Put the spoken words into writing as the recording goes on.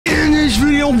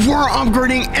we're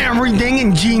upgrading everything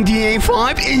in GTA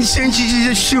 5, and since this is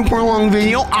a super long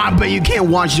video, I bet you can't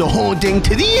watch the whole thing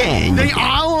to the end.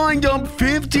 I lined up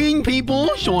 15 people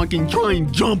so I can try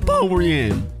and jump over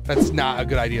them. That's not a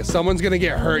good idea. Someone's gonna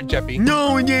get hurt, Jeffy.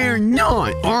 No, they're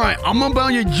not. All right, I'm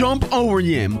about to jump over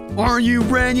them. Are you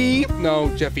ready? No,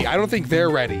 Jeffy, I don't think they're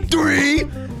ready. 3,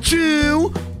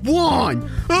 2, 1.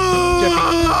 Jeffy,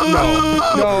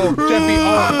 no, Jeffy,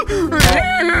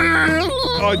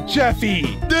 oh,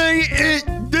 Jeffy.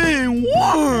 They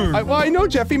weren't. Well, I know,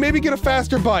 Jeffy. Maybe get a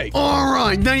faster bike. All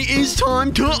right, then it's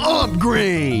time to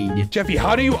upgrade. Jeffy,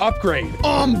 how do you upgrade?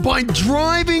 By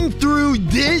driving through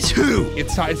this hoop.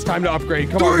 It's time to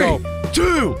upgrade. Come on, go. 3,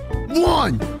 2,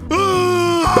 1.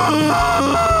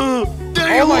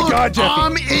 Oh my God, Jeffy!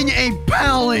 I'm in a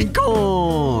pallet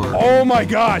car. Oh my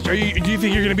gosh! Do you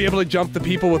think you're gonna be able to jump the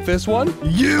people with this one?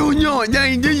 You know,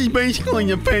 this is basically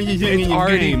the fastest thing in the game. It's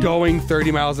already going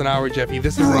 30 miles an hour, Jeffy.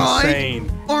 This is insane.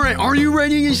 All right, are you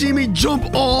ready to see me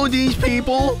jump all these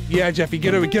people? Yeah, Jeffy,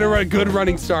 get a good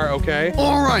running start, okay?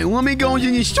 All right, let me go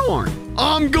to the start.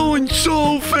 I'm going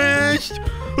so fast.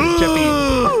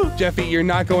 Jeffy, you're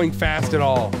not going fast at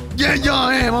all. Yes,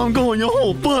 I am. I'm going a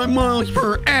whole 5 miles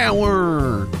per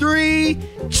hour. 3,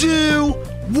 2,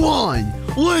 1.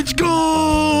 Let's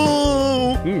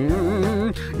go.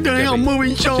 Dang, I'm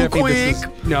moving so quick.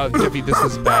 Jeffy, this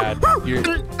is bad.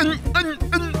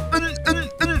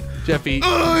 Jeffy.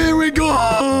 Here we go.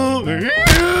 All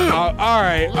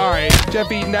right.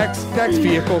 Jeffy, next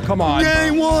vehicle. Come on.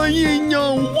 Why you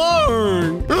don't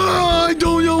work? I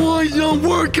don't know why it's not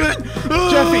working.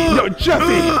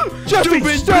 Jeffy,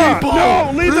 stop. People.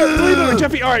 No, leave it,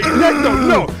 Jeffy. All right,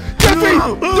 no. Jeffy,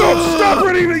 don't stop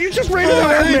running. You just ran into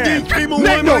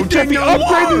that man. Jeffy,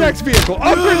 upgrade the next vehicle.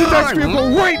 Upgrade the next vehicle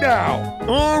right now.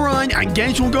 All right, I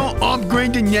guess we'll go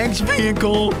upgrade the next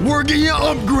vehicle. We're gonna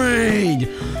upgrade.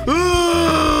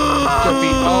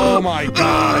 Jeffy, oh my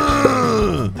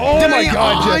gosh. Oh my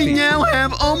God, Jeffy. I now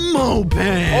have a moped.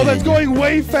 Oh, that's going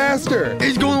way faster.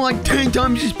 It's going like 10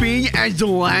 times the speed as the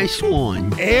last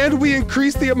one. And we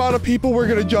increased the amount of people we're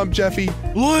gonna jump, Jeffy.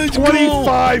 Let's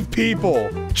 25 people.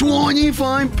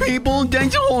 25 people?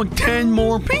 That's a whole 10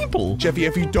 more people. Jeffy,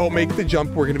 if you don't make the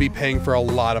jump, we're gonna be paying for a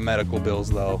lot of medical bills,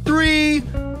 though. 3,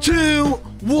 2,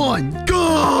 1, go!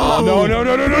 Oh, no,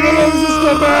 this is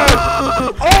so bad.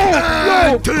 Oh,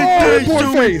 no! Her poor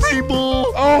face.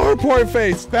 Oh, her poor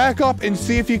face. Back up and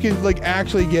see if you can,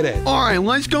 actually get it. All right,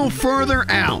 let's go further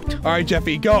out. All right,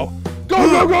 Jeffy, go. Go.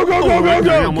 I'm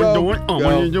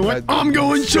gonna do it. I'm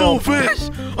going so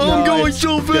fast.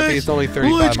 Jeffy, it's only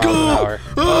 35 miles an hour.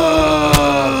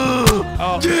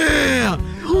 Yeah.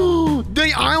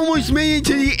 I almost made it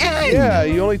to the end. Yeah,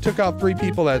 you only took out 3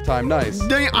 people that time. Nice.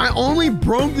 I only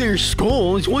broke their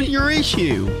skulls. What's your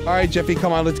issue? All right, Jeffy,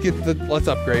 come on. Let's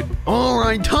upgrade. All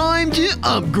right, time to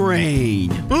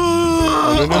upgrade.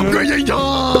 Upgrading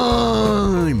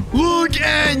time. Look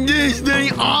at this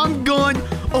thing. I've got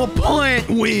a plant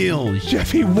wheels.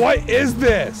 Jeffy, what is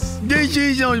this? This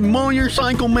is a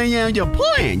motorcycle made out of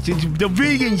plants. The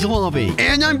vegans love it.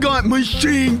 And I've got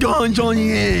machine guns on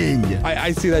the end.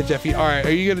 I see that, Jeffy. All right,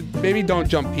 are you gonna maybe don't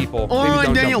jump people? All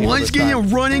right, Daniel, let's get a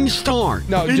running start.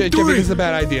 No, Jeffy, this is a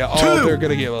bad idea. They're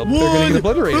gonna get obliterated.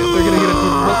 They're gonna get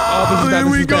Here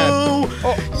we go.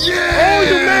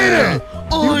 Yeah!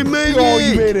 Oh, you made it! I made it! Oh,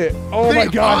 you made it! Oh my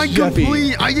gosh,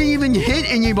 Jeffy! I didn't even hit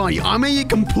anybody. I made it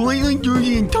completely through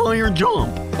the entire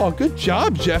jump. Oh, good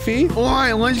job, Jeffy! All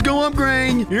right, let's go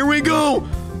upgrade. Here we go.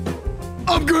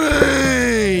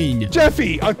 Upgrade!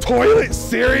 Jeffy, a toilet?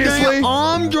 Seriously?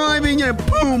 I'm driving a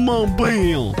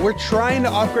poo-mobile. We're trying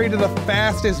to upgrade to the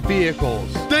fastest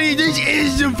vehicles. This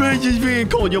is the fastest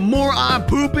vehicle. The more I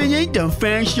poop in it, the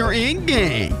faster it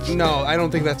gets. No, I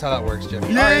don't think that's how that works,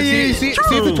 Jeffy. See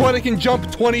if the toilet can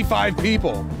jump 25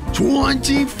 people.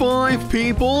 25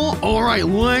 people? All right,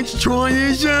 let's try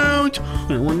this out.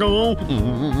 Here we go.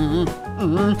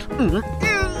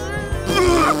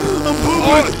 I'm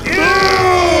pooping.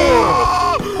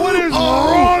 What is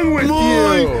wrong with you?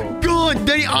 God,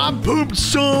 I pooped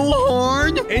so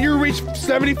hard. And you reached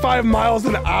 75 miles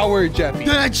an hour, Jeffy.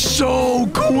 That's so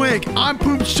quick. I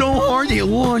pooped so hard, it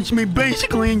launched me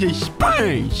basically into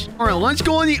space. All right, let's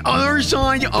go on the other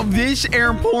side of this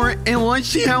airport, and let's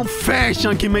see how fast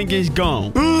I can make this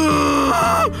go.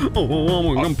 I'm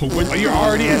pooping. You're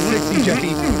already at 60, Jeffy.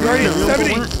 You're already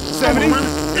at 70,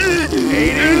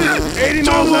 80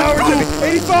 miles an hour, Jeffy.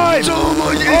 85. So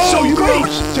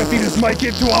close. Jeffy, this might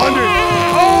get to 100.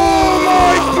 Oh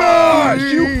my gosh!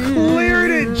 You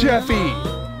cleared it, Jeffy.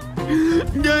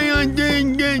 I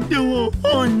didn't get to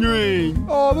 100. 100.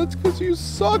 Oh, that's because you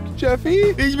suck, Jeffy.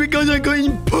 It's because I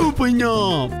couldn't poop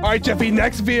enough. All right, Jeffy,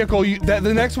 next vehicle.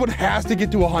 The next one has to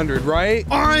get to 100, right?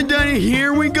 All right, Daddy,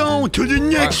 here we go to the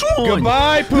next one.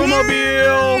 Goodbye,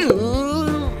 Pooh-mobile.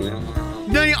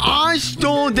 Daddy, I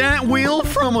stole that wheel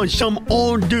from some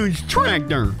old dude's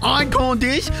tractor. I call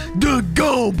this the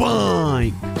Go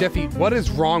Bike. Jeffy, what is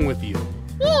wrong with you?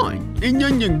 What? It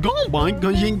doesn't go bike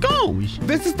because it goes.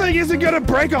 This thing isn't going to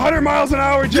break 100 miles an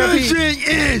hour, Jeffy. Yes, it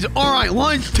is. All right,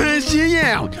 let's test it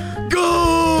out.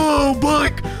 Go,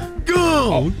 bike.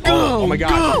 Go, go, oh my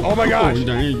gosh. go. Oh my gosh.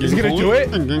 Is he going to do it?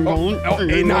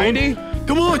 890?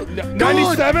 Come on.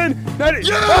 97? 90?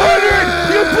 Yeah!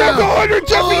 100! You broke 100,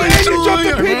 Jeffy! Oh, And you jumped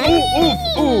the sorry. pin!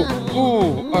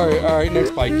 Ooh. All right.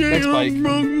 Next bike. Next bike. I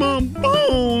broke my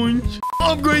bones.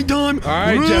 Upgrade time. All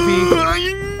right,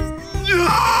 Jeffy.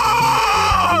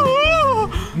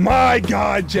 My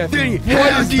God, Jeffy.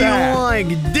 How do you like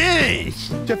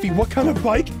this? Jeffy, what kind of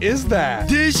bike is that?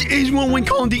 This is what we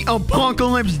call the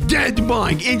Apocalypse Dead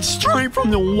Bike. It's straight from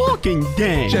The Walking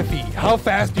Dead. Jeffy, how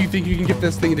fast do you think you can get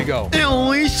this thing to go? At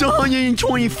least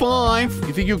 125.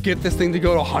 You think you'll get this thing to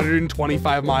go to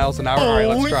 125 miles an hour? All right,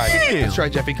 let's try. Yeah. Let's try,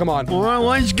 Jeffy. Come on. All right,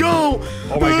 let's go.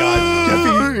 Oh my God,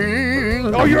 Jeffy.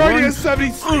 Oh, you're already at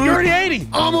 70. You're already 80.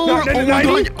 I'm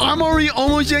already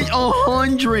almost at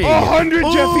 100. 100,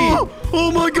 Jeffy.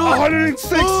 Oh my God.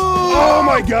 106. Oh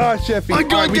my gosh, Jeffy. I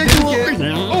got that.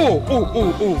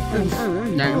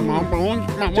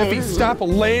 Jeffy, stop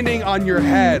landing on your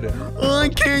head. I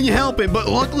can't help it, but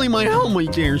luckily my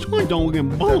helmet's there, so I don't get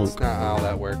bumped. That's not how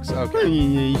that works.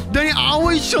 Okay. Daddy, I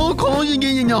was so close to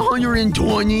getting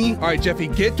 120. All right, Jeffy,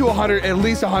 get to 100, at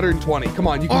least 120. Come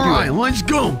on, you can do it. All right, let's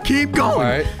go. Keep going. All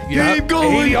right. Keep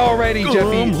going. 80 already,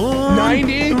 Jeffy.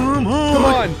 90. Come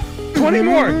on. 20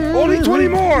 more. Only 20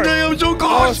 more. Daddy, I'm so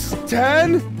close.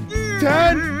 10.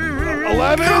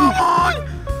 11. Come on.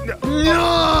 No.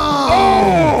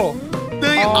 Oh.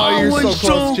 Daddy, I you're was so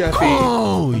close, Jeffy.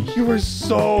 Close. You were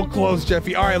so close,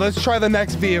 Jeffy. All right, let's try the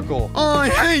next vehicle. I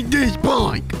hate this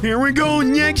bike. Here we go,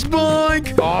 next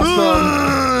bike.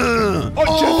 Awesome.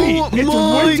 Jeffy, it's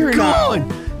winter now.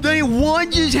 Daddy,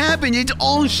 what just happened? It's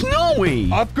all snowy.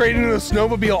 Upgrading the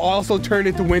snowmobile also turned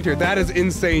into winter. That is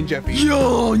insane, Jeffy.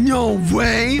 Yo, no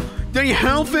way. Daddy,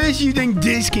 how fast do you think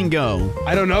this can go?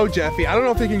 I don't know, Jeffy. I don't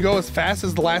know if it can go as fast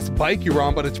as the last bike you were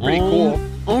on, but it's pretty cool.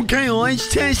 Okay,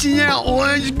 let's test it out.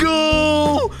 Let's go.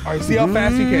 All right, see how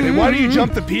fast you can. And why do you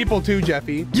jump the people too,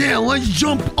 Jeffy? Yeah, let's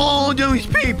jump all those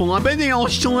people. I bet they all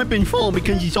slip and fall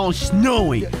because it's all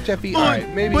snowy. Yeah, Jeffy, all right,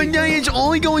 maybe. But Daddy, it's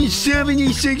only going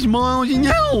 76 miles an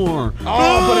hour.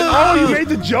 You made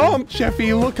the jump,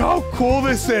 Jeffy. Look how cool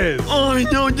this is. I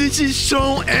know, this is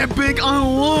so epic. I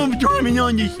love driving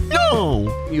on the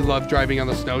snow. You love driving on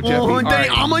the snow, Jeffy? Daddy,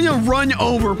 I'm gonna run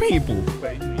over people.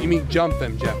 Wait, you mean jump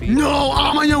them, Jeffy? No,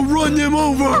 I'm gonna run them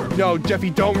over. No, Jeffy,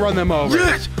 don't run them over.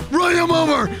 Yes, run them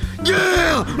over.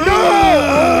 Yeah. No!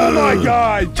 Oh my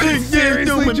God!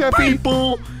 Seriously, Jeffy?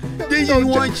 People. This is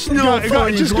what snow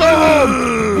fun Just is go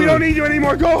home. We don't need you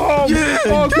anymore. Go home. Yeah,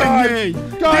 oh God!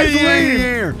 Guys,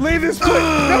 leave! Leave this place!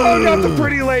 No, not the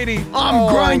pretty lady! I'm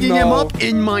grinding them up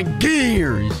in my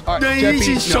gears. This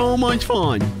is so much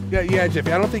fun. Yeah,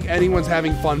 Jeffy. I don't think anyone's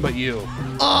having fun but you.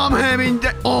 I'm having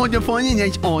all the fun, and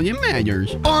that's all that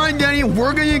matters. All right, Daddy,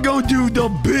 we're gonna go do the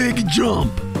big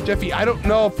jump. Jeffy, I don't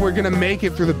know if we're gonna make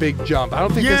it through the big jump. I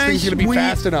don't think this thing's gonna be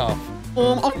fast enough.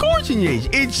 Of course it is.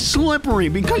 It's slippery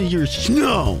because of your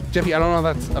snow. Jeffy, I don't know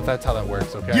if that's how that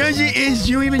works, okay? Yes, it is.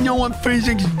 You even know what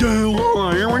physics do.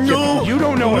 Here we go. Jeffy, you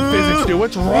don't know what physics do.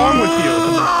 What's wrong with you?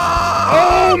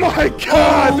 Oh my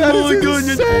God, that is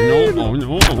insane. Oh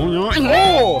no.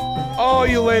 Oh,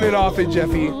 you landed off it,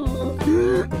 Jeffy.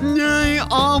 Nay,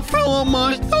 I'll fill up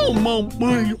my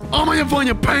snowmobile. I'm gonna find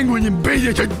a penguin and beat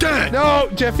it to death. No,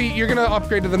 Jeffy, you're gonna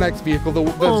upgrade to the next vehicle.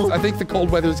 I think the cold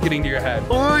weather is getting to your head.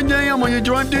 All right, Nay, I'm gonna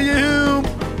drive to the hoop.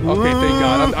 Okay, thank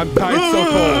God. I'm dying so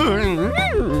cold.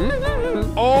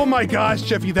 Oh my gosh,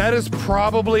 Jeffy, that is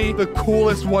probably the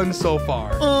coolest one so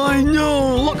far. I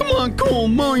know. Look at my cool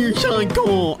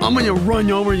motorcycle. I'm gonna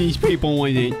run over these people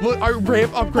with it. Look, our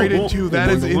ramp upgraded too. That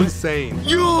is insane.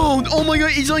 Yo, oh my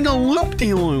God, it's like a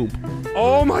loop-de-loop.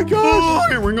 Oh my gosh.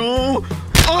 Here we go.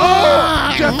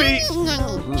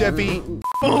 Jeffy.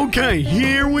 Okay,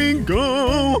 here we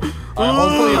go.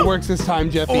 Hopefully it works this time,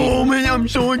 Jeffy. Oh man, I'm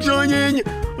so excited.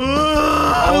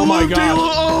 Oh my gosh.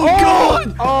 Oh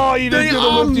God. Oh, you didn't do the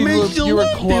loop-de-loop. You were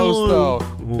close though.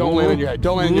 Don't land on your head.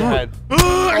 Don't land on your head.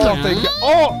 Oh, thank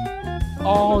God.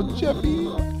 Oh, Jeffy.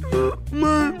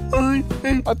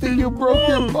 I think you broke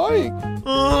your bike.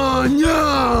 Oh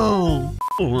no.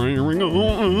 All right, here we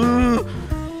go.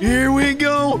 Here we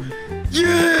go.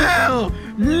 Yeah.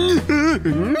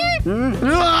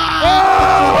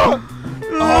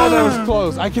 Oh, that was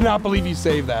close. I cannot believe you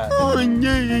saved that. All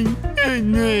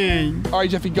right,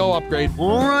 Jeffy, go upgrade.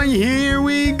 All right, here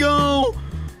we go.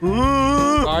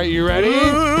 All right, you ready?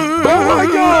 Oh my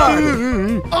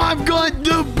God! I've got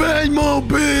the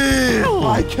Batmobile.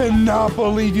 I cannot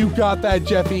believe you got that,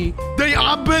 Jeffy.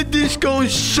 I bet this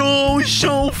goes so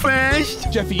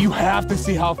fast. Jeffy, you have to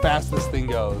see how fast this thing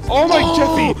goes. Oh my,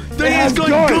 Jeffy! They has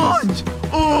got guns.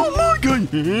 Oh my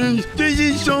goodness! This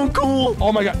is so cool.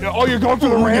 Oh my God! Oh, you're going for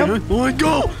the ramp? Let's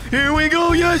go! Here we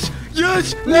go! Yes!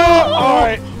 Yes! No! All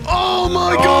right. Oh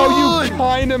my God! Oh, you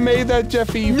kind of made that,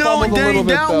 Jeffy. You fumbled a little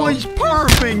bit, though. That was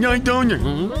perfect. I don't.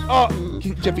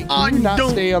 Jeffy, can you not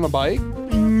stay on the bike?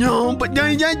 No, but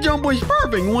that jump was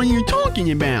perfect. What are you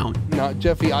talking about? No,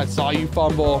 Jeffy, I saw you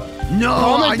fumble. No,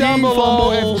 comment I down didn't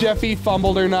below fumble. if Jeffy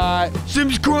fumbled or not.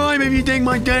 Subscribe if you think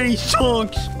my daddy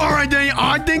sucks. All right, Daddy,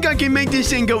 I think I can make this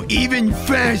thing go even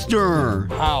faster.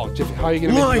 How, Jeffy? How are you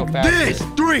gonna make it go faster? Like this.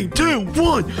 3, 2,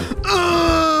 1.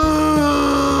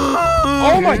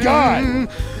 Oh my God!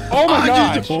 Oh my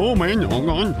gosh! Oh man!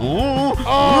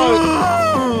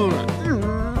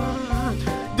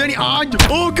 Daddy,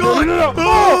 oh God! No!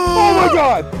 Oh my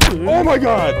God! Oh my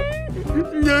God!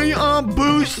 Daddy, I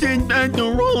boosted at the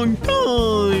wrong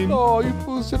time. Oh, you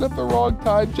boosted at the wrong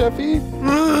time, Jeffy.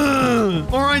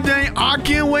 All right, Daddy, I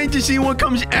can't wait to see what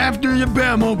comes after the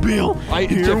Batmobile.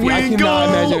 Jeffy, I cannot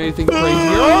imagine anything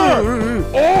crazier.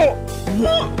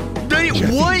 What? Daddy,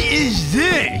 what is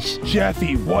this?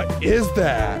 Jeffy, what is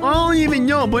that? I don't even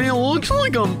know, but it looks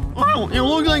like it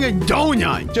looks like a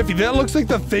donut. Jeffy, that looks like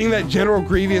the thing that General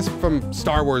Grievous from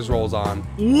Star Wars rolls on.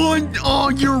 What? Oh,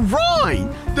 you're right.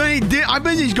 I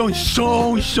bet this goes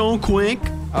so quick.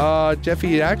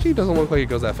 Jeffy, it actually doesn't look like it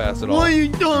goes that fast at all. What are you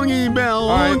talking about? All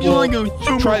right, well, like a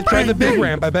super try the big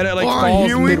ramp. I bet it falls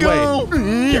here we midway. Go.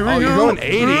 Here we you're going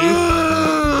 80.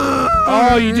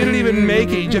 Oh, you didn't even make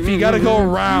it, Jeffy. You gotta go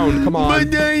around. Come on.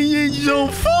 But that is so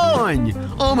fun.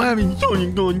 I'm having such a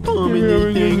good time in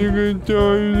this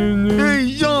thing.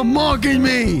 Hey, stop mocking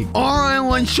me. All right,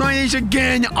 let's try this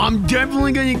again. I'm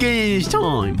definitely gonna get it this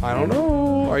time. I don't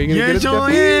know. Are you gonna get it,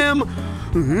 Jeffy? Yes, I am.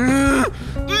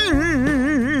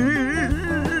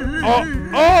 Oh,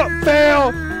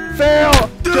 fail.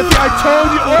 Jeffy, I told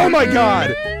you. Oh my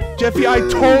God. Jeffy, I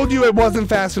told you it wasn't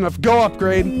fast enough. Go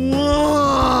upgrade.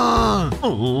 Whoa.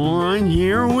 All right,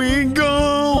 here we go.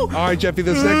 All right, Jeffy,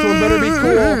 this next one better be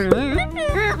cool.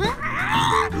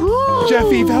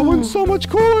 Jeffy, that one's so much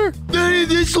cooler.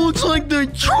 This looks like the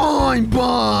Tron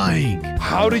bike.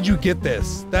 How did you get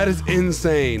this? That is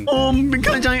insane.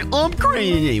 Because I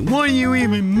upgraded it. What do you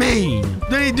even mean?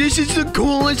 This is the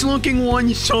coolest looking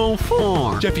one so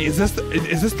far. Jeffy, is this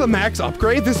the max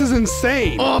upgrade? This is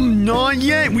insane. Not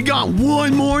yet. We got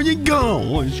one more to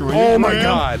go. Oh my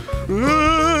God.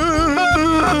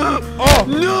 Oh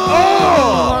no!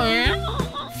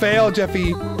 Oh! Fail,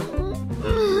 Jeffy.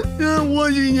 That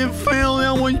wasn't a fail,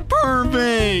 that was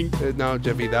perfect. No,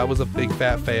 Jeffy, that was a big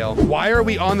fat fail. Why are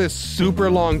we on this super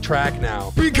long track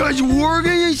now? Because we're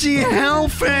gonna see how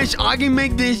fast I can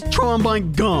make this Tron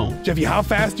bike go. Jeffy, how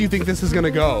fast do you think this is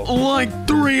gonna go? Like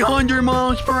 300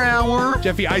 miles per hour.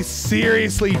 Jeffy, I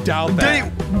seriously doubt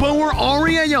that. But we're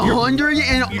already at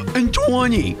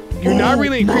 120. You're not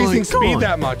really increasing speed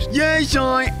that much. Yes,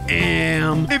 I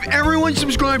am. If everyone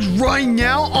subscribes right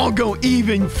now, I'll go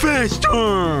even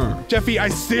faster. Jeffy, I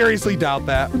seriously doubt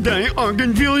that. They are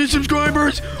confused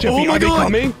subscribers. Jeffy, are they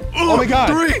coming? Oh my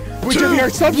God. 3, 2, Jeffy, our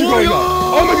subs are going up.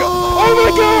 Oh my God. Oh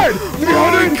my God.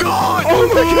 300. Oh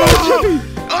my God, Jeffy.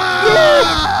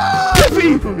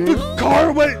 Jeffy, the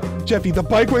car went. Jeffy, the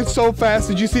bike went so fast.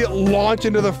 Did you see it launch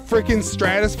into the freaking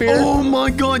stratosphere? Oh my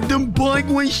God, the bike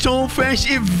went so fast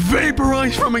it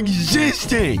vaporized from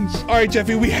existence. All right,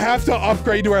 Jeffy, we have to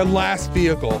upgrade to our last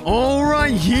vehicle. All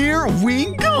right, here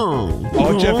we go.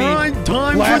 Oh, Jeffy, all right,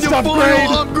 time last for the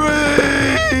final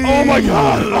upgrade. Oh my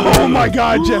God. Oh my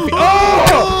God, Jeffy.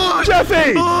 Oh,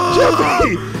 Jeffy.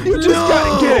 Jeffy, you just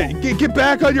gotta get it. Get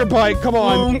back on your bike. Come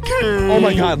on. Okay. Oh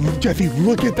my God, Jeffy,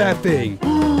 look at that thing.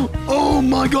 Oh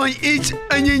my God, it's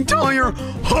an entire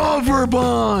hover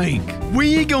bike.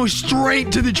 We go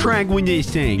straight to the track with this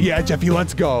thing. Yeah, Jeffy,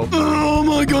 let's go. Oh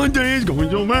my God, that is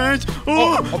going so fast.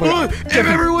 If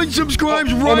everyone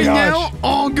subscribes right now,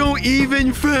 I'll go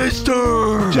even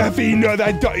faster. Jeffy, no,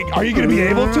 are you going to be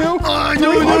able to? No,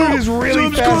 300 is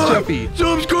really fast, Jeffy.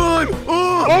 Subscribe.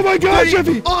 Oh my God,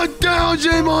 Jeffy.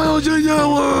 1,000 miles an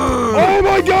hour. Oh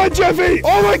my God, Jeffy.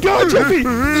 Oh my God, Jeffy.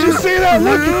 Did you see that?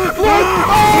 Look.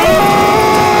 Oh!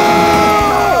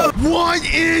 What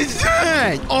is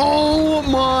that? Oh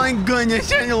my goodness,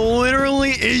 it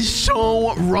literally is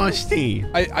so rusty.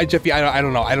 Jeffy, I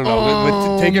don't know.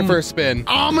 But take it for a spin.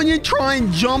 I'm gonna try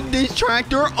and jump this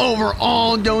tractor over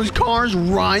all those cars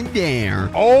right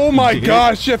there. Oh my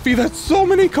gosh, Jeffy, that's so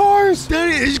many cars.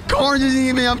 This car doesn't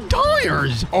even have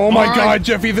tires. Oh my God,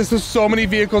 Jeffy, this is so many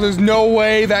vehicles. There's no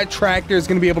way that tractor is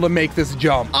gonna be able to make this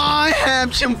jump. I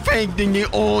have some faith in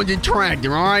the old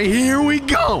tractor. All right, here we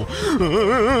go.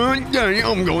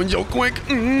 I'm going so quick.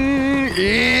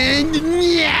 And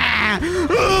yeah.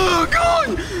 Oh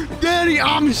God, Daddy,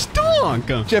 I'm stuck.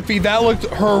 Jeffy, that looked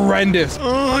horrendous.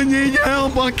 Oh, I need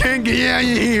help. I can't get out of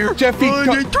here. Jeffy,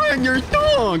 the tractor's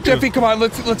stuck. Jeffy, come on,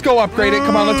 let's go upgrade it.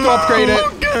 Come on, let's go upgrade it.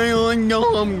 Okay, let's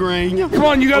go upgrade. Come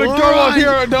on, you gotta go up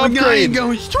here to upgrade.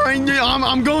 Go straight.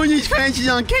 I'm going as fast as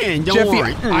I can. Don't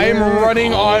worry. Jeffy, I am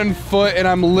running on foot, and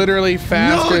I'm literally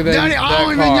faster than Daddy, that I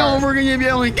don't car. even know if we're gonna be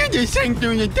able to get this thing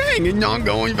through the thing. It's not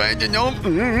going fast enough.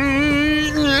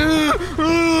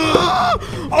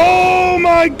 Oh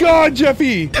my God,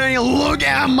 Jeffy! Daddy, look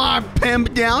at my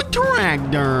pimped out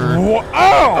tractor.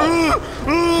 Oh!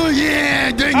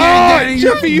 Yeah, Daddy,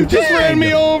 Jeffy, you just ran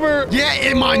me over. Yeah,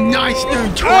 in my nice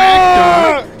new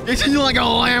tractor. This is like a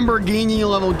Lamborghini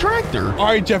level tractor. All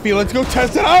right, Jeffy, let's go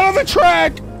test it out on the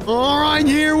track. All right,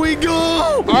 here we go.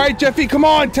 All right, Jeffy, come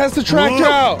on, test the tractor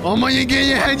out. I'm gonna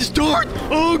get a head start.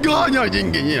 Oh God, I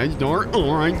didn't get a head start.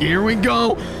 All right, here we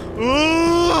go.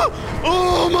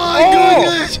 Oh my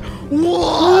goodness!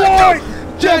 What?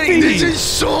 Jeffy, this is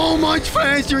so much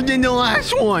faster than the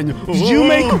last one. Did you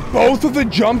make both of the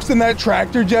jumps in that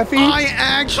tractor, Jeffy? I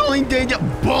actually did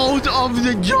both of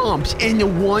the jumps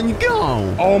in one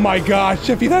go. Oh my gosh,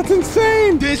 Jeffy, that's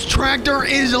insane. This tractor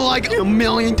is like a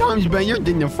million times better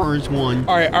than the first one.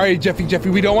 All right,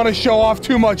 Jeffy, we don't want to show off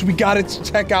too much. We got to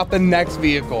check out the next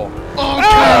vehicle. Okay,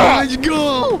 let's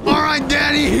go. All right,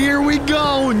 Daddy, here we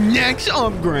go. Next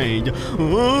upgrade.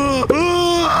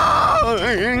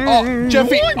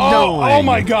 Jeffy, oh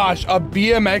my gosh, a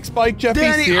BMX bike, Jeffy?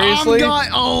 Daddy, seriously? I've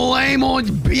got a lame old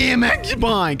BMX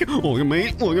bike. Look at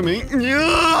me, look at me.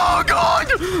 Oh,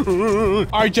 God.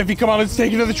 All right, Jeffy, come on, let's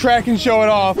take it to the track and show it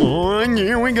off. All right,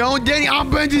 here we go. Daddy, I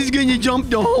bet this is going to jump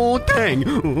the whole thing.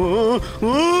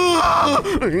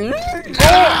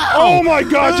 Oh my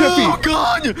God, Jeffy. Oh,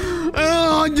 God.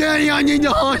 Oh, Daddy, I need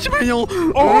the hospital.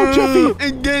 Oh, Jeffy.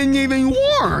 It didn't even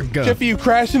work. Jeffy, you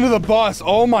crashed into the bus.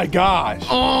 Oh my gosh.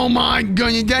 Oh my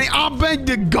goodness, Daddy. I bet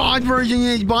the God version of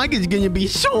this bike is going to be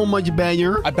so much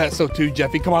better. I bet so too,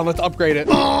 Jeffy. Come on, let's upgrade it.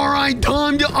 All right,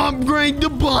 time to upgrade the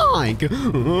bike.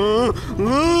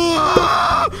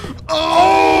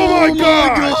 Oh my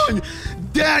God.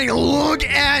 Daddy, look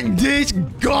at this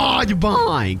God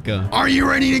bike. Are you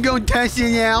ready to go test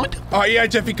it out? Oh, yeah,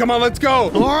 Jeffy, come on, let's go.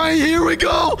 All right, here we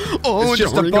go. Oh, it's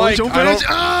just a bike. So fast.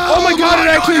 Oh my God, it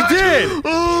actually did.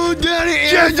 Oh, Daddy.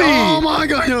 Jeffy. Oh, my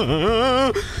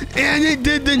God. And it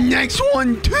did the next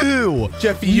one, too.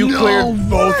 Jeffy, you cleared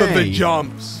both of the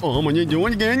jumps. Oh, I'm going to do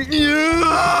it again.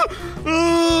 Yeah.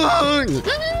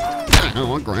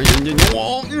 I'm crashing into the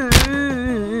wall.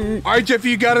 All right, Jeffy,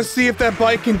 you got to see if that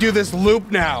bike can do this loop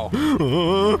now.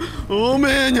 Oh,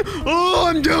 man. Oh,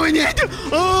 I'm doing it.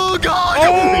 Oh, God.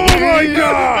 Oh, my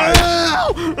God.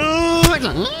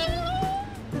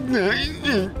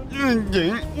 It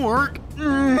didn't work.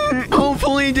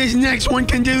 Hopefully, this next one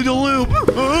can do the loop.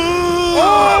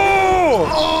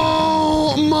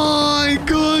 Oh, my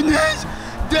goodness.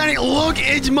 Daddy, look,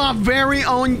 it's my very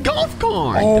own golf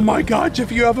cart. Oh my God,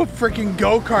 Jeffy, you have a freaking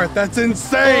go-kart. That's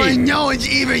insane. I know, it's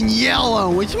even yellow,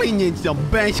 which means it's the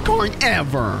best cart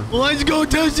ever. Let's go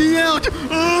test it out.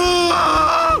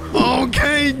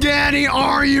 Okay, Daddy,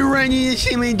 are you ready to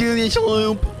see me do this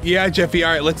loop? Yeah, Jeffy,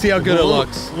 all right, let's see how good it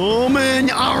looks. Oh, man,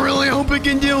 I really hope it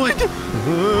can do it.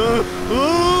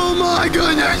 Oh, my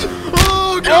goodness.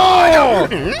 Oh, God.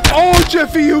 Oh,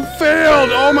 Jeffy, you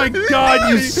failed. Oh, my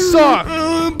God, you suck.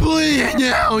 I'm bleeding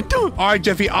out. All right,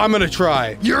 Jeffy, I'm going to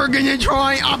try. You're going to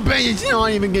try? I bet it's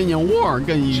not even going to work.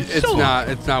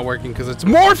 It's not working because it's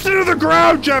morphed into the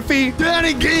ground, Jeffy.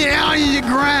 Daddy, get out of the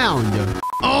ground.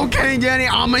 Okay, Daddy,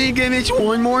 I'm going to give this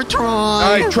one more try. All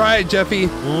right, try it, Jeffy.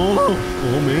 Oh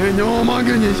man. Oh, my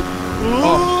goodness. You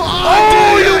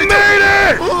made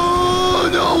it. Oh,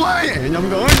 no way. And I'm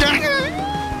going down.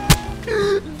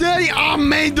 Daddy, Daddy, I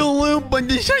made the loop, but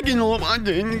the second loop I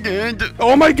didn't get.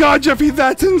 Oh my God, Jeffy,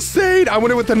 that's insane. I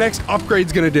wonder what the next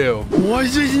upgrade's gonna do.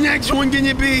 What's this next one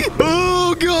gonna be?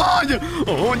 Oh God!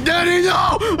 Oh, Daddy,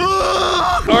 no!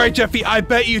 Ah! All right, Jeffy, I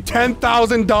bet you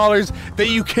 $10,000 that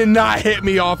you cannot hit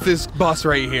me off this bus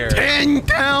right here.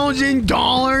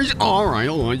 $10,000? All right,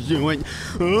 let's do it.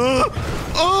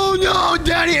 Oh no,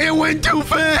 Daddy, it went too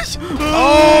fast.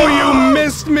 Oh, you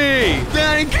missed me.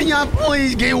 Daddy, can you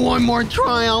please get one more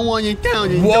try on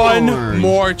 $1,000? One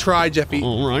more try, Jeffy.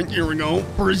 All right, here we go.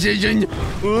 Precision.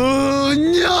 Oh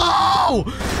no!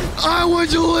 I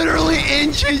was literally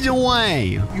inches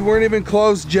away. You weren't even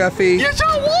close, Jeffy. Yes,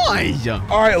 I was.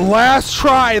 All right, last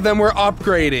try, then we're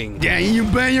upgrading. Daddy, you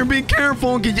better be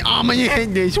careful, because I'm going to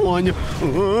hit this one.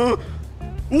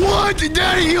 What?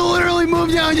 Daddy, you literally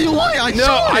moved out of the way. I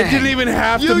saw it. I didn't even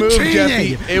have to You move, cheated.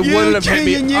 Jeffy. It wouldn't have hit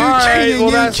me. You All right, cheated. well,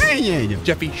 You that's... cheated.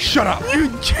 Jeffy, shut up. You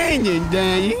cheated,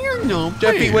 Daddy. You're no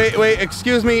Jeffy, fair. wait,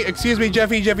 excuse me,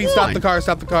 Jeffy, What? stop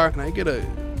the car. Can I get a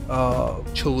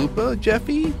chalupa,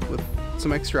 Jeffy, with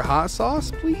some extra hot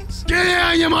sauce, please? Get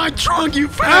out of my trunk, you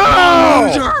fat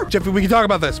loser. Jeffy, we can talk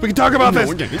about this.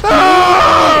 Okay.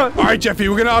 All right, Jeffy,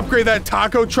 we're gonna upgrade that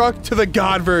taco truck to the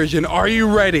God version. Are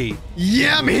you ready?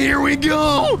 Yep, here we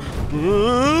go.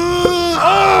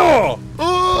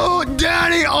 Oh,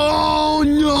 Daddy. Oh,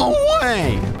 no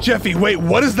way. Jeffy, wait,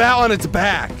 what is that on its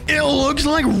back? It looks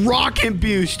like rocket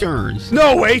boosters.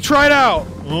 No way, try it out.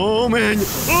 Oh, man.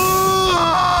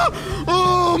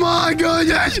 Oh, my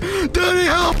goodness. Daddy,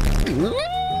 help.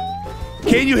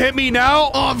 Can you hit me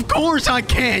now? Of course I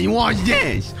can. Watch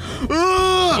this.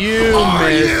 Are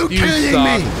You kidding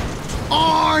suck. me?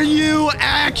 Are you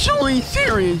actually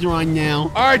serious right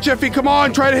now? All right, Jeffy, come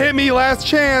on, try to hit me. Last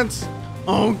chance.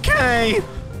 Okay.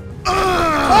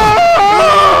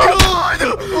 Oh, God!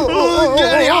 Oh,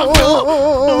 Daddy, I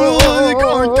fell in the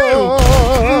car too.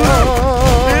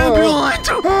 Ambulance!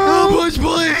 Help us,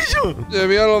 please!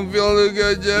 Jeffy, I don't feel too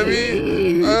good,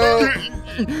 Jeffy.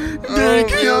 Daddy,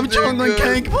 can you have chocolate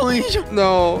cake, please?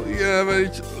 No, you can't have any.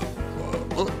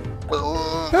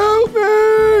 Help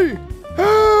me!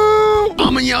 Help!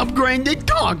 I'm gonna upgrade the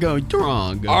taco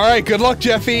truck. All right, good luck,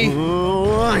 Jeffy. All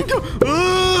right.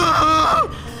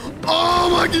 Oh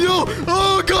my God!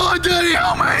 Oh God, Daddy,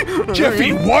 help me!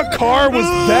 Jeffy, what car was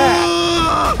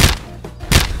that?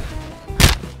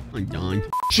 I'm done.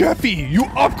 Jeffy, you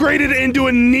upgraded it into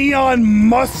a neon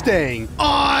Mustang.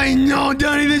 I know,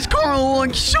 Daddy, this car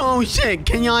looks so sick.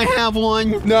 Can I have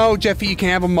one? No, Jeffy, you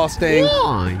can't have a Mustang.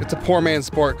 Why? It's a poor man's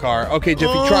sport car. Okay,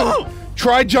 Jeffy,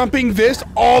 try jumping this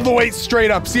all the way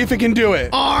straight up. See if it can do it.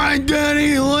 All right,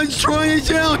 Daddy, let's try this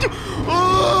out.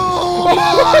 Oh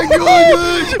my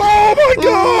goodness! Oh my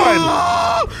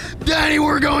God! Daddy,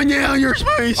 we're going down your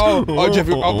space. Oh,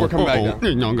 Jeffy, we're coming back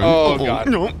down. No, Oh, God.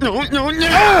 No.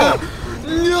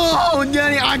 No,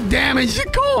 Daddy, I damaged the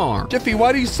car. Jeffy,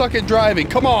 why do you suck at driving?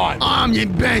 Come on. I'm the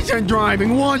best at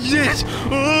driving. Watch this.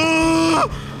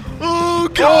 Oh,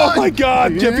 God. Oh, my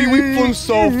God. Jeffy, we flew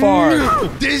so far.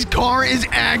 This car is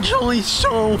actually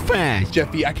so fast.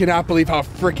 Jeffy, I cannot believe how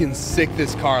freaking sick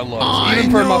this car looks. Even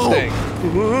I for a know. Mustang.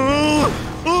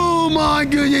 Oh, my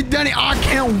goodness, Daddy. I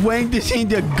can't wait to see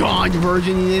the God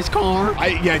version of this car.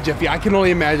 Yeah, Jeffy, I can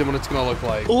only imagine what it's going to look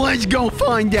like. Let's go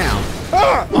find out.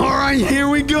 All right, here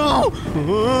we go.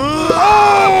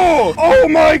 Oh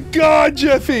my God,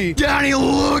 Jeffy. Daddy,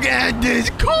 look at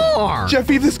this car.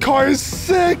 Jeffy, this car is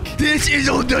sick. This is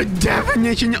the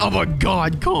definition of a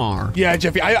God car. Yeah,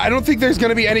 Jeffy, I don't think there's going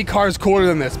to be any cars cooler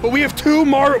than this, but we have two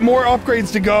more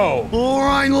upgrades to go. All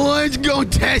right, let's go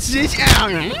test this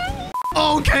out.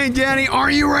 Okay, Daddy,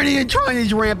 are you ready to try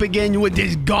this ramp again with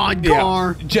this God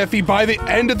car? Yeah. Jeffy, by the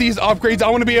end of these upgrades, I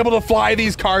want to be able to fly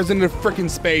these cars into freaking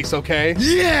space, okay?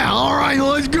 Yeah, all right,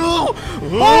 let's go.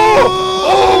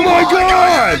 Oh my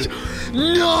God!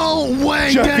 No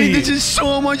way, Jeffy. Daddy, this is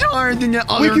so much higher than the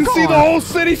other We can see the whole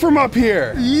city from up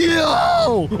here.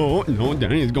 Yo! Oh, no,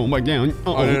 Daddy is going back down.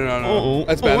 Oh, no.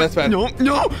 That's bad. No.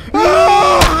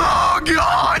 Oh,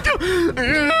 God!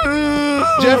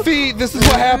 Jeffy, this is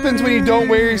what happens when you don't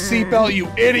wear your seatbelt, you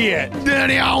idiot.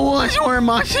 Daddy, I was wearing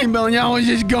my seatbelt and I was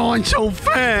just going so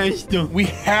fast. We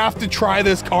have to try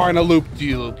this car in a loop.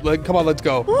 Come on, let's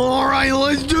go. All right,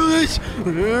 let's do this.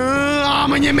 I'm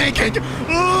gonna make it.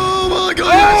 Oh, my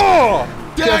goodness. Oh!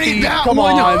 Daddy, Jeffy, that come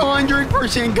on.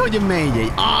 100% could have made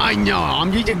it. I know.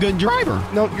 I'm just a good driver.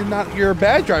 No, you're not. You're a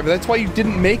bad driver. That's why you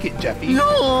didn't make it, Jeffy. No,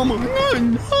 I'm a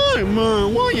good driver.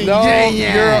 Why you No, say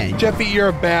that? Jeffy, you're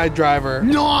a bad driver.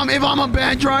 No, if I'm a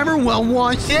bad driver, well,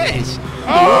 watch this.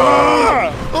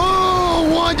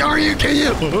 Oh, what are you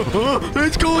kidding?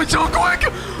 It's going so quick.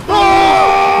 Oh!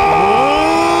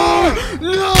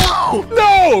 No!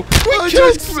 No! We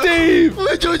killed Steve!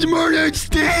 I just murdered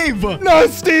Steve!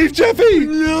 Not Steve, Jeffy!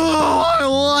 No, I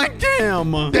liked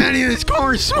him! Daddy, this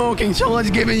car is smoking, so let's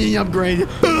give it an upgrade.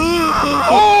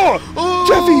 Oh!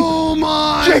 Jeffy! Oh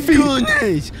my Jeffy!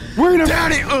 goodness! We're in a...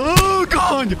 Daddy, oh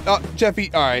god! Jeffy,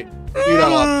 alright. You're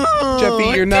not allowed.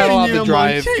 Jeffy, you're not allowed to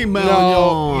drive.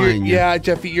 No, yeah,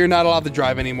 Jeffy, you're not allowed to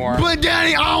drive anymore. But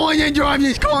Daddy, I want to drive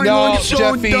this car. No, so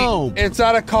Jeffy, dope. It's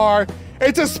not a car.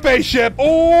 It's a spaceship.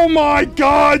 Oh my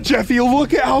God, Jeffy,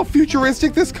 look at how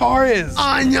futuristic this car is.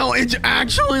 I know, it's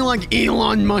actually like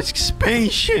Elon Musk's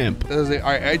spaceship. All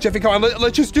right, Jeffy, come on.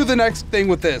 Let's just do the next thing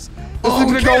with this. This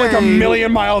thing's gonna go like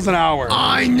 1,000,000 miles an hour.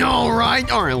 I know, right?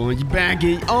 All right, let's back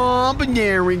it up, and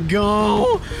there we go.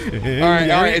 All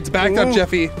right, it's backed up,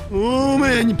 Jeffy. Oh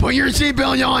man, put your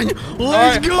seatbelt on.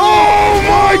 Let's go. Oh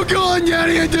my God,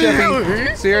 Daddy, it didn't.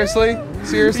 Jeffy, seriously?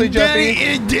 Seriously, Jeffy? Daddy,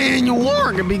 it didn't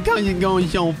work because it's going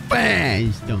so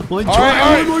fast. Let's All try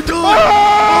right. one more time.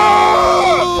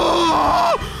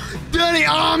 Oh! Daddy,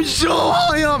 I'm so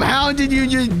high up. How did you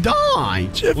just die?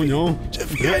 Jeffy, no.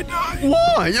 Jeffy, I died.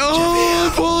 What? Oh,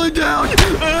 I'm falling down.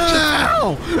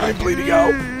 Ow. I'm bleeding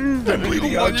out. I'm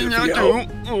bleeding out, Jeffy.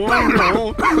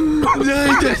 Oh,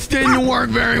 no. This didn't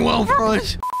work very well for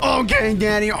us. Okay,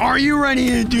 Daddy, are you ready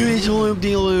to do this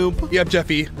loop-de-loop? Yep,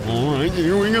 Jeffy. All right,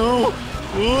 here we go.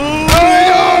 Oh,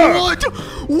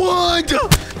 what?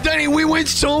 Daddy, we went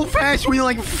so fast, we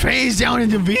like phased out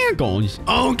into vehicles.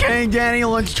 Okay, Daddy,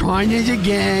 let's try this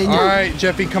again. All right,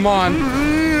 Jeffy, come on.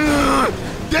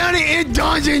 Daddy, it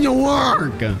doesn't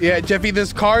work. Yeah, Jeffy,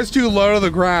 this car's too low to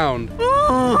the ground.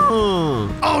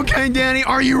 Okay, Daddy,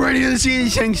 are you ready to see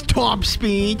this thing's top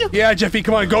speed? Yeah, Jeffy,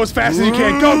 come on, go as fast as you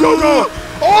can. Go, go, go.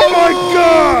 Oh my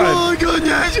God. Oh my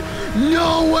goodness.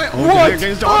 No way. What?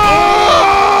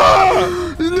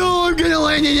 No, I'm gonna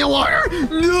land in the water.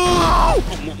 No.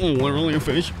 Literally a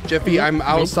fish. Jeffy, I'm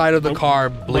outside of the car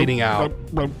bleeding out.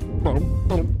 I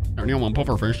want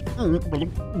puffer fish. We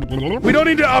don't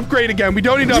need to upgrade again. We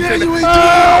don't need to upgrade.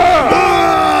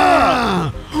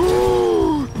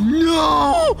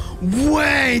 No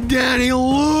way, Daddy.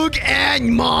 Look at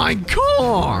my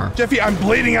car. Jeffy, I'm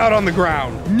bleeding out on the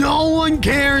ground. No one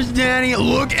cares, Daddy.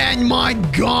 Look at my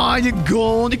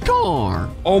gold car.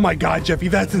 Oh my God, Jeffy,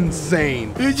 that's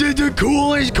insane. This is the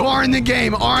coolest car in the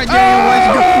game. All right,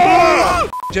 Daddy, let's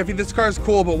go. Jeffy, this car is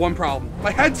cool, but one problem.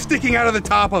 My head's sticking out of the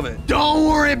top of it. Don't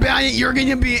worry about it. You're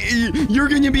gonna be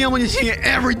able to see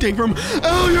everything from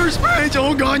outer space.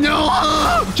 Oh God, no!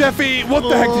 Jeffy, what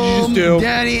the heck did you just do?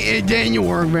 Daddy, it didn't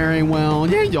work very well.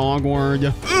 It's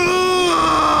awkward.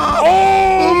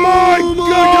 Oh my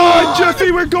God,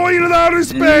 Jeffy, we're going into the outer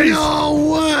space. No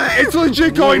way! It's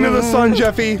legit going to the sun,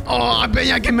 Jeffy. Oh, I bet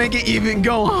I can make it even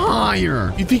go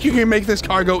higher. You think you can make this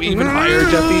car go even higher,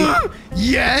 Jeffy?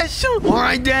 Yes. All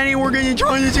right, Daddy, we're gonna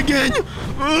try this again.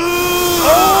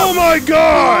 Oh my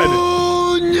God!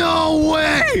 Oh, no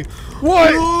way!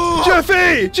 What?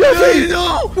 Jeffy! Jeffy!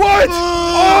 No! What?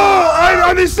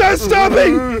 It's not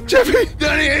stopping! Jeffy!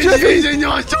 Daddy, it's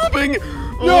not stopping!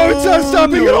 No, it's not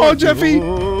stopping at all, Jeffy!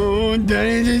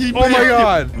 Daddy, oh my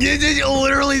God! This is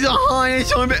literally the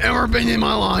highest I've ever been in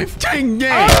my life. Take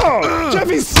that! Oh!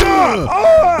 Jeffy, stop!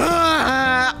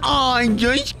 I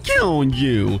just killed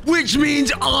you, which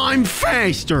means I'm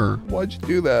faster. Why'd you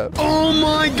do that? Oh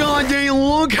my God, Daddy,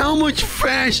 look how much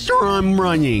faster I'm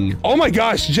running. Oh my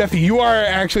gosh, Jeffy, you are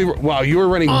actually, wow, you are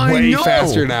running way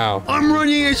faster now. I'm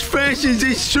running as fast as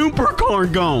this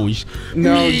supercar goes.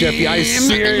 No, Jeffy, I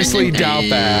seriously doubt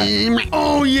that.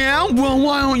 Oh yeah? Well,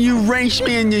 why don't you race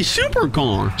me in this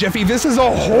supercar? Jeffy, this is a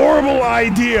horrible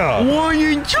idea. What are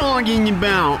you talking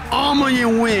about? I'm gonna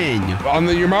win. On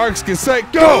your marks, get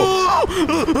set, go!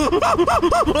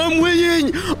 I'm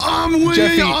winning! I'm winning!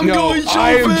 Jeffy, I'm no, going so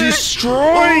I am fast.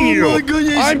 destroying you! Oh my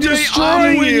goodness, I'm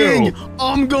destroying you!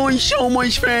 I'm going so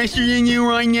much faster than you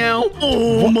right now.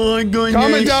 Oh my goodness.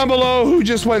 Comment down below who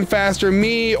just went faster,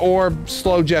 me or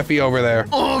slow Jeffy over there.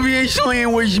 Obviously it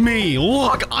was me.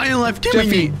 Look, I left him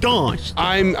Jeffy, in the dust.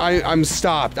 I'm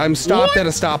stopped. I'm stopped at a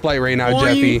stoplight right now, what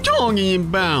Jeffy. What are you talking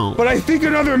about? But I think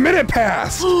another minute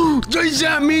passed. Does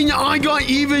that mean I got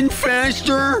even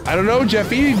faster? I don't know,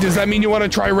 Jeffy. Does that mean you want to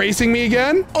try racing me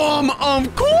again?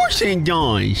 Of course it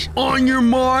does. On your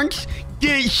marks,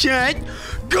 get set,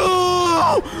 go!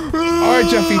 All right,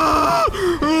 Jeffy.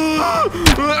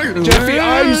 Jeffy,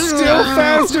 I'm still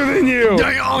faster than you.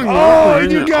 Oh,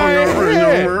 you got it.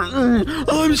 I'm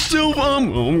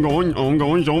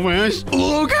going so fast.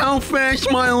 Look how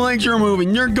fast my legs are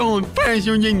moving. You're going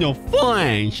faster than the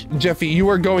Flash. Jeffy, you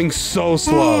are going so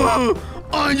slow.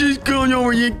 I just got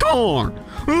over your car.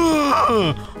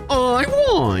 I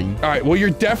won. All right, well, you're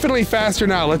definitely faster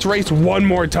now. Let's race one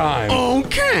more time.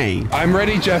 Okay. I'm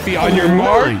ready, Jeffy. On your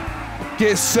mark,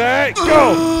 get set,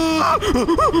 go.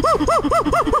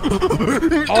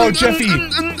 Oh, Jeffy.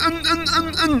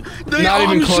 Not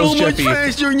even close, Jeffy. I'm so much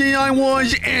faster than I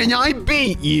was, and I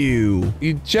beat you.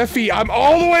 Jeffy, I'm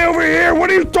all the way over here.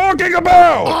 What are you talking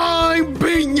about? I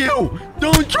beat you.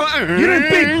 Don't try. You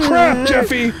didn't beat crap,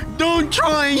 Jeffy. Don't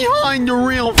try and hide the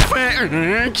real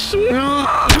facts.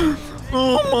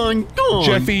 Oh my God.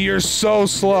 Jeffy, you're so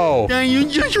slow. Yeah, you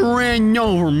just ran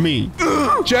over me.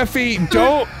 Jeffy,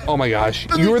 don't. Oh my gosh,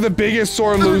 you were the biggest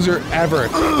sore loser ever.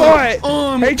 But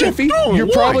hey, Jeffy,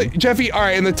 you're probably Jeffy. All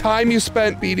right, in the time you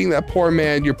spent beating that poor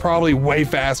man, you're probably way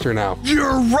faster now.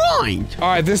 You're right. All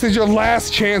right, this is your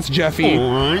last chance, Jeffy.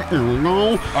 All right, here we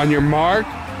go. On your mark,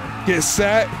 get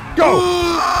set, go.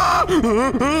 Oh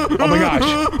my gosh.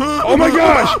 Oh my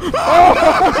gosh. Oh.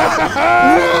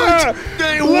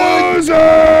 Loser!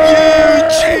 You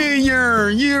cheater!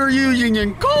 You're using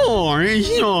a car. It's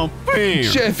not fair.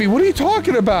 Jeffy, what are you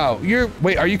talking about?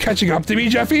 Wait, are you catching up to me,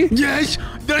 Jeffy? Yes,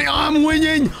 I'm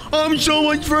winning. I'm so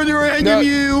much further ahead of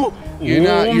you.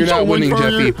 You're not winning,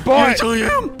 Jeffy. Yes, I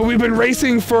am. But we've been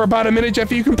racing for about a minute,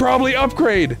 Jeffy. You can probably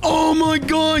upgrade. Oh my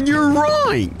God, you're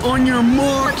right. On your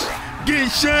marks, get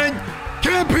set.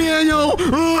 Cat piano!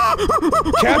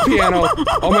 Cat piano?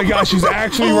 Oh my gosh, he's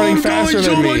actually running faster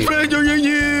than me. I'm going so much faster than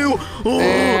you!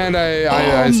 And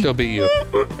I still beat you.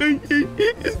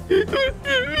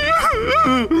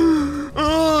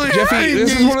 Jeffy,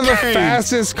 this is one of the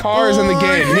fastest cars in the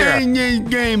game. I hate this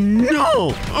game.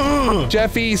 No!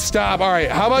 Jeffy, stop. All right,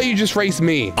 how about you just race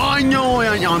me? I know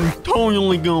I'm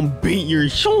totally gonna beat your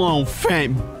slow fat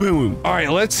boom. All right,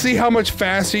 let's see how much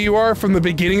faster you are from the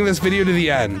beginning of this video to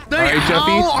the end. All right, Jeffy?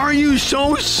 How are you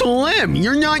so slim?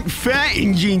 You're not fat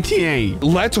in GTA.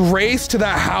 Let's race to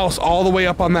that house all the way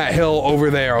up on that hill over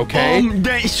there, okay?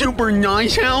 That super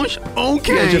nice house?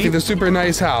 Okay. Yeah, Jeffy, the super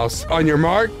nice house. On your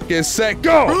mark, get set,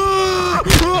 go!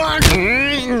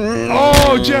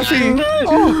 Oh, Jeffy!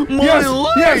 Oh,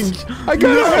 yes! I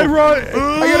got a head run!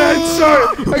 I got a head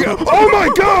start! Oh my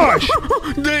gosh!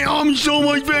 I'm so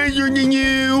much faster than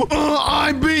you!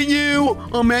 I beat you!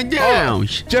 I'm at the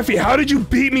house. Jeffy, how did you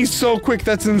beat me so quick?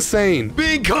 That's insane.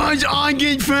 Because I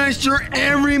get faster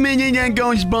every minute that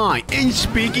goes by. And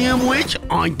speaking of which,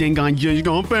 I think I just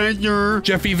got faster.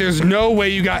 Jeffy, there's no way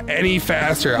you got any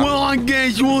faster. Well, I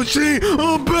guess we'll see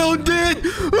about that.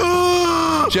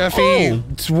 Jeffy,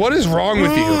 what is wrong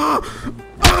with you?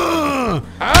 Ow!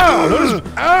 What is...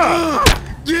 Ow!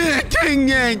 Yeah, take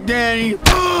that, Daddy.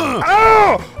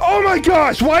 Ow! Oh my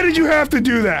gosh, why did you have to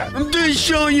do that? I'm just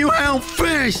showing you how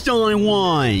fast I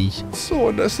was. So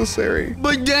unnecessary.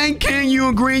 But then, can you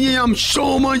agree that I'm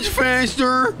so much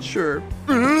faster? Sure.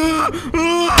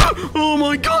 Oh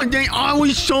my God, I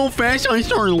was so fast I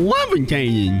started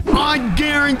levitating. I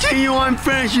guarantee you I'm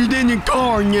faster than the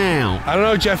car now. I don't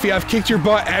know, Jeffy. I've kicked your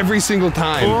butt every single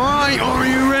time. All right, are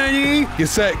you ready? Get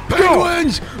set,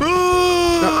 Penguins!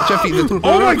 Go! No, Jeffy,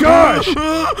 oh my gosh!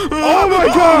 Oh my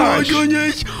gosh! Oh my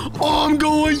goodness! I'm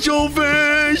going so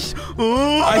fast!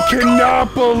 I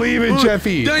cannot believe it,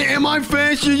 Jeffy. Am I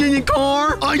faster than the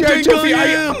car? I think Jeffy, I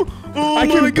am. I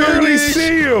can barely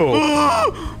see you.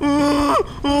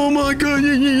 Oh my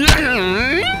goodness!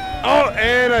 Oh,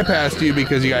 and I passed you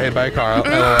because you got hit by a car.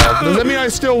 Does that mean I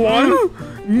still won?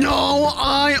 No,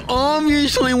 I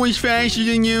obviously was faster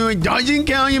than you. It doesn't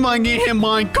count if I get hit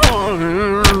by a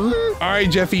car. All right,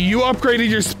 Jeffy, you upgraded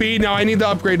your speed. Now I need to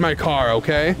upgrade my car,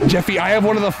 okay? Jeffy, I have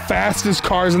one of the fastest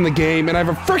cars in the game, and I have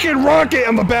a freaking rocket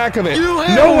on the back of it.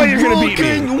 No way you're gonna beat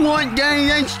me. What, Daddy?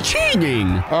 That's cheating.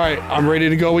 All right, I'm ready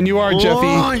to go when you are,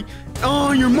 Jeffy.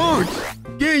 Oh, you're marked.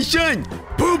 Get set.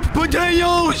 Poop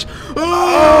potatoes!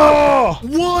 Oh!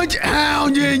 What? How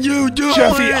did you do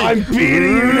Jeffy, it? I'm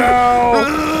beating you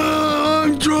now!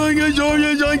 I'm trying as hard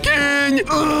as I can!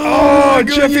 Oh,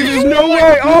 Jeffy, there's no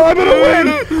way! Oh, I'm gonna win!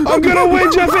 I'm gonna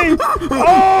win, Jeffy!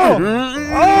 Oh!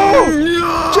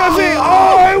 Oh! Jeffy,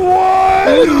 oh, I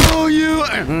won!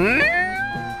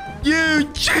 You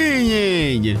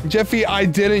cheated! Jeffy, I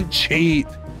didn't cheat.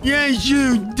 Yes,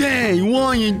 you did. What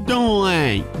are you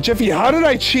doing? Jeffy, how did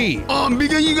I cheat?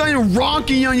 Because you got a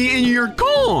rocket on the end of your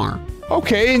car.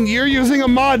 Okay, and you're using a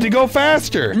mod to go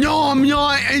faster. No, I'm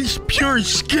not. It's pure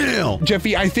skill.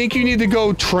 Jeffy, I think you need to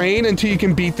go train until you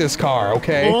can beat this car,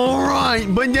 okay? All right,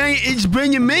 but then it's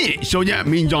been a minute, so that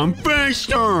means I'm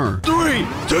faster. 3,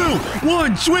 2,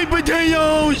 1, sweet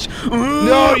potatoes.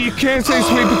 No, you can't say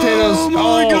sweet potatoes. Oh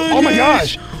my goodness. Oh my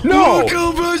gosh. No. Look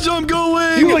how fast I'm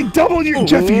going. You like doubled your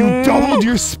Jeffy. You doubled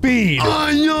your speed.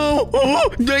 I know.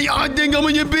 I think I'm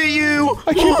gonna beat you.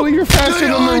 I can't believe you're faster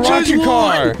than the rocket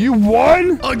car. You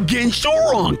won against the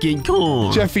rocket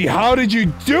car. Jeffy, how did you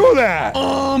do that?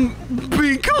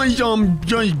 Because I'm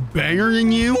just better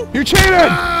than you. You're cheating.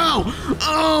 Ow!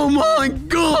 Oh my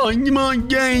God! My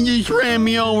dad just ran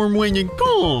me over with a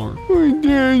car.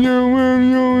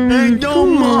 Hey,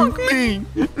 don't mock me.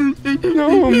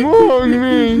 Don't mock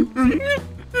me.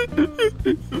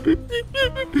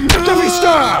 Jeffy,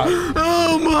 stop!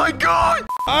 Oh my God!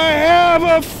 I have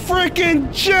a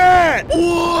freaking jet!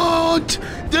 What?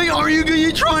 Are you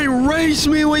gonna try and race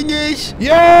me with this?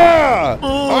 Yeah!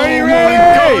 Oh, are you ready?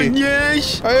 My God,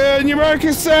 yes! And your mark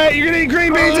is set. You're gonna eat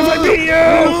green beans if I beat you!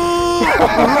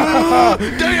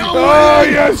 Oh,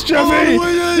 yes, Jeffy!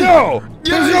 No!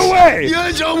 There's no way!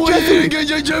 Yes, I'm winning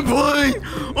against a jet plane!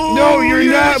 No, you're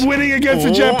not winning against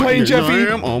a jet plane, Jeffy!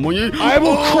 I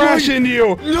will crash into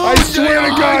you! No, I swear to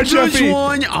God, Jeffy!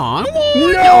 No!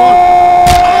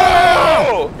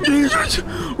 You just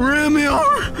ran me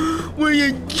over with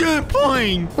a jet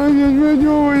plane! I just ran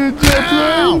you over with a jet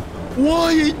plane! What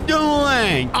are you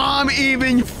doing? I'm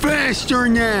even faster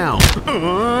now!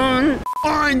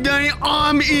 Alright, Daddy,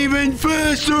 I'm even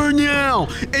faster now!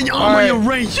 And I'm gonna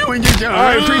race you into the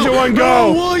Alright, 3, 2, 1,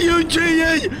 go! What are you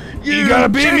cheating? You gotta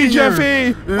beat me,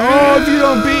 Jeffy! Oh, if you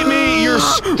don't beat me, you're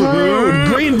screwed!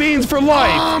 Green beans for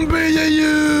life! I'm beating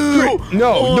you!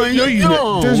 No,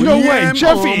 there's no way!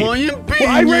 Jeffy!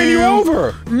 I ran you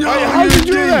over! No, how'd you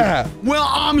do that? Well,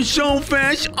 I'm so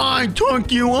fast, I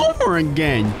took you over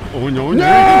again! Oh, no!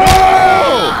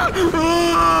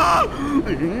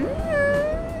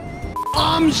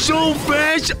 I'm so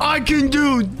fast, I can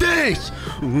do this!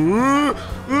 Oh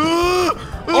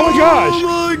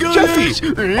my gosh! Jeffy!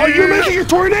 Oh, you're making a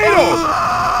tornado!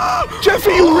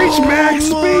 Jeffy, you reached max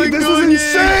speed! This is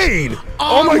insane!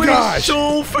 Oh my gosh!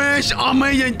 So fast, I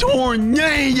made a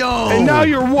tornado! And now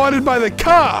you're wanted by the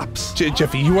cops!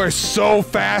 Jeffy, you are so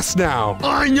fast now!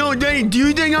 I know, Daddy. Do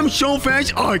you think I'm so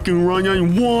fast I can run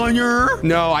on water?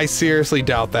 No, I seriously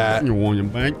doubt that. You want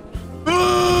it back?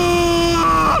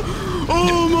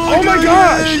 Oh my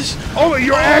gosh! Oh,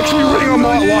 you're actually running on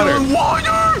water!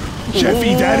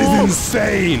 Jeffy, that is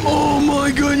insane! Oh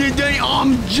my goodness, Daddy,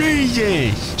 I'm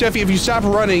Jesus! Jeffy, if you stop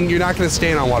running, you're not gonna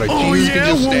stand on water. Oh, Jesus can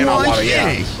just stand on water,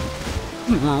 yeah.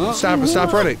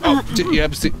 Stop running. Oh,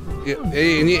 yep,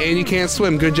 and you can't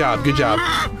swim. Good job, good job.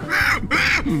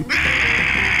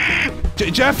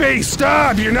 Jeffy,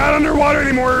 stop! You're not underwater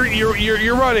anymore.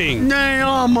 You're running. Nay,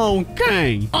 I'm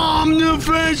okay. I'm the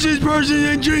fastest person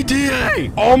in GTA.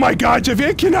 Oh my God, Jeffy!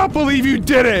 I cannot believe you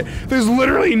did it. There's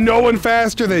literally no one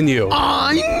faster than you.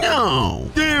 I know.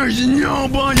 There's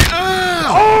nobody.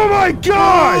 Oh my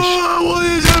gosh! What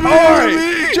is happening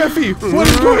to me? Jeffy, what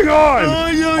is going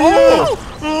on?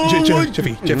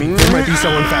 Jeffy, there might be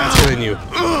someone faster than you.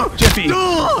 Jeffy.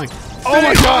 Oh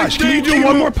my gosh! Can you do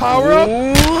one more power up?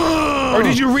 Or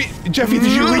did you Jeffy,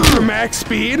 did you reach your max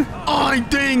speed? I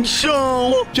think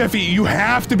so. Jeffy, you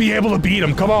have to be able to beat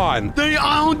him. Come on. I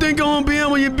don't think I'm gonna be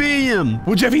able to beat him.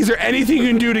 Well, Jeffy, is there anything you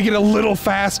can do to get a little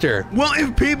faster? Well,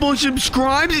 if people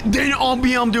subscribe, then I'll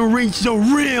be able to reach the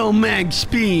real max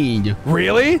speed.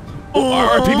 Really?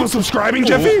 Are people subscribing,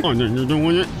 Jeffy? Are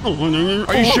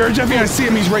you sure, Jeffy? I see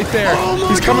him. He's right there.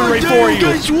 He's coming right for you.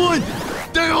 Guess what?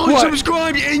 They all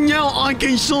subscribed, and now I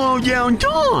can slow down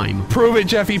time. Prove it,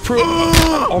 Jeffy. Prove it.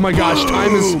 Oh my gosh,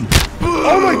 time is...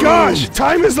 Oh my gosh,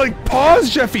 time is like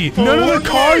paused, Jeffy. None of the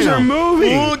cars are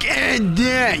moving. Look at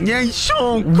that. That's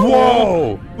so cool.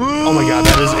 Whoa. Oh my God,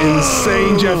 that is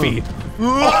insane, Jeffy.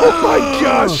 Oh my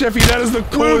gosh, Jeffy, that is the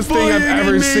coolest thing I've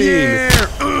ever seen.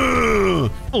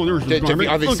 Jeffy,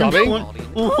 are they subbing?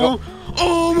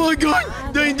 Oh my God.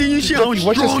 Did you see how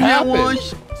strong that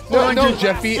was? No,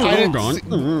 Jeffy, I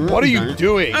didn't. What are you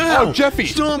doing? Oh, Jeffy!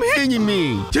 Stop hitting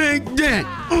me! Take that!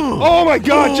 Oh my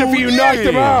God, Jeffy, you knocked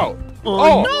him out!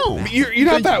 Oh no! You're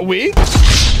not that weak?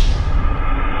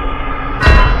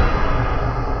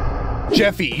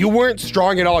 Jeffy, you weren't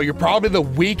strong at all. You're probably the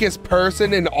weakest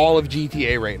person in all of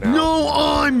GTA right now. No,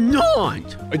 I'm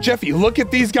not! Jeffy, look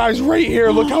at these guys right here.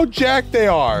 Look how jacked they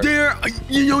are.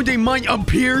 They might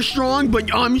appear strong, but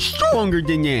I'm stronger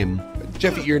than them.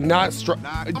 Jeffy, you're not strong.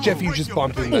 Jeffy, you just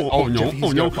bumped him. Oh, no. Jeffy,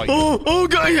 he's gonna fight you. Oh,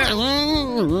 God.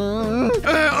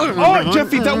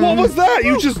 Jeffy, what was that?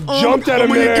 You just jumped at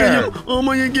him there. Oh,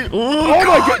 my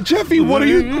God. Jeffy, what are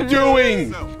you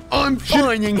doing? I'm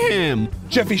fighting him.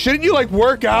 Jeffy, shouldn't you, like,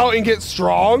 work out and get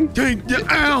strong? Take the...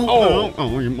 Ow.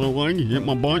 Oh, hit my leg. Hit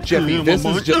my butt. Jeffy, this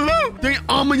is just...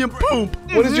 I'm gonna poop.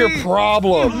 What is your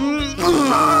problem?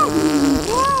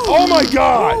 Oh my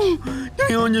gosh!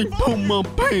 They on just poop my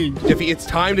pants. Jeffy, it's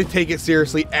time to take it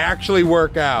seriously. Actually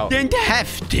work out. Then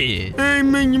hefty. Hey,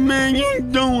 man, you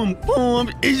doing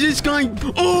pull-ups? Is this guy?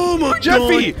 Oh my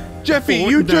Jeffy! God. Jeffy,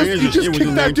 you just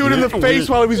kicked that dude in the face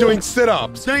while he was doing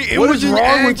sit-ups. What is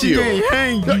wrong with you?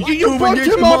 Hey, you bumped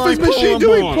him off his machine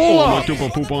doing pull-ups.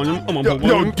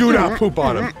 No, do not poop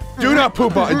on him. Do not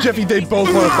poop on him. Jeffy, they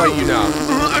both want to fight you now.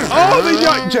 Oh, they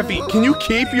got Jeffy, can you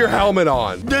keep your helmet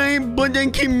on? But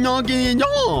they keep knocking it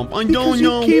off. I don't know why.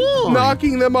 You keep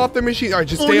knocking them off the machine. All right,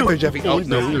 just stay up there, Jeffy. Oh,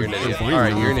 no, you're an idiot. All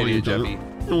right, you're an idiot, Jeffy.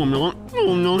 No, I'm not.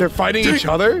 No, I'm not. They're fighting each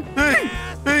other?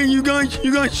 Hey, you guys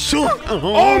suck.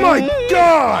 Oh my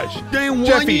gosh!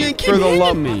 Jeffy, for the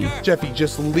love me. Jeffy,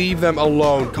 just leave them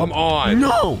alone. Come on.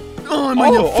 No.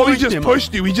 He just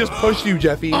pushed you. He just pushed you,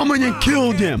 Jeffy. I'm gonna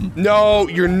kill them. No,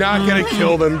 you're not gonna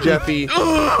kill them, Jeffy.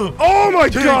 Oh my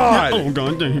God! Oh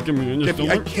God! Jeffy,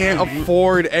 I can't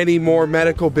afford any more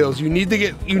medical bills. You need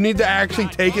to actually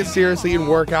take it seriously and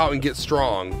work out and get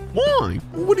strong. Why?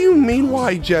 What do you mean,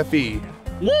 why, Jeffy?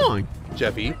 Why?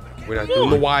 Jeffy, we're not doing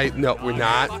the why. No, we're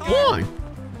not. Why?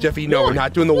 Jeffy, no, we're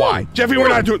not doing the why. Jeffy, we're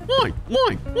not doing.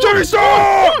 Why? Jeffy,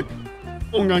 stop!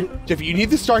 Okay. Jeffy, you need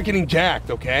to start getting jacked,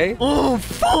 okay? Oh,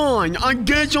 fine. I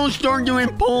guess I'll start doing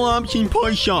pull-ups and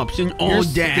push-ups and all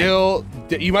that.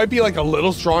 You might be like a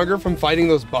little stronger from fighting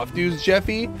those buff dudes,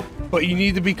 Jeffy, but you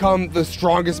need to become the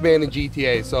strongest man in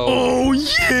GTA, so... Oh,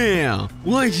 yeah!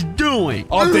 Let's do it!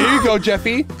 Oh, there you go,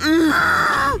 Jeffy.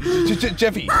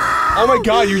 Jeffy. Oh my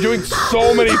God, you're doing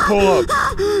so many pull-ups.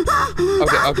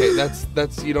 Okay,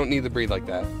 that's, you don't need to breathe like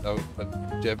that. Oh,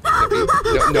 Jeffy.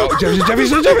 Jeffy.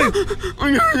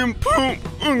 I'm gonna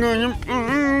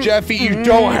poop. Jeffy, you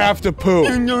don't have to poop.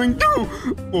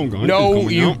 Oh God, no,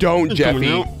 you don't,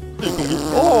 Jeffy.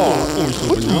 Oh,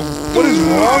 what is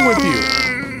wrong with you?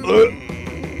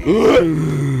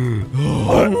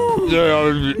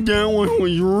 That one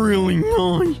was really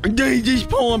nice. These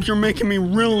pull-ups are making me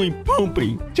really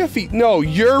poopy. Jeffy, no,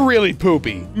 you're really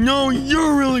poopy. No,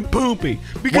 you're really poopy.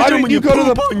 Because why didn't you go to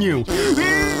the on you?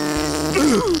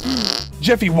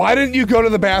 Jeffy, why didn't you go to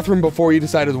the bathroom before you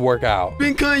decided to work out?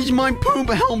 Because my poop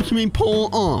helps me pull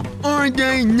up. Alright,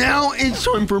 now it's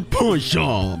time for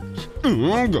push-ups.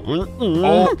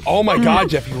 Oh my God,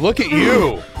 Jeffy, look at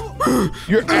you.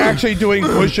 You're actually doing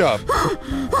push-ups.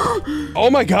 Oh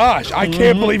my gosh, I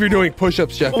can't believe you're doing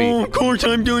push-ups, Jeffy. Oh, of course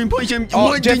I'm doing push-ups. Oh,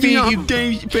 what Jeffy,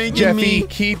 Jeffy,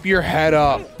 keep your head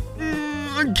up.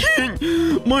 I can't.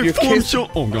 My form's so...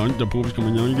 Oh God, the poop's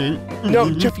coming out again.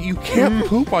 No, Jeffy, you can't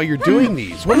poop while you're doing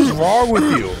these. What is wrong with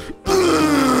you?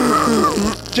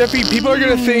 Jeffy, people are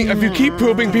gonna think, if you keep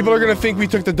pooping, people are gonna think we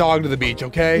took the dog to the beach,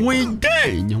 okay? We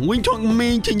did. We took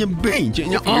me to the beach,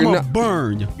 and I'm a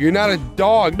bird. You're not a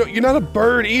dog. No, you're not a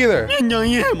bird either. And I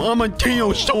am. I'm a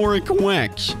Teosauric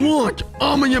Rex. What?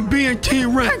 I'm gonna be a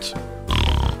T-Rex.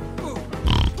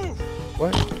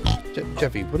 What?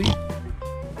 Jeffy, what are you...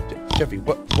 Jeffy,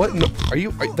 what? No,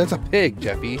 that's a pig,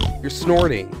 Jeffy. You're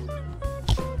snorting.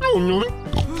 No, I'm not.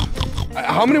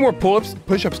 How many more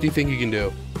push-ups do you think you can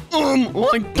do?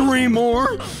 Like 3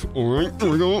 more. All right, here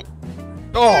we go.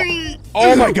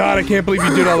 Oh my God, I can't believe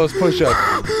you did all those push-ups.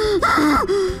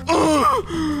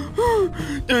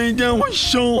 That was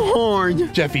so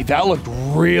hard. Jeffy, that looked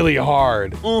really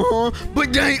hard.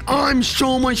 But I'm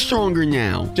so much stronger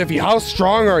now. Jeffy, how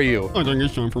strong are you? I think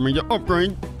it's time for me to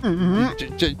upgrade.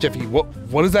 Jeffy,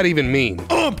 what does that even mean?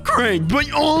 Upgrade,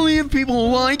 but only if people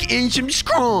like and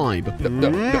subscribe.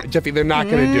 No, Jeffy, they're not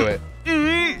gonna do it.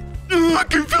 I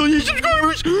can feel your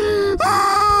subscribers.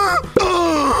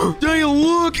 They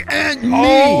look at me.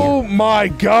 Oh my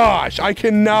gosh, I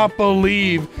cannot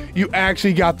believe you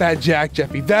actually got that jacked,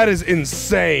 Jeffy. That is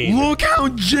insane. Look how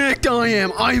jacked I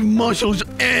am. I have muscles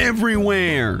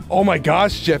everywhere. Oh my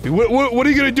gosh, Jeffy. What are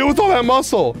you gonna do with all that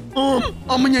muscle?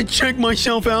 I'm gonna check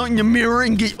myself out in the mirror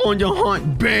and get all the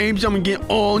hot babes. I'm gonna get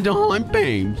all the hot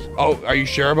babes. Oh, are you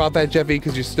sure about that, Jeffy?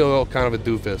 Because you're still kind of a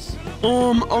doofus.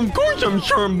 Of course I'm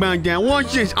sure about that.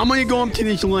 Watch this. I'm gonna go up to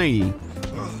this lady.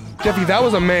 Jeffy, that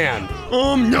was a man.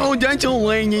 No, that's a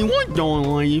lady. What doing,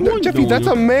 lady? No, Jeffy, that's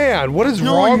a man. What is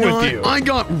wrong with you? I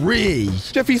got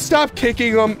raised. Jeffy, stop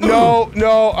kicking him. No.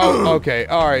 Oh, okay.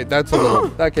 All right, that's a little.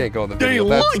 That can't go in the video.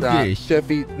 That's not.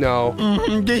 Jeffy, no.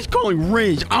 This called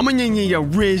Riz. I'm gonna need a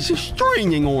Riz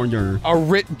restraining order.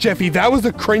 Jeffy, that was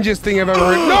the cringiest thing I've ever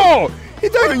heard. No!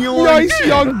 That nice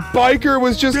young biker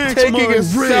was just taking a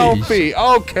selfie.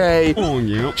 Okay. Oh,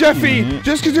 yeah. Jeffy,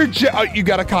 just because you're you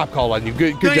got a cop call on you.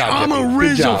 Good job, Jeffy. I'm a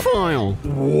Rizzophile.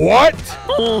 What?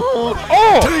 Oh,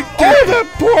 that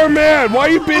poor man. Why are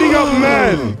you beating up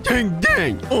men?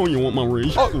 Dang. Oh, you want my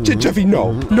Riz? Oh, Jeffy,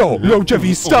 no,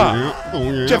 Jeffy, stop.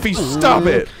 Jeffy, stop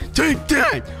it. Take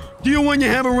that. Do you want to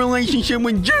have a relationship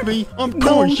with Jeffy? Of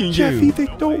course you do. Jeffy, they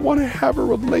don't want to have a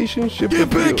relationship with you.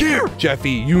 Get back here.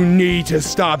 Jeffy, you need to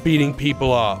stop beating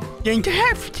people up. You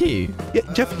have to. Yeah,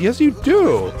 Jeffy, yes you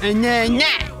do. And then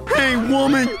hey,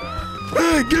 woman.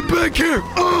 Hey, get back here.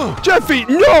 Jeffy,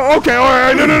 no. Okay, all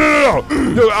right.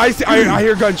 No, I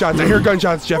hear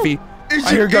gunshots. Jeffy.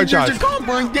 I hear gunshots. There's a cop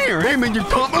right there. Hey, Mr.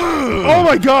 Cop. Oh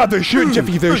my God, they're shooting,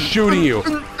 Jeffy. They're shooting you.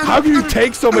 How can you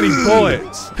take so many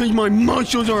bullets? Because my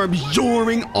muscles are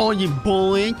absorbing all your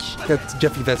bullets.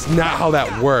 Jeffy, that's not how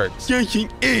that works. Yes,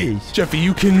 it is. Jeffy,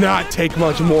 you cannot take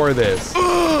much more of this.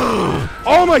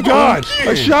 Oh my God,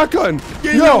 a shotgun.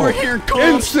 Get over here, cop.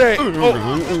 Insane.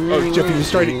 Oh, Jeffy, you're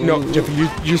starting. No, Jeffy,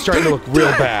 you're starting to look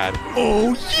real bad.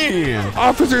 Oh yeah.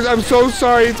 Officers, I'm so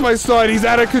sorry. It's my son. He's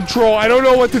out of control. I don't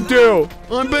know what to do.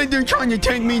 I bet they're trying to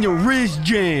take me to Riz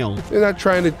jail. They're not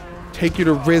trying to take you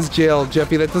to Riz jail,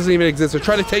 Jeffy. That doesn't even exist. They're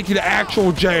trying to take you to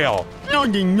actual jail. No,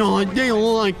 they're not. They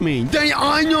like me.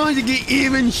 I know how to get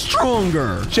even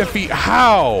stronger. Jeffy,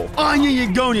 how? I need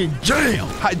to go to jail.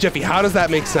 Jeffy, how does that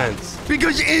make sense?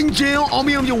 Because in jail, I'll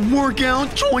be able to work out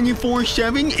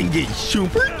 24/7 and get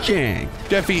super jacked.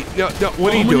 Jeffy, no,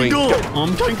 what are you doing?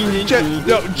 I'm taking it.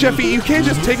 No, Jeffy, you can't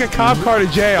just take a cop car to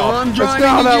jail. That's not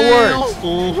how that works.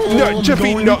 No,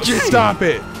 Jeffy, no, stop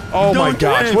it. Oh my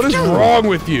gosh, what is wrong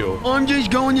with you? I'm just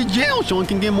going to jail so I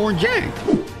can get more jacked.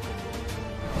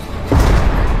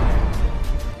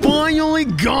 Finally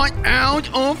got out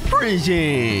of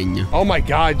prison. Oh my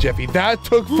God, Jeffy, that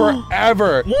took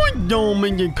forever. What don't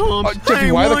make the cops?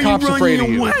 Jeffy, why are the cops afraid of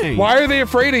you? Why are they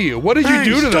afraid of you? What did you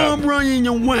do to them? Stop running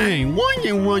away. Why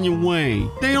you run away?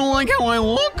 They don't like how I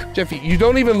look? Jeffy, you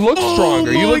don't even look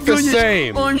stronger. You look the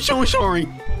same. I'm so sorry.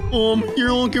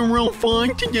 You're looking real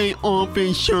fine today,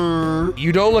 officer.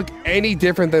 You don't look any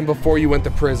different than before you went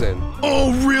to prison.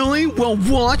 Oh, really? Well,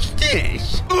 watch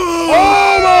this.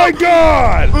 Oh my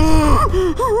God!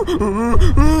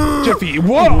 Jeffy,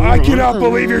 what? I cannot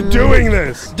believe you're doing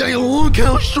this. They look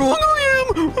how strong I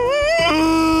am.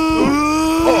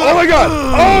 Oh my God!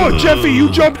 Oh, Jeffy, you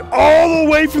jumped all the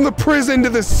way from the prison to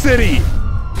the city.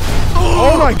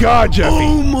 Oh my God, Jeffy!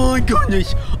 Oh my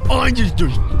goodness! I just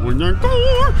destroyed that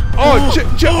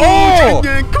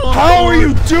car! How are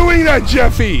you doing that,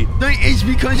 Jeffy? It's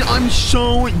because I'm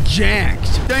so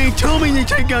jacked. They tell me to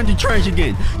take out the trash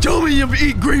again. Tell me to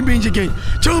eat green beans again.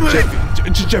 Tell me.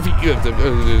 Jeffy, you have to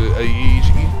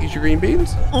eat your green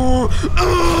beans?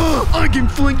 I can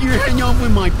flick your head off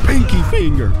with my pinky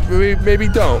finger. Maybe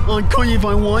don't. I could if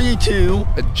I wanted to.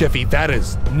 Jeffy, that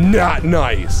is not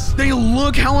nice. They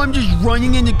look how I'm just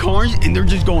running into cars and they're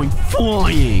just going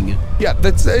flying. Yeah,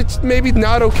 it's maybe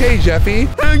not okay, Jeffy.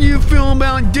 How do you feel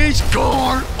about this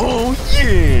car? Oh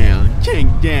yeah, take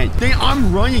that.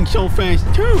 I'm running so fast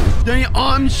too.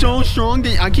 I'm so strong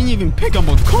that I can't even pick up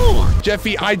a car.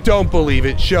 Jeffy, I don't believe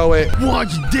it. Show it.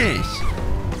 Watch this.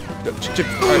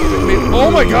 Oh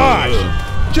my gosh.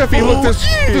 Jeffy, look, there's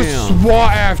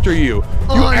SWAT after you.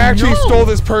 You actually stole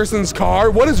this person's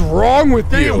car? What is wrong with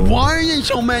you? Why are they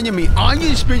so mad at me? I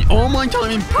just spent all my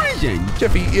time in prison.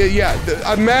 Jeffy, yeah,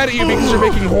 I'm mad at you because you're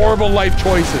making horrible life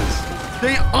choices.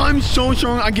 I'm so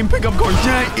strong I can pick up cars.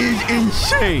 That is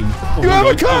insane. You have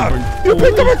a cop. You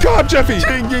picked up a cop, Jeffy.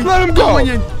 Let him go. Let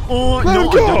him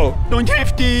go. Don't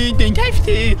have to.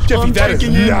 Jeffy, that is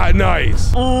not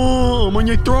nice. I'm going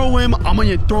to throw him. I'm going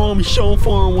to throw him so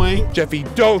far away. Jeffy,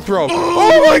 don't throw.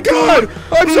 Oh my God.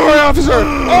 I'm sorry, officer.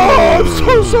 Oh, I'm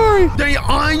so sorry.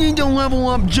 I need to level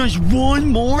up just one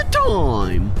more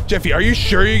time. Jeffy, are you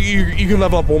sure you can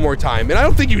level up one more time? And I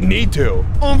don't think you need to.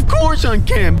 Of course I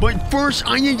can, but first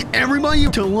I need everybody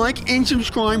to like and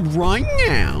subscribe right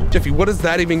now. Jeffy, what is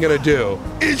that even gonna do?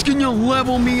 It's gonna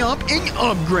level me up and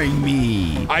upgrade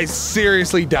me. I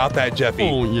seriously doubt that, Jeffy.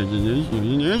 Oh,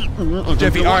 yes.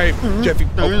 Jeffy, all right, Jeffy.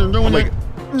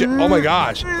 Oh my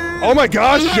gosh. Oh my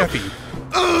gosh, Jeffy.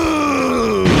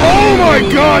 Oh my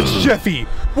gosh, Jeffy.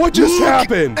 What just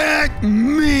happened? At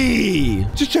me.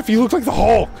 Jeffy, you look like the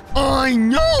Hulk. I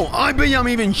know. I bet I'm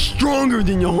even stronger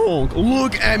than the Hulk.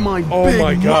 Look at my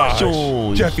big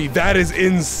muscles. Jeffy, that is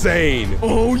insane.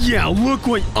 Oh, yeah. Look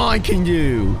what I can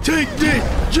do. Take this,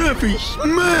 Jeffy.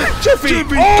 Smash. Jeffy.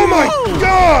 Oh, my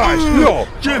gosh. No.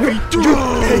 Jeffy,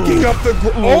 you're picking up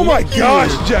the... Oh, my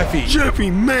gosh, Jeffy. Jeffy,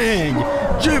 man.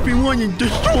 Jeffy wanted to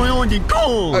destroy all the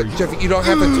cars. Jeffy, you don't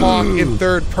have to talk in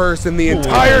third person the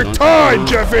entire time,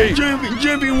 Jeffy.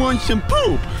 Jeffy wants some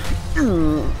poop.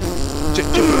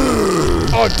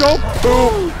 Oh, don't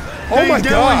poop. Oh, my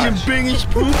gosh. That was the biggest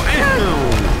poop.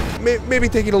 Ow. Maybe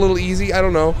take it a little easy. I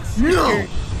don't know. No.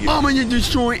 I'm gonna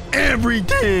destroy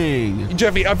everything.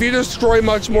 Jeffy, if you destroy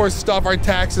much more stuff, our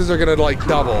taxes are gonna, like,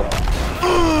 double.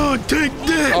 Oh, take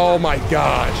that. Oh, my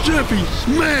gosh. Jeffy,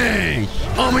 smash.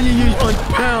 I'm gonna use my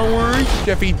powers.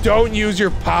 Jeffy, don't use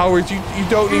your powers. You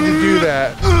don't need to do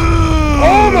that.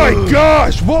 Oh, my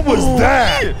gosh. What was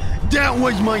that? Yeah. That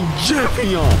was my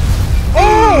Jeffy up.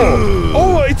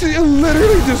 Oh, it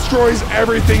literally destroys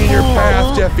everything in your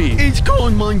path, Jeffy. It's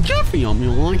called my Jeffy up.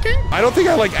 You like it? I don't think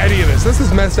I like any of this. This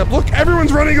is messed up. Look,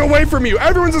 everyone's running away from you.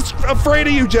 Everyone's afraid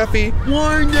of you, Jeffy.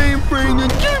 Why are they afraid of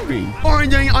Jeffy? Are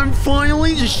they? I'm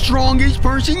finally the strongest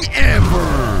person ever.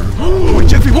 Oh,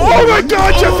 Jeffy. Oh, my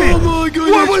God, Jeffy. Oh, my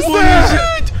God. What was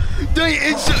that?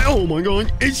 Oh my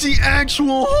God, it's the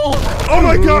actual Hulk. Oh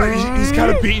my God, he's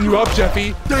kind of beating you up,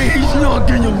 Jeffy. He's not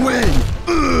gonna win.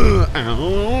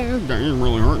 Ow, that is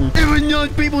really hurting. If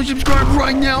enough people subscribe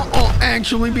right now, I'll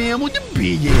actually be able to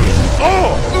beat him.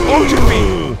 Oh,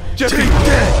 Jeffy. Take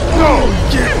that. No.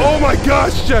 Oh my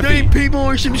gosh, Jeffy. People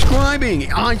are subscribing.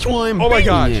 That's why I'm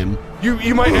beating him.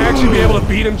 You might actually be able to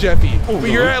beat him, Jeffy. But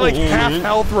you're at like half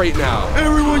health right now.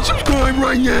 Everyone subscribe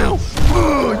right now.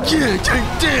 Oh, yeah, take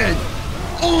that.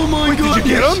 Oh my God. Did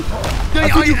you get him? I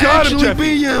think you got him, Jeffy.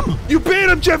 Beat him. You beat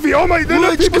him, Jeffy. Oh my,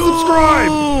 enough people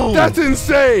subscribe. That's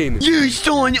insane. You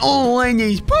stole an old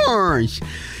lady's purse.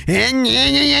 Oh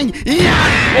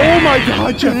my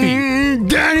God, Jeffy.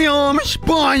 Daddy, I'm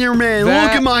Spider-Man. Look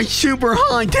at my super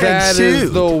high-tech suit. That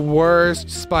is the worst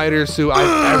spider suit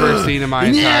I've ever seen in my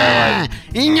entire life.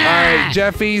 All right,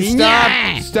 Jeffy,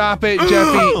 stop. Stop it,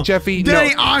 Jeffy. Jeffy,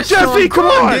 Daddy, no. Jeffy, come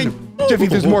on. Jeffy,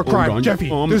 there's more crime. Jeffy,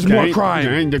 there's more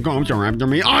crime. The cops are after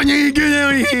me. I need to get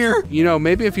out of here. You know,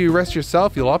 maybe if you rest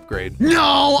yourself, you'll upgrade.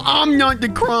 No, I'm not the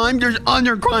crime. There's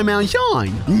other crime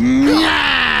outside.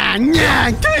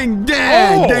 Take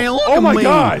that. Oh my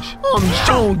gosh. I'm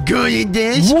so good at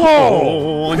this.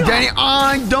 Whoa. Daddy,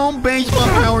 I don't base my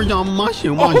powers on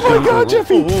muscle. Oh my God,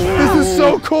 Jeffy. This is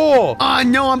so cool. I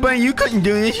know, I bet you couldn't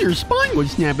do this. Your spine would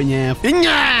snap in half.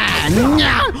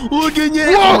 Look at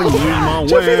that. Whoa.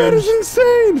 Jeffy, that is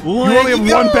insane. You only have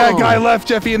one bad guy left,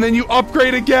 Jeffy, and then you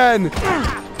upgrade again.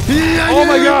 Oh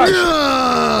my gosh.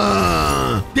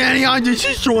 Daddy, I just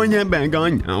destroyed that bad guy.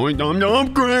 Now it's time to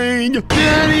upgrade.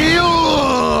 Daddy,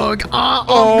 look. I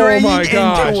upgraded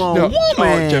into a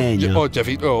woman.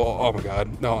 Jeffy. Oh my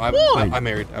God. No, I'm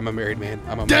married. I'm a married man.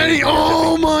 Daddy,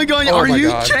 oh my God. Are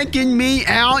you checking me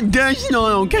out? That's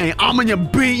not okay. I'm going to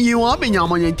beat you up and I'm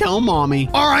going to tell mommy.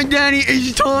 All right, Daddy,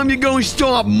 it's time to go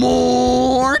stop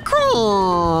more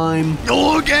crime.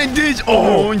 Look at this.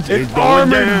 Oh, it's an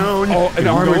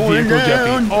armored vehicle,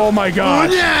 Jeffy. Oh my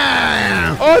gosh.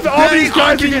 Yeah. Oh, all these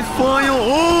guys are getting file.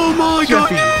 Oh my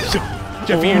goodness.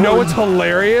 Jeffy, you know what's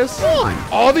hilarious? What?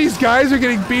 All these guys are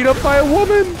getting beat up by a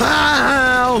woman.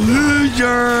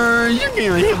 Losers. You're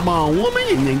getting hit by a woman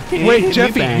and then can't Wait,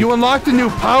 Jeffy, you unlocked a new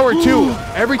power too.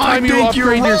 Every time you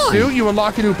upgrade your suit, you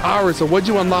unlock a new power. So what'd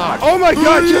you unlock? Oh my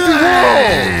God, Jeffy,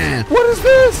 whoa! What is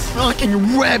this? I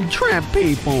can web trap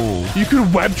people. You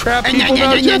can web trap people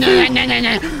now,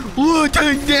 Jeffy? Look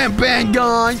at that bad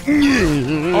guy.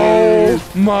 Oh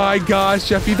my gosh,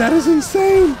 Jeffy, that is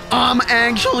insane. I'm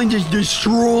actually just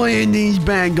destroying these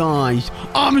bad guys.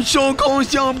 I'm so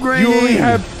close to upgrading.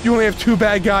 You only have 2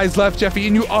 bad guys left, Jeffy,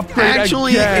 and you upgrade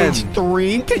Actually, again. it's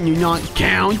 3. Can you not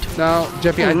count? No,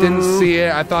 Jeffy, I didn't see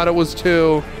it. I thought it was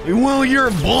 2. Well,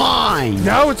 you're blind.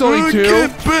 Now it's only 2.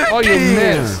 Oh, you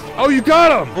missed. Oh, you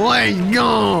got him. Let's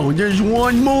go. There's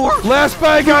one more. Last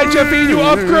bad guy, Jeffy, you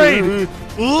upgrade.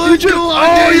 You're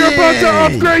about to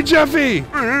upgrade, Jeffy.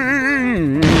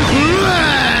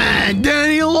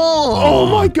 Daddy long. Oh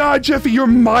my God, Jeffy, you're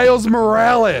Miles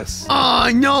Morales.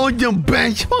 I know, the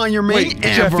best Spider-Man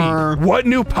ever. Jeffy, what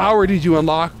new power did you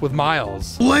unlock with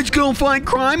Miles? Let's go fight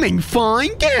crime and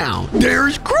find out.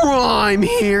 There's crime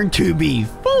here to be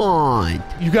fought.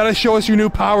 You gotta show us your new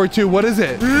power too. What is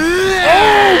it?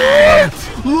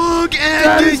 Look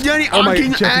at this, Daddy. I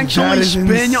can actually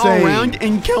spin around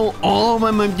and kill all of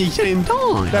them at the same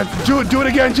time. Do it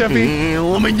again, Jeffy.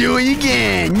 Let me do it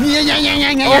again.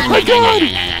 Oh my God.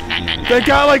 That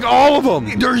got like all of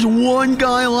them. There's one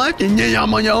guy left, and then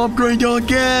I'm gonna upgrade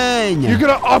again. You're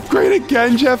gonna upgrade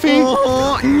again, Jeffy?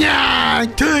 Nah,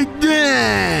 take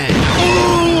that.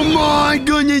 Oh my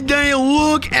goodness, Daddy,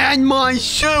 look at my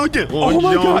suit. Oh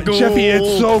my God, Jeffy,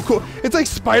 it's so cool. It's like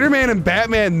Spider-Man and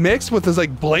Batman mixed with his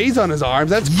like blades on his arms.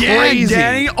 That's crazy.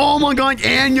 Daddy. Oh my God,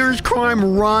 and there's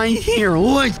crime right here.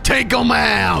 Let's take him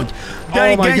out.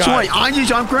 Daddy, guess what? I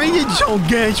just upgraded, so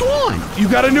guess what? You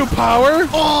got a new power?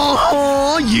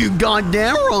 Oh, you got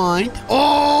that right.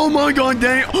 Oh my God,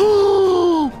 Daddy.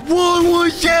 Oh, what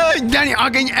was that? Daddy, I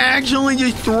can actually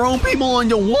just throw people on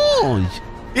the walls.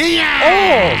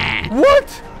 Yeah. Oh,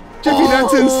 what? Jeffy,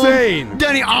 that's insane.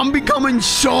 Daddy, I'm becoming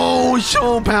so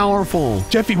powerful.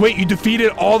 Jeffy, wait, you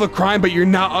defeated all the crime, but you're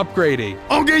not upgrading.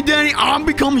 Okay, Daddy, I'm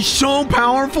becoming so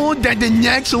powerful that the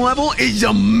next level is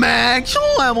the max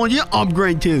level you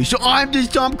upgrade to. So I have to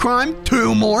stop crime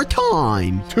 2 more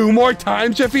times. 2 more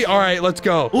times, Jeffy? All right, let's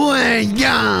go. Let's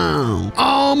go.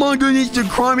 Oh my goodness, the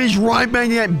crime is right back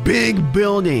in that big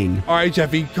building. All right,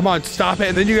 Jeffy, come on, stop it.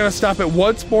 And then you gotta stop it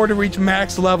once more to reach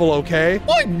max level, okay?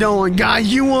 What doing,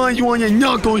 guys? You want a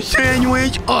knuckle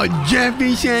sandwich? A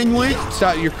Jeffy sandwich?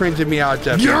 Stop, you're cringing me out,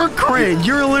 Jeffy. You're cringe.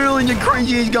 You're literally the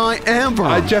cringiest guy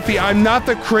ever. Jeffy, I'm not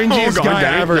the cringiest guy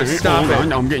ever. Stop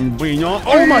it. I'm getting beat up.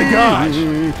 Oh my gosh.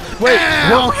 Wait,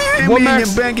 what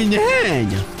max? Back in the head.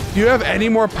 Do you have any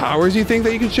more powers you think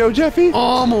that you can show, Jeffy?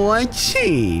 Let's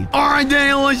see. All right,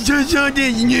 then, let's test out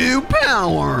this new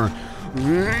power.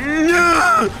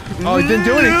 Oh, it didn't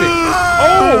do anything.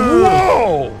 Oh,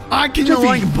 whoa! I can Jeffy,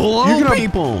 like blow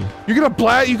people. You can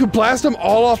blast them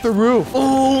all off the roof.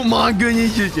 Oh my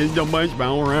goodness, this is the best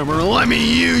power ever. Let me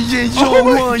use it.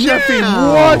 Jeffy,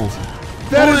 what?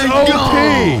 That is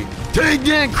OP. Take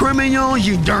that, criminals,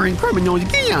 you darn criminals.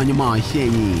 Get out of my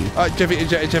city. Jeffy,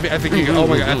 I think you got oh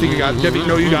my God, I think you got him. Jeffy,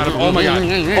 no, you got him. Oh my God.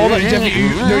 Oh my, Jeffy, you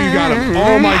got him.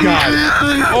 Oh my God.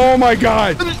 Oh my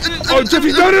God. Oh,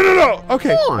 Jeffy, no.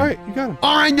 Okay, all right, you got him.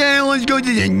 All right, then, let's go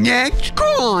to the next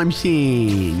crime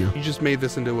scene. You just made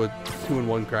this into a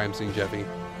 2-in-1 crime scene, Jeffy.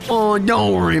 Oh,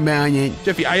 don't worry about it.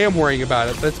 Jeffy, I am worrying about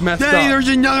it. That's messed up. There's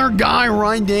another guy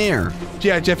right there.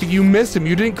 Yeah, Jeffy, you missed him.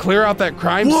 You didn't clear out that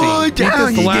crime scene. What? How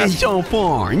did you get so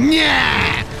far?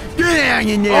 Yeah. Get out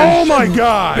of there. Oh my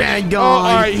God. Bad guy. Oh,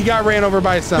 all right, he got ran over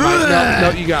by a semi. No,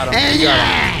 you got him. You got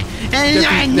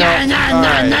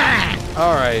him.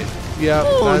 All right. Yeah.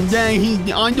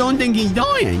 I don't think he's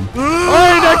dying. All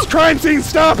right, next crime scene.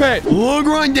 Stop it. Look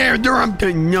right there. They're up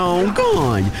to no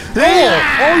good. You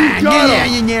got him. Get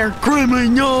out of there,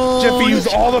 criminal. Jeffy, use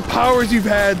all the powers you've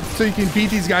had so you can beat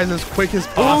these guys as quick as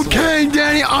possible. Okay,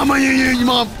 Daddy, I'm gonna use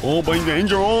my open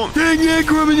danger. Take it,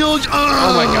 criminals.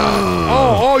 Oh my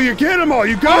God. Oh, you get them all.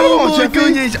 You got them all, Jeffy. Oh my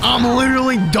goodness, I'm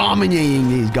literally dominating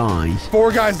these guys.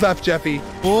 4 guys left, Jeffy.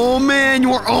 Oh man,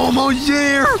 we're almost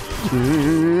there.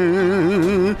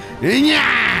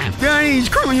 Yeah! These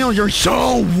criminals are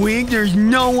so weak, there's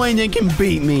no way they can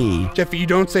beat me. Jeffy, you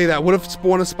don't say that. What if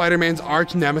one of Spider-Man's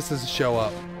arch nemesis show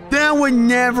up? That would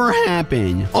never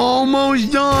happen.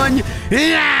 Almost done.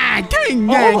 Yeah! Take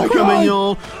that,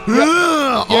 criminal.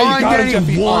 Yeah, you got it,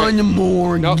 Jeffy. One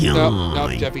more guy.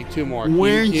 Nope, Jeffy, 2 more.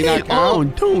 Where's he? 2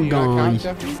 guys.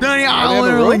 Daddy, I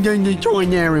literally just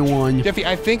destroyed everyone. Jeffy,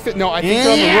 I think that, I think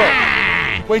they're on the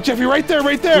roof. Wait, Jeffy, right there.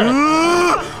 Take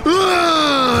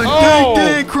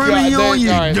that, criminal, you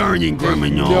dirty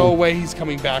criminal. No way he's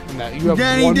coming back from that. You have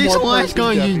Daddy, one this more last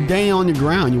guy just down on the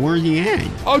ground. Where's he at?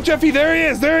 Oh, Jeffy, there he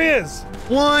is.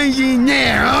 Why is he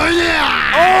there?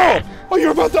 Oh,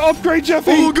 you're about to upgrade,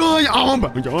 Jeffy. Oh, God, I'm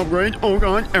about to upgrade. Oh,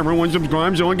 God, everyone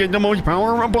subscribe so I get the most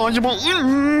power possible.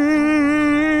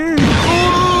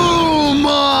 Oh,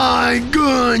 my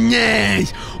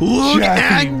goodness. Look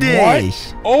at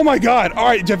this. What? Oh, my God. All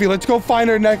right, Jeffy, let's go find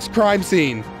our next crime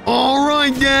scene. All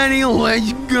right, Daddy,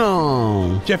 let's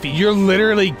go. Jeffy, you're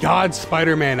literally God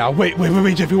Spider-Man now. Wait,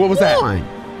 Jeffy, what was that? What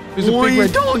are you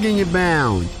talking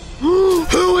about? Who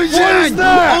is that? What is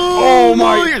that? Oh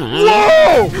my!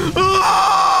 Whoa!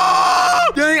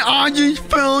 Daddy, I just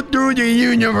fell through the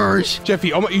universe. Jeffy,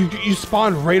 you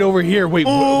spawned right over here. Wait,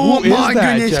 who is that,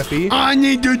 goodness. Jeffy? I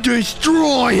need to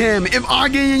destroy him. If I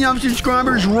get enough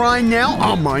subscribers right now,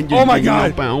 I might just my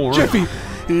God, power. Jeffy!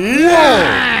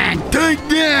 Yeah! Take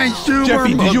that, Super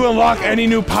Jeffy, did you unlock any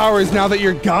new powers now that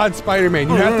you're God Spider-Man?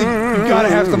 You gotta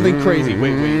have something crazy.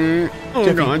 Wait. Oh,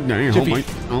 Jeffy, God dang, Jeffy,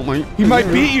 he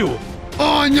might beat you.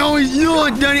 Oh, no, he's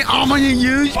not, Daddy. I'm gonna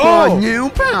use my new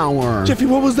power. Jeffy,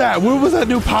 what was that? What was that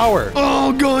new power?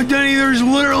 Oh, God, Daddy, there's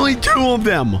literally 2 of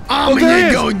them. I'm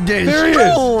gonna go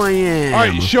destroy him. All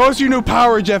right, show us your new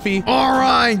power, Jeffy. All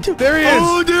right. There he is.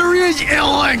 Oh, there he is.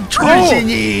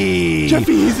 electricity.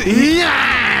 Jeffy,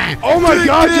 yeah. Oh my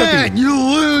God, that, Jeffy. you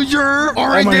loser. All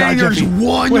right, then there's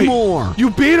one more. You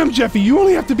beat him, Jeffy. You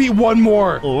only have to beat one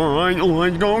more. All right,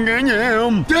 let's go get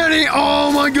him. Daddy,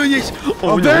 oh my goodness.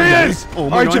 Oh, there he is. Oh All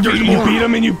my right, God, Jeffy, you beat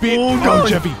him and you beat. Oh,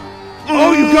 Jeffy.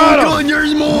 Oh, you got him. God,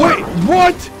 there's more. Wait,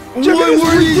 what? Jeffy,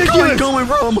 Where are these ridiculous. coming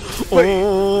from?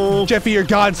 Wait, Jeffy, you're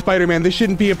God, Spider-Man. This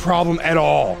shouldn't be a problem at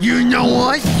all. You know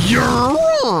what? You're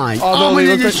right. Although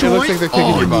it looks like they're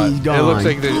kicking your butt. It looks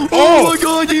like they're. Oh my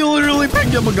God! He literally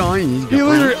picked up a guy. He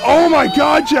literally. Oh my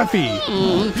God, Jeffy!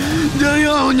 Daddy,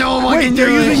 oh no! Wait, they're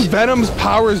using Venom's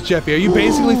powers, Jeffy. Are you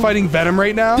basically fighting Venom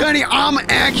right now? Daddy, I'm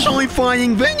actually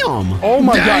fighting Venom. Oh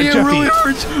my Daddy, God, Jeffy! It really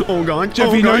hurts. Oh God,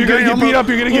 Jeffy, oh no, God, you're gonna get beat up.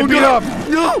 You're gonna get beat up.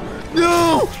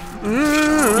 No. You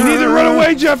need to run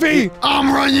away, Jeffy!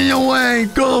 I'm running away!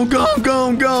 Go!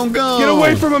 Get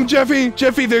away from him, Jeffy!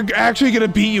 Jeffy, they're actually gonna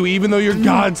beat you even though you're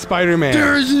God Spider-Man.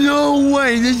 There's no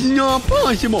way! This is not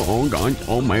possible! Oh God!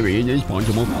 Oh, maybe it is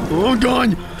possible. Oh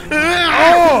God!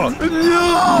 Oh!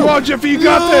 No! Come on, Jeffy, you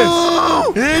got this!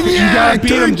 You gotta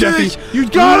beat him, Jeffy! You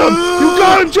got him! You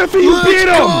got him, Jeffy! You beat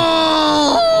him!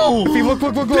 Jeffy, look!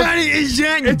 Daddy, is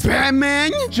that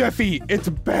Batman? Jeffy, it's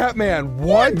Batman.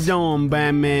 What?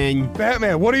 Batman?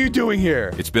 Batman, what are you doing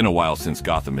here? It's been a while since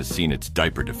Gotham has seen its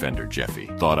diaper defender, Jeffy.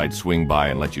 Thought I'd swing by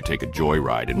and let you take a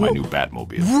joyride in my new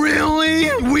Batmobile. Really?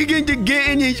 We get to get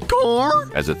in his car?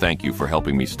 As a thank you for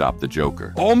helping me stop the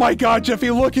Joker. Oh my God,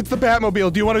 Jeffy, look, it's the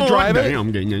Batmobile. Do you want to drive it?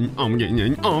 I'm getting in.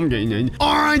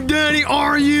 All right, Daddy,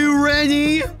 are you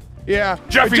ready? Yeah.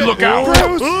 Jeffy, look out!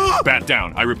 Bruce! Bat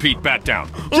down. I repeat, bat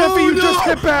down. Jeffy, you just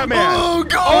hit Batman. Oh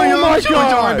God! Oh my God!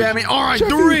 Sorry, Batman. All right,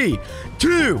 Jeffy. 3,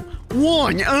 2,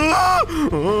 1.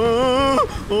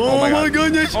 Oh my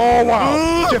goodness! Oh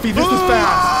wow, Jeffy, this is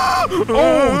fast. Oh,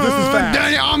 this is fast.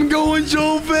 Daddy, I'm going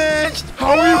so fast.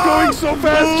 How are you going so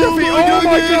fast, Jeffy? Oh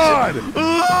my God!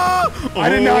 I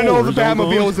did not know the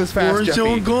Batmobile was this fast, Jeffy.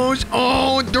 We're so close.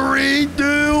 Oh, 3,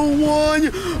 2,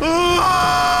 1.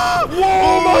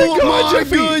 Oh my God,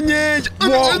 Jeffy! Goodness!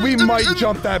 Whoa, we might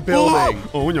jump that building.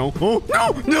 Oh no! Oh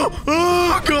no!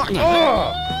 Oh God!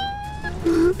 Oh.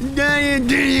 Daddy, it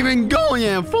didn't even go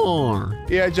that far.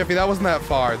 Yeah, Jeffy, that wasn't that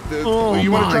far. Oh,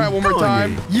 you want to try it one more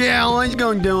time? Yeah, let's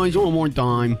go do this one more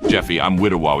time. Jeffy, I'm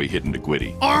Widdawowie hitting the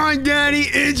Gwitty. All right, Daddy,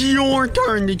 it's your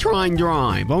turn to try and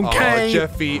drive. Okay. Oh,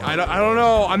 Jeffy, I don't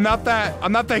know. I'm not that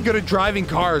good at driving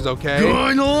cars. Okay.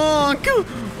 Good luck.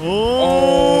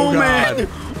 Oh God. man.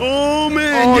 Oh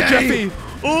man. Oh, Daddy. Jeffy.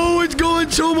 Oh, it's going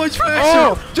so much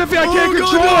faster. Oh, Jeffy, I can't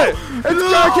control it.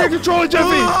 I can't control it, Jeffy.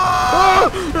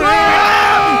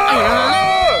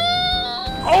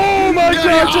 Oh my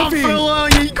God, Jeffy. I fell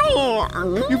out of your car.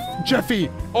 Jeffy,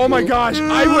 oh my gosh,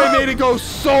 I would have made it go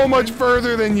so much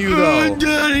further than you, though.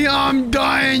 Daddy, I'm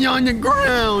dying on the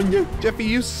ground. Jeffy,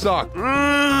 you suck.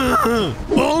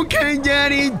 Okay,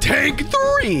 Daddy, take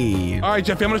 3. All right,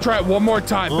 Jeffy, I'm gonna try it one more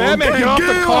time. Batman, Okay, get off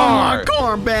the car. my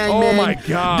car, Batman. Oh my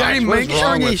God. Daddy, make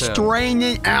sure you straighten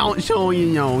it out so you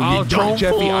know you don't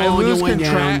Jeffy, fall I all the lose way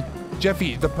down.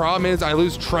 Jeffy, the problem is I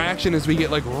lose traction as we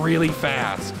get like really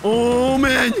fast. Oh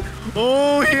man!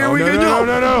 Oh, here we go!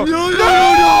 No!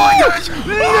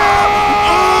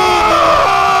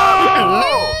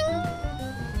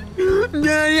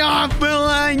 Daddy, I fell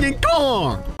out of the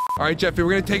car. All right, Jeffy,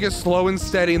 we're gonna take it slow and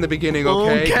steady in the beginning,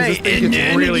 okay? Okay, and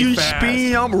then really you fast.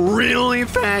 speed up really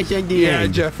fast at the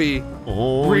end. Yeah, Jeffy.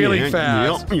 Oh, really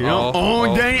fast. Yep.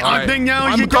 Oh, Daddy, I think now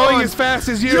I'm going as fast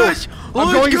as you. Yes,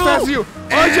 I'm going as fast as you. All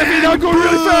right, Jeffy, now I'm going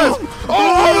really fast. Oh,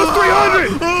 almost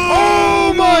 300.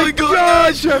 Oh my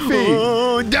God, Jeffy.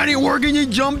 Oh, Daddy, we're gonna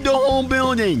jump the whole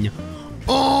building.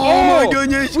 Oh my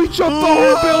goodness! We jumped the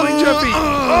whole building, Jeffy!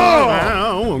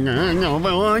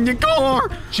 On the car!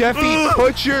 Jeffy,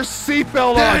 put your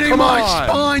seatbelt on! Daddy, Come my on!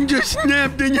 spine just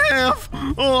snapped in half!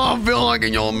 Oh, I feel like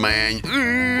an old man.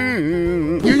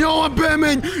 You know what,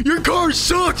 Batman? Your car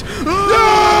sucks!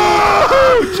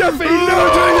 No! Jeffy,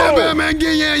 no! Take that, Batman!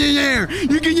 Get out of there!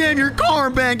 You can have your car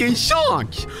back, it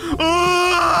sucks!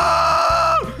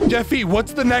 Jeffy,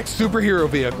 what's the next superhero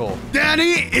vehicle?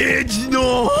 Daddy, it's the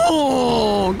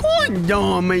Hulk! What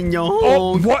dumb in the Hulk?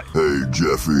 Oh, what? Hey,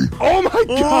 Jeffy. Oh my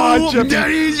God, Jeffy!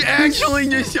 Daddy's actually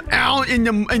just out in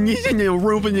the he's in the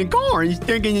roof of the car. He's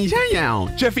sticking his head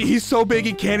out. Jeffy, he's so big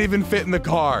he can't even fit in the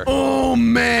car. Oh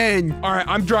man! All right,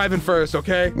 I'm driving first,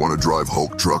 okay? Want to drive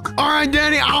Hulk truck? All right,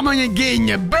 Daddy, I'm gonna get in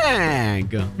the bag.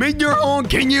 Mr. Hulk,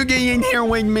 can you get in here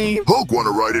with me? Hulk want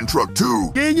to ride in truck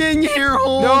too. Get in here,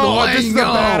 Hulk. No, Let's this is go.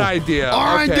 a bad idea.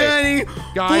 All right, Okay. Daddy.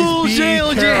 Guys, Full be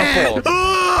sail careful. jet.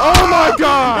 Oh my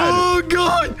God! Oh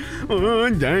God!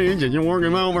 Daddy, this isn't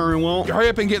working out very well. Hurry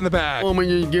up and get in the back. I'm gonna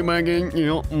just get back in, you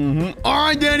know. All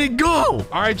right, Daddy, go.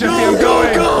 All right, Jeffy, I'm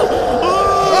going. Go.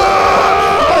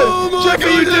 Oh, Jeffy,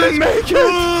 you didn't make it.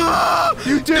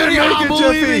 You didn't make it, Jeffy.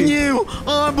 I believe in you.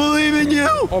 I believe in you.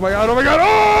 Oh my God, oh my God.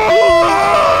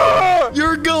 Oh!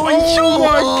 You're going so Oh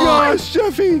my hard. gosh,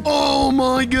 Jeffy. Oh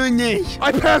my goodness.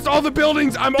 I passed all the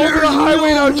buildings. I'm over the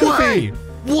highway now, Jeffy.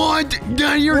 What?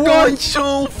 Daddy, you're going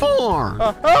so far.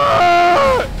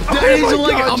 That is Oh my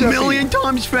like God, a Jeffy. million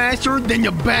times faster than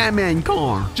your Batman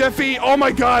car. Jeffy, oh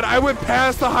my God, I went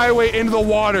past the highway into the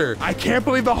water. I can't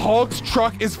believe the Hulk's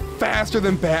truck is faster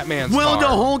than Batman's Well, car. the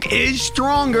Hulk is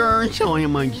stronger, so it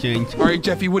makes sense. All right,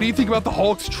 Jeffy, what do you think about the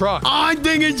Hulk's truck? I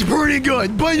think it's pretty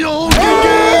good, but the Hulk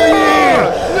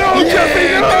No,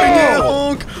 Jeffy, no!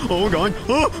 Hulk. Oh, God.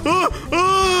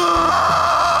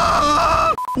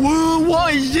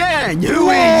 What is that? Who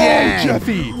is that?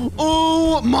 Jeffy.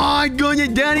 Oh, my goodness,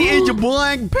 Daddy, it's a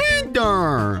Black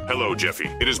Panther. Hello, Jeffy.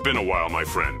 It has been a while, my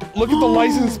friend. Look at the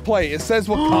license plate. It says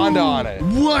Wakanda on it.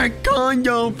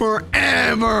 Wakanda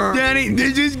forever. Daddy,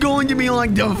 this is going to be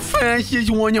like the fastest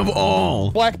one of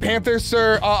all. Black Panther,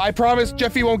 sir, I promise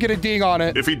Jeffy won't get a ding on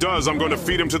it. If he does, I'm going to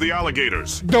feed him to the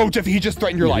alligators. No, Jeffy, he just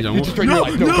threatened your life. He just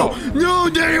threatened your life. No,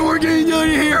 Daddy, we're getting out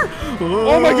of here.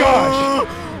 Oh my gosh.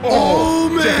 Oh,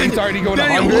 man. Jeffy's already going to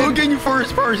Daddy, 100. look in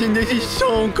first person. This is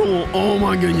so cool. Oh,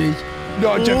 my goodness.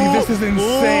 No, Jeffy, this is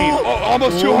insane. Oh,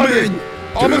 almost 200. Man.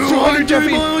 Almost 200, Jeffy.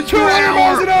 200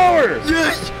 miles an hour.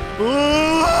 Yes.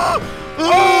 Oh,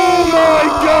 my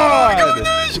God.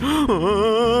 Goodness.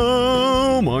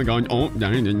 Oh, my God. Oh,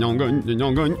 Daddy, this is not good. This is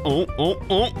not good. Oh.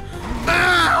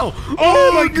 Ow!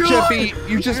 Oh my God! Jeffy,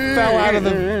 you just fell out of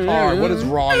the car. What is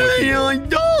wrong with you? I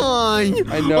died.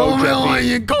 I know, I fell out of Jeffy.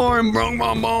 your car and broke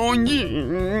my bones.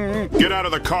 Get out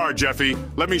of the car, Jeffy.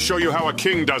 Let me show you how a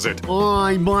king does it.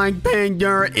 Alright, Black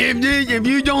Panther. If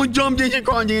you don't jump this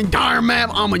across the entire map,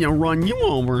 I'm gonna run you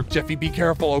over. Jeffy, be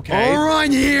careful, okay?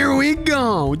 Alright, here we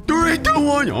go. 3, 2,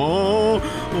 1. Oh,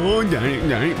 Daddy.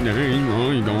 Oh,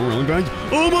 he's going really fast.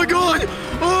 Oh my God.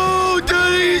 Oh,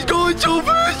 Daddy, he's going so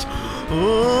fast.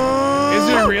 Oh. Is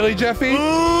it really, Jeffy?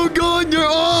 Oh, God.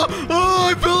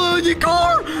 I fell out of the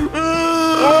car.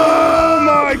 Oh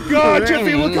my God,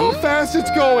 Jeffy, look how fast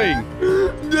it's going.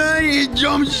 Daddy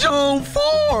jumped so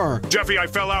far. Jeffy, I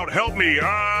fell out. Help me.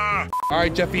 All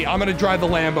right, Jeffy, I'm gonna drive the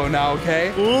Lambo now,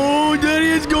 okay? Oh,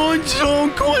 Daddy is going so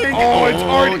quick. Oh, it's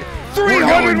already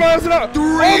 300 miles an hour.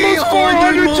 Almost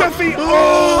 400, Jeffy.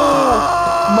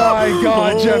 Oh my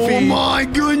God, Jeffy. Oh my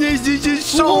goodness, this is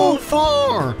so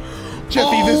far.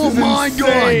 Jeffy, this is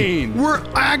insane. God. We're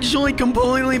actually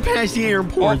completely past the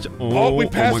airport. We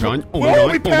passed. Oh my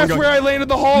God. We passed where I landed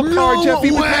the Hulk car,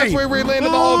 Jeffy. We passed where we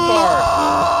landed the Hulk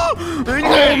car.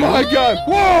 Oh my God.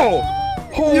 Whoa.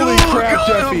 Holy crap,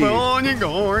 Jeffy.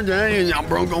 I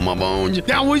broke all my bones.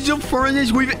 That was the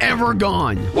furthest we've ever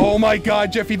gone. Oh my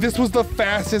God, Jeffy, this was the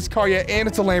fastest car yet, and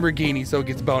it's a Lamborghini, so it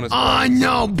gets bonus. I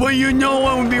know, but you know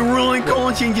what would be really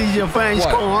cool since it's a fast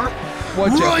car?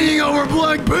 What, Jeffy? Running over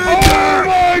Black Panther! Oh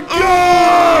my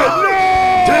God! No!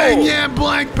 Dang it,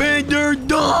 Black Panther,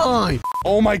 die!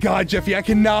 Oh my God, Jeffy, I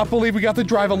cannot believe we got to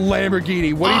drive a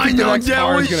Lamborghini. What do you think the next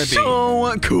car is going to be?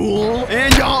 So cool.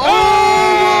 And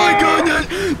oh my goodness!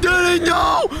 Did it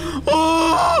know?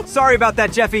 Oh! Sorry about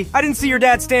that, Jeffy. I didn't see your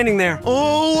dad standing there.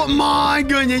 Oh my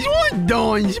goodness! What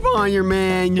doing,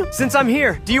 Spider-Man? Since I'm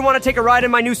here, do you want to take a ride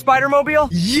in my new Spider-Mobile?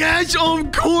 Yes,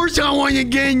 of course I want to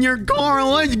get in your car.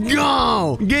 Let's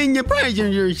go. Get in the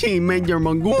passenger seat, Mr.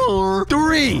 McGuire.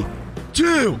 3,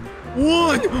 2, 1.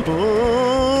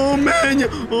 Oh, man.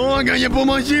 Oh, I gotta put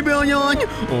my seatbelt on.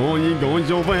 Oh, he's going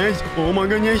so fast. Oh, my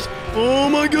goodness. Oh,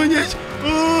 my goodness.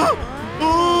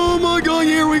 Oh, my God.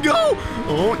 Here we go.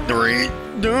 Oh, 3,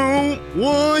 2,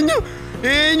 1.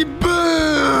 And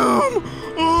boom.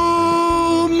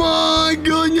 Oh, my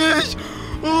goodness.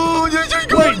 Oh, this is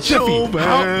going so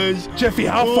fast. Jeffy,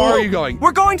 how far are you going?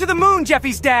 We're going to the moon,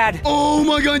 Jeffy's dad. Oh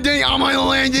my God, Daddy, I'm gonna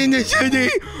land in the city.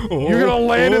 You're gonna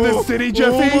land in the city,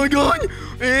 Jeffy? Oh my God.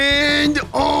 And,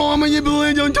 I'm gonna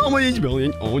land on top of this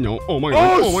building. Oh no, oh my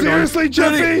God. Oh, my seriously, God.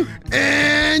 Jeffy?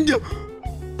 And,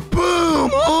 boom.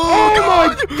 Oh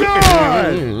my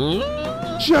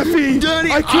God. Jeffy, Daddy,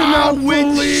 I cannot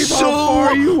believe so how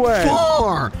far you went.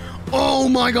 Far. Oh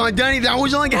my God, Daddy, that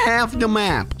was like half the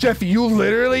map. Jeffy, you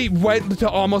literally went to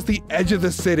almost the edge of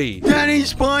the city. Daddy,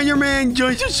 Spider-Man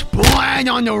just splat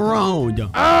on the road.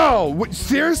 Oh,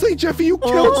 seriously, Jeffy, you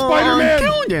killed Spider-Man? I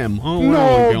killed him. Oh,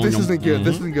 no, this isn't good.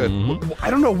 This isn't good. I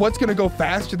don't know what's gonna go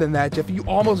faster than that, Jeffy. You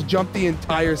almost jumped the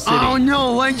entire city. Oh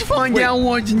no, let's find out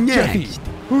what's next.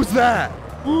 Jeffy, who's that?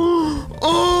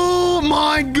 Oh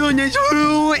my goodness,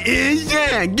 who is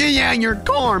that? Get out of your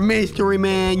car, mystery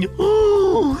man.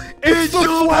 It's the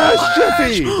Flash,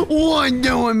 Jeffy! What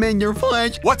doing, Mr.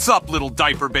 Flash? What's up, little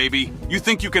diaper baby? You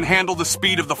think you can handle the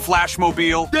speed of the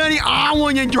Flashmobile? Daddy, I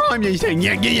want to drive this thing.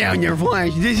 Yeah, get out of your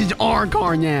Flash. This is our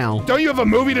car now. Don't you have a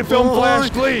movie to film,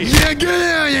 Flash, please? Yeah, get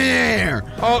out of there.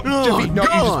 Oh, Jeffy, no,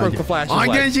 God. you just broke the Flash's I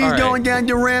leg. guess he's going down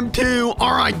to ramp 2.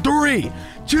 All right, 3,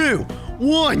 2,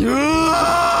 1.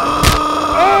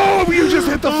 Oh, you just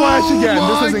hit the Flash again.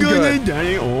 This isn't good.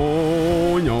 Daddy.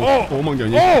 Oh, no. Oh my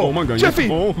goodness. Oh, my goodness. Jeffy,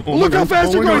 oh look how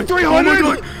fast you're going.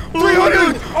 300.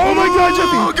 300. Oh, my God,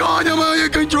 Jeffy. Oh, God, I'm out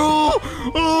of control.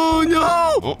 Oh,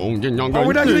 no. Oh,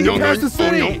 we're not going to get past the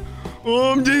city.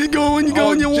 Oh, I'm just going in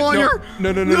the water.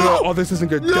 No. Oh, this isn't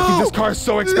good. Jeffy, this car's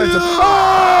so expensive.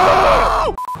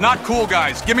 Oh! Not cool,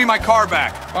 guys. Give me my car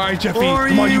back. All right, Jeffy.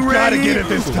 Come on, you got to get it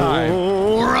this time.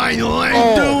 All right,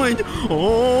 let's do it.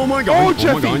 Oh, my God. Oh,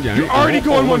 Jeffy, you're already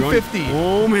going 150.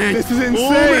 Oh, man. This is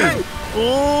insane.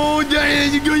 Oh, Daddy,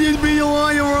 this is going to be the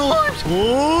line of our lives.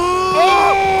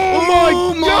 Oh,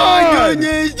 my God.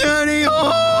 Goodness, Daddy.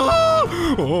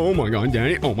 Oh, my God,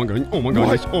 Daddy. Oh, my God. Oh, my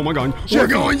goodness. Oh, my God. Jeffy, we're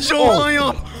going so high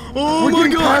up. Oh, we're my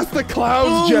getting God. past the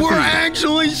clouds, Jeffy. We're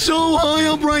actually so high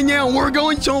up right now. We're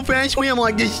going so fast, we have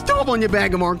like this stuff on the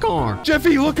back of our car.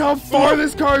 Jeffy, look how far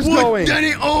this car's going.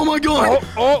 Daddy, oh, my God.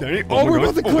 Daddy, we're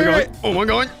about to clear it. Oh, my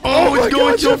God. Oh, it's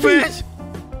going so fast.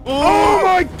 Oh,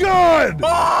 my God.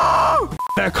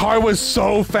 That car was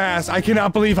so fast. I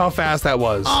cannot believe how fast that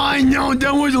was. I know,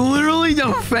 that was literally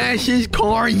the fastest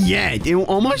car yet. It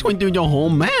almost went through the whole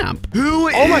map. Who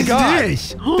is my God.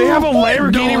 this? They have a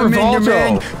Lamborghini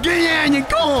Revolto. Get out of your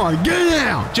car. Get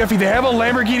out. Jeffy, they have a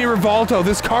Lamborghini Revolto.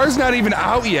 This car's not even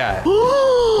out yet.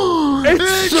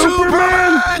 It's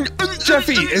Superman!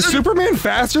 Jeffy, is Superman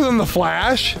faster than the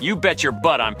Flash? You bet your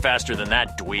butt I'm faster than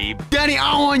that, dweeb. Daddy,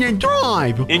 I want to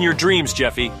drive. In your dreams,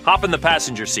 Jeffy. Hop in the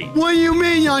passenger seat. What do you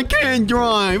mean I can't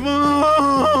drive?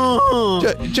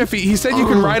 Jeffy, he said you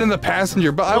can ride in the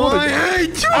passenger, but I want to. I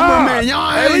hate Superman.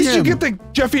 At least you get the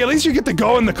Jeffy. At least you get to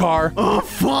go in the car. Oh,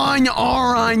 fine.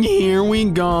 All right, here we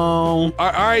go. All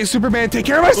right, Superman, take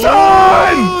care of my son.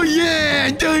 Oh yeah,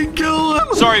 don't kill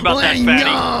him. Sorry about that, fatty.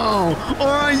 All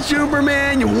right,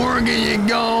 Superman, we're gonna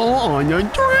go on a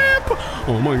trip.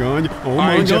 Oh my God. Oh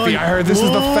my God. Jeffy, I heard this is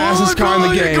the fastest car in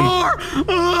the game.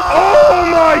 Oh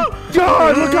my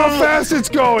God, look how fast it's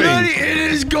going. Daddy, it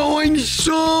is going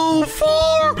so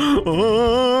far.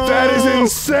 That is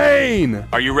insane.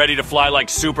 Are you ready to fly like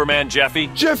Superman, Jeffy?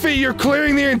 Jeffy, you're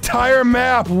clearing the entire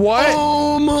map. What?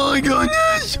 Oh my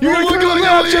goodness. You're gonna clear the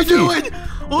map, Jeffy.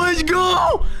 Let's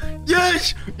go.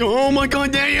 Yes! Oh my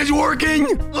God, Daddy, it's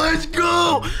working! Let's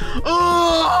go!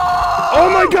 Oh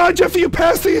my God, Jeffy, you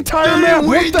passed the entire map!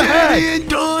 What the heck?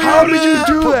 How did you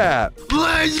do that?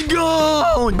 Let's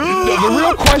go! The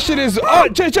real question is,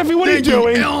 Jeffy, what are you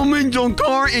doing? It's an elemental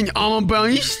car, and I'm about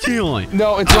to steal it.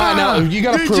 No, it's not now. You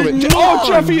gotta prove it.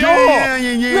 Jeffy!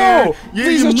 No!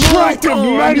 These attractive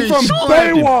men from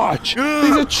Baywatch!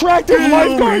 These attractive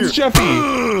lifeguards,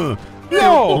 Jeffy!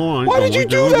 No! Why did you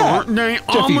do that?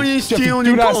 Jeffy,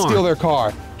 do not steal their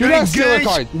car. Do not steal their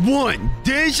car. What?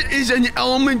 This is an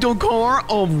elemental car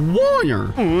of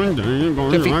water.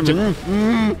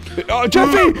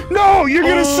 Jeffy, no! You're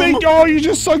gonna sink! Oh, you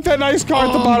just sunk that nice car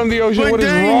at the bottom of the ocean. What is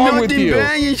wrong with you? Nothing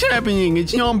bad is happening.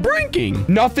 It's not breaking.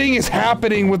 Nothing is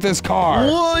happening with this car.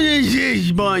 What does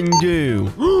this button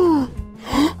do?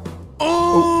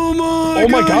 Oh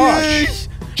my gosh!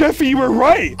 Jeffy, you were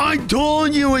right. I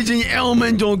told you it's an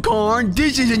elemental car.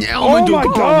 This is an elemental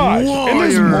car. Oh my gosh! And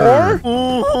there's more?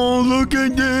 Oh, look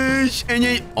at this! And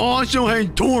it also has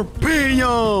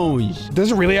torpedoes.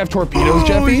 Does it really have torpedoes,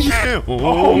 Jeffy? Yeah.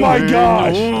 Oh my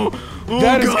gosh!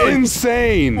 That is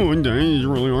insane. Oh, that is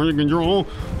really hard to control.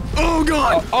 Oh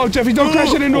God! Oh, Jeffy, don't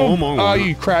crash it into a... Oh,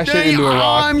 you crashed it into a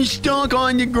rock. I'm stuck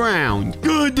on the ground.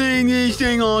 Good thing this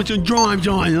thing also drives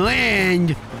on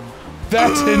land.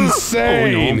 That's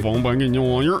insane. Oh, no, I'm back in the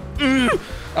water.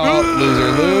 Oh,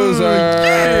 loser.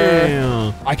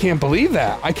 Yeah. I can't believe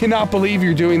that. I cannot believe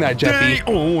you're doing that, Jeffy.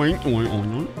 Wait.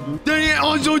 Then it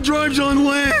also drives on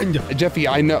land. Jeffy,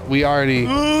 I know. We already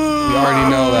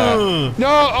know that.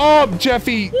 No,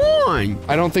 Jeffy. Why?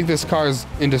 I don't think this car's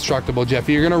indestructible,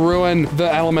 Jeffy. You're gonna ruin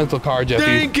the elemental car, Jeffy.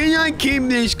 Then can I keep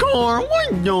this car?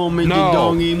 What, Mr.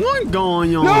 Doggy? What's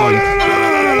going on? No.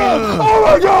 no. Oh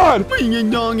my God.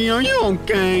 Doggy, are you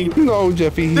okay? No,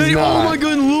 Jeffy, he's Daddy, not. oh my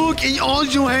God, look, it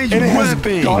also has And it has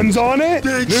weapons. guns on it?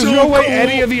 That's There's so no way cool.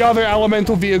 any of the other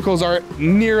elemental vehicles are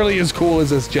nearly as cool as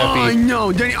this, Jeffy. I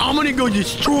know, Daddy, I'm gonna go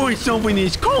destroy something in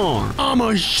this car. I'm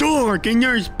a shark and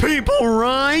there's people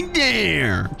right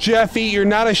there. Jeffy, you're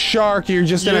not a shark. You're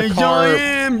just in a Yes, car. I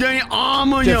am, Daddy. I'm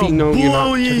gonna Jeffy, no, you're not.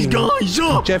 blow these Jeffy, no. guys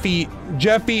up.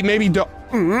 Jeffy, maybe don't.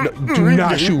 No, do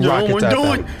not shoot rockets at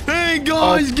them. Hey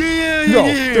guys, get out of No,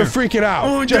 here. they're freaking out.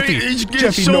 Oh, Jeffy, it's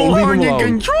Jeffy, so no, leave hard him to alone.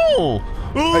 control.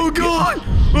 Oh God.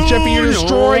 Jeffy, you're Oh,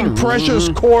 destroying no. precious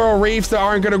coral reefs that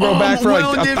aren't going to grow back for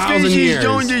well, like the 1,000 fishes years.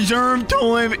 don't deserve to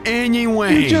live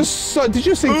anyway. You just did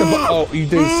you sink the oh, you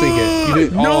didn't sink it. You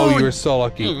did. No. Oh, you were so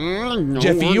lucky. No,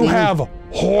 Jeffy, you have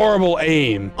horrible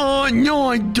aim. No,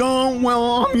 I don't.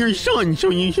 Well, I'm your son, so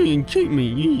you shouldn't cheat me.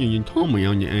 You told me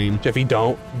on the aim. Jeffy,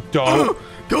 don't.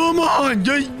 Come on,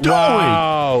 just do it.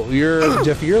 Wow,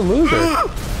 Jeffy, you're a loser.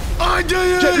 I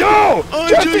did it. No,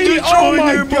 Jeffy! just Oh destroyed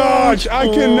my your gosh! boat. I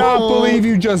cannot believe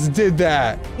you just did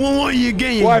that. Well, what are you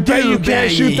getting? Well, I bet you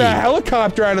can't shoot that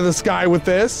helicopter out of the sky with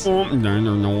this. No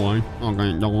way.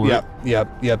 Okay, no way.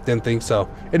 Yep. Didn't think so.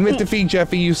 Admit defeat,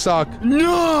 Jeffy. You suck.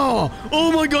 No!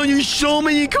 Oh my God! There's so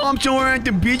many cops over at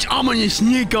the beach. I'm gonna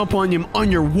sneak up on them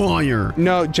underwater.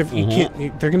 No, Jeffy, you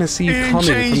can't. They're gonna see you And coming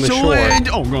change from the the shore. land.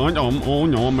 Oh God! Oh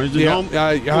no! I'm messing up.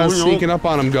 How's sneaking up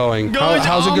on them going? Guys,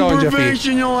 How's it I'm going, Jeffy?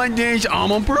 professional at this.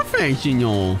 I'm a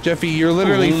professional. Jeffy, you're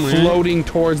literally man. floating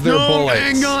towards their No, bullets.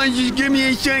 hang on, just give me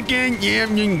a second. Yeah,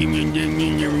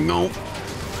 no.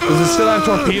 Does it still have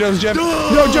torpedoes, Jeffy? No.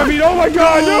 No, Jeffy! Oh my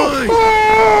God! No!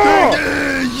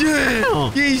 Oh!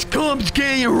 Yeah. These cops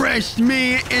can't arrest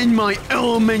me in my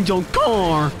elemental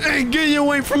car. Hey, get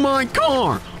away from my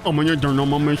car. I'm gonna turn on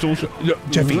my missiles. No,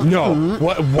 Jeffy, no.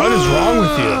 What is wrong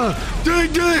with you?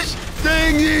 Take this!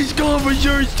 Take these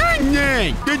officers! Take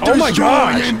that! Oh my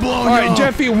gosh! And blow All right, up.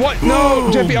 Jeffy, what? No,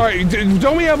 Whoa. Jeffy, all right,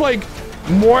 don't we have like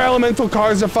more elemental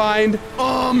cars to find?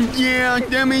 Yeah,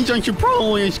 that means I should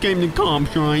probably escape the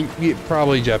cops, right? Yeah,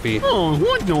 probably, Jeffy. Oh,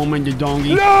 what going the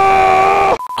doggy?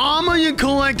 No! I'm gonna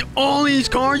collect all these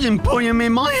cars and put them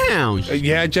in my house.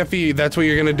 Yeah, Jeffy, that's what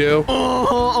you're gonna do?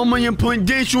 I'm gonna put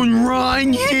this one right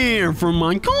here for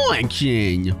my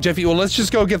collection. Jeffy, well, let's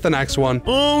just go get the next one.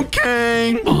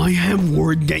 Okay. I have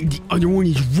word that the other one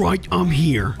is right up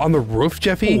here. On the roof,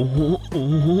 Jeffy?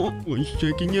 Let's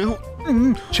check it out.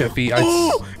 Jeffy,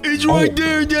 It's right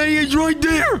there, Daddy. It's right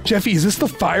there. Jeffy, is this the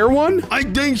fire one? I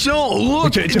think so.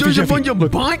 Look, Jeffy, there's a Jeffy, bunch of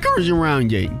look. bikers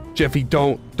around it. Jeffy,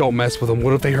 don't mess with them.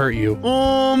 What if they hurt you?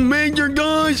 Oh, Major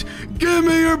guys, give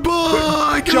me your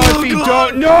bike. Jeffy, God.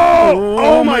 don't. No!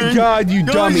 Oh my man. God, you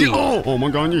Guys, dummy. Oh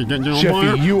my God, you're getting on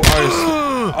fire. Jeffy, you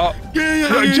are.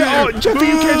 Jeffy,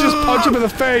 you can't just punch him in the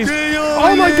face. Get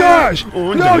out Oh my here. gosh!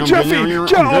 Oh, No, I'm Jeffy! getting out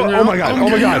here. Oh my God! Oh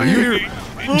my God!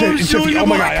 Jeffy, shooting oh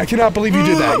my God! I cannot believe you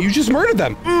did that. You just murdered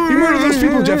them. You murdered those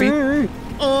people, Jeffy.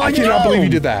 I cannot believe you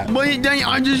did that. But Daddy,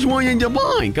 I just wanted the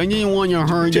bike. I didn't want to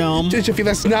hurt them. Jeffy,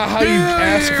 that's not how you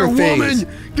ask for things.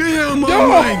 Woman, get out of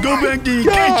my way. Go back to the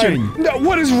kitchen. No,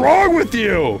 what is wrong with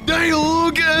you? Daddy,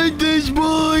 look at this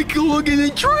bike. Look at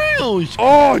the trails.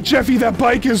 Oh, Jeffy, that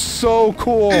bike is so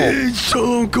cool. It's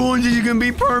so cool that you can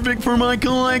be perfect for my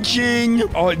collection.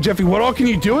 Oh, Jeffy, what all can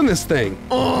you do in this thing?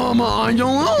 I don't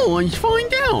know. Let's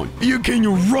find out. You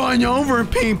can run over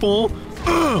people.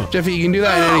 Jeffy, you can do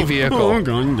that in any vehicle. Oh,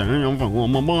 God, Daddy, I'm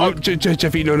on my bike. Oh,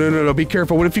 Jeffy, no, be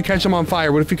careful. What if you catch them on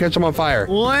fire? What if you catch them on fire?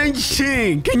 Let's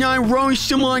see. Can I roast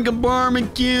them like a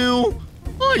barbecue?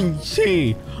 Let's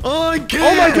see. I can.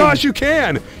 Oh my gosh, you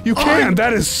can! You can!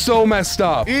 That is so messed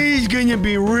up. It's gonna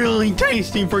be really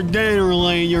tasty for dinner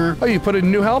later. Oh, you put a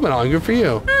new helmet on. Good for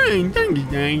you. Hey, thanks,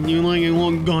 Dad. You like it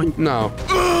one gun? No.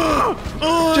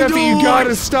 Jeffy, you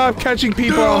gotta stop catching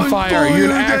people on fire. You're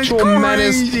an actual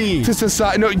menace to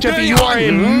society. No, Jeffy, you are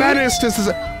a menace to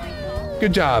society.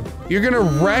 Good job. You're gonna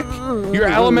wreck your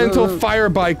elemental fire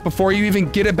bike before you even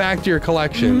get it back to your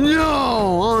collection.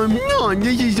 No, I'm not.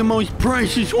 This is the most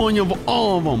precious one of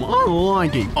all of them. I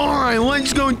like it. All right,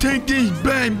 let's go take this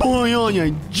bad boy on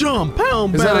a jump. How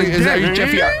about Is that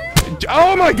Jeffy?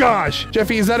 Oh my gosh!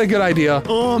 Jeffy, is that a good idea?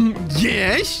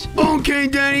 Yes. Okay,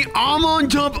 Daddy, I'm on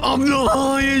top of the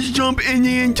highest jump in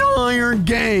the entire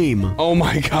game. Oh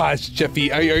my gosh,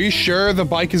 Jeffy, are you sure the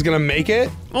bike is gonna make it?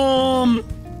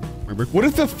 What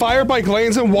if the fire bike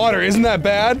lands in water? Isn't that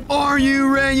bad? Are you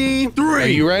ready? 3. Are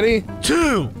you ready?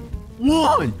 2,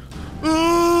 1.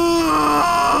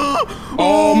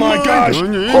 Oh my gosh!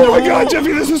 Oh my God,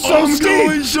 Jeffy, this is so steep! I'm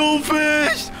going so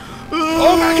fast!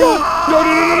 Oh my God!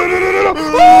 No!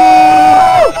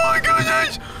 Oh my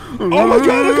goodness! Oh my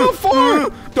God, look how far!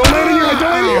 Don't land on your head!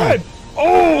 Don't land on your head!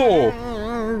 Oh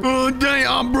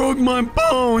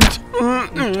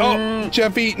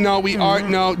Jeffy, no, we are,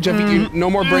 no, Jeffy, no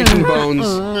more breaking bones.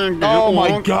 Oh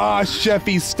my gosh,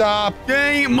 Jeffy, stop.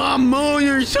 Hey, my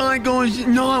motorcycle is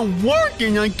not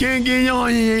working. I can't get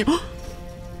on it.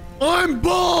 I'm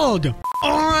bald.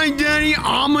 All right, Daddy,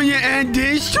 I'm gonna add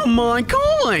this to my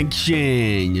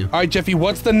collection. All right, Jeffy,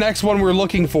 what's the next one we're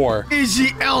looking for? It's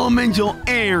the elemental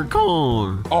air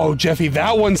car. Oh, Jeffy,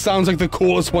 that one sounds like the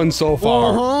coolest one so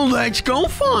far. Let's go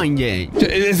find it.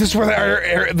 Is this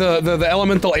where the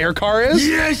elemental air car is?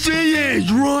 Yes, it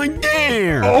is, right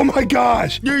there. Oh my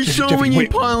gosh. There's so many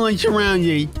pilots around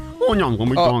it. Oh no, let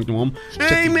me talk to him.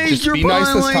 Hey, Mr. Be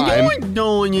nice this time. What's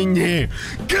going in there?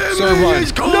 Give Sir, me run.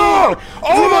 his car. No!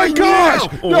 Oh my gosh!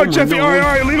 now. No, Oh, Jeffy, no. all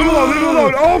right, leave him alone, leave him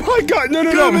alone. Oh my god, no,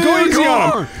 Give me go the easy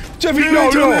car. on him. Jeffy, Give no,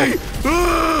 it to no.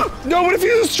 me. No, what if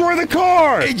you destroy the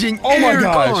car? It's an Oh my air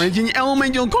gosh. car. It's an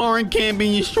elemental car and can't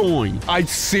be destroyed. I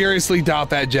seriously doubt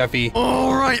that, Jeffy.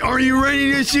 All right, are you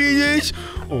ready to see this?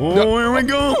 Oh, No. here we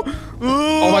go.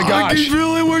 Oh my gosh. I can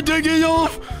feel it. We're taking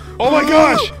off. Oh my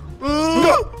gosh.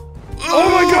 No. Oh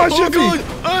my gosh, Jeffy. God.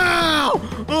 Ow.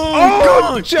 Oh,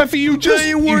 God. Jeffy, you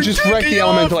just wrecked the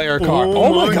elemental air car.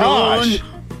 Oh my gosh.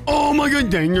 Oh my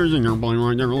god, dang, there's an airplane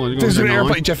right there. Let's go. There's an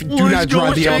airplane, Jeffy. Do Let's not go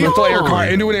drive the say elemental air hi. car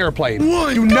into an airplane.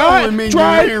 What? Do Don't not make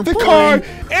drive an the car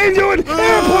airplane. into an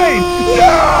airplane.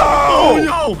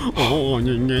 Oh No!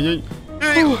 no!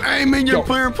 Hey, make your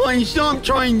airplane stop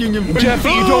trying to defeat. Jeffy,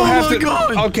 you don't have to.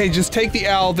 God. Okay, just take the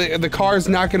L. The car's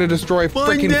not going to destroy a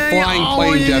freaking flying I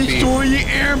plane, Jeffy. destroy the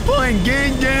airplane.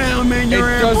 Get down, man. It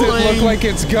doesn't look like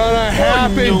it's gonna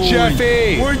happen,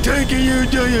 Jeffy. We're taking you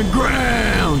to the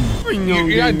ground.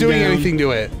 You're not doing anything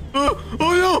to it. Oh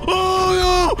no!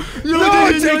 Oh no! No,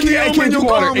 it can't do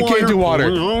water. It can't do water.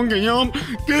 Oh, get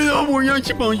up! We're not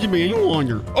supposed to be in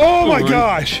water. Oh my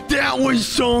gosh! That was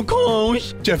so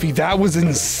close. Jeffy, that was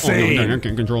insane. Oh no! I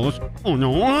can't control this. Oh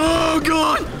no! Oh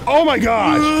god! Oh my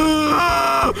gosh!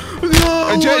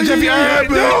 No! Jeffy, all right,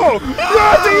 no!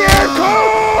 Not the air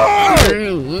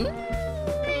car!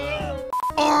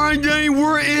 Alright, Daddy,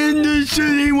 we're in the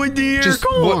city with the air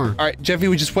car. All right,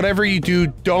 Jeffy, just whatever you do,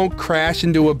 don't crash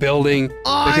into a building that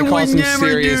I can would cause some never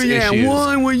serious do that. issues.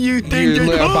 Why would you think You're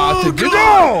that? about to do.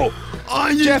 God!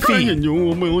 No! Jeffy!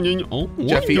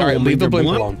 Jeffy, all right, leave the blimp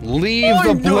alone. Leave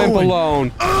the blimp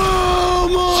alone. Oh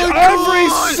my Every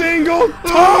God! single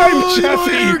time,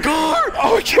 Jeffy! Air car!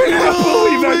 Oh, I cannot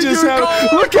believe that just happened.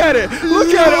 Look at it!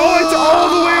 Look at it! Oh, it's all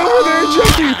the way over there,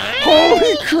 Jeffy!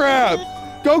 Holy crap!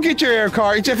 Go get your air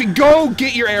car. Jeffy, go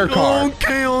get your air car.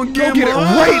 Okay, I'll Go get it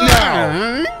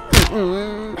right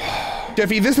now.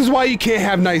 Jeffy, this is why you can't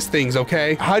have nice things,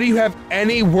 okay? How do you have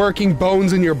any working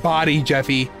bones in your body,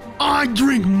 Jeffy? I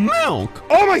drink milk.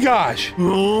 Oh my gosh!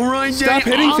 All right, Stop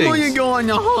Daddy, hitting I'm things. gonna go on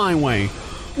the highway.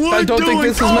 I don't think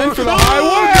this is meant for the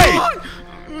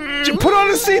highway. Put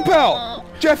on a seatbelt!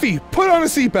 Jeffy, put on a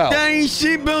seatbelt! Daddy,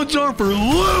 seatbelts are for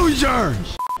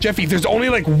losers. Jeffy, there's only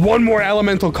like one more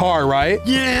elemental car, right?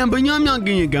 Yeah, but I'm not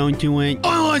gonna go to it.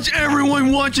 Unless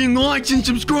everyone watching likes and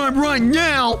subscribe right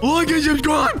now. Like and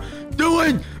subscribe. Do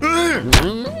it.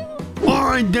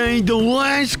 Alright, Daddy, the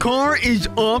last car is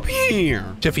up here.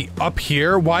 Jeffy, up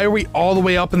here? Why are we all the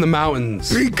way up in the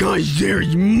mountains? Because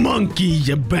there's monkeys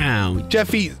about.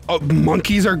 Jeffy,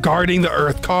 monkeys are guarding the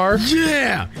Earth car?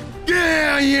 Yeah. Get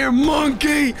out of here,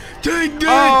 monkey. Take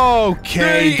that.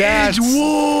 Okay, that's...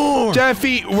 war.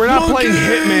 Jeffy, we're not playing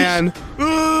Hitman.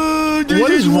 What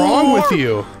is wrong with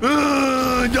you?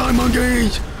 Die,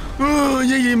 monkeys.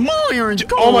 This is my orange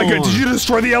car. Oh my god, did you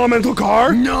destroy the elemental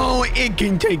car? No, it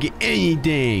can take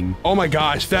anything. Oh my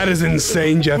gosh, that is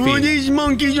insane, Jeffy. Well, these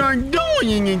monkeys aren't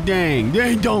doing anything.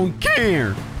 They don't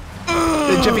care.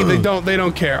 Jeffy, they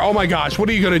don't care. Oh my gosh, what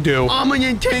are you gonna do? I'm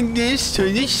gonna take this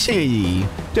to the city.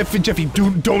 Jeffy,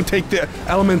 don't take the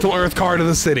elemental Earth car to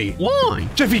the city. Why?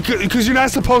 Jeffy, because you're not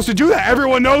supposed to do that.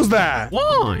 Everyone knows that.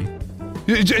 Why?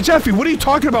 Jeffy, what are you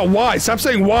talking about? Why? Stop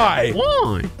saying why.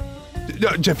 Why? No,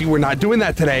 Jeffy, we're not doing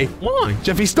that today. Why?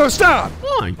 Jeffy, stop!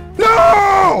 Why?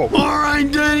 No!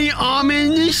 Alright, Daddy, I'm in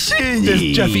the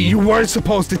city. Jeffy, you weren't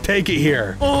supposed to take it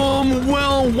here.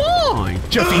 Well, why?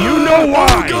 Jeffy, you know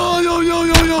why! Oh, God,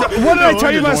 no. What did I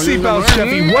tell you about seatbelts,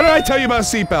 Jeffy? What did I tell you about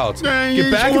seatbelts?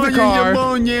 Get back in the car.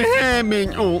 Oh,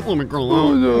 let me crawl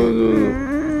out.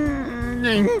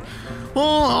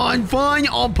 Hold on, fine.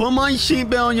 I'll put my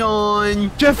seatbelt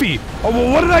on. Jeffy,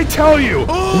 well, what did I tell you?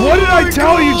 Oh what did I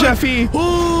tell God. you, Jeffy?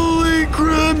 Holy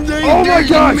crap! Oh my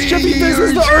gosh, Jeffy, this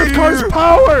is the Earth car's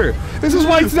power. This is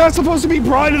why it's not supposed to be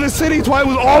brought to the city. It's why it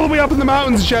was all the way up in the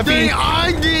mountains, Jeffy. Daddy,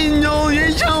 I didn't know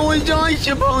this. How was I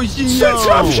supposed to know?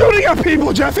 Stop shooting at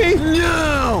people, Jeffy.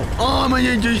 No! I'm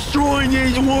gonna destroy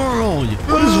this world.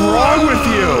 What is wrong with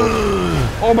you?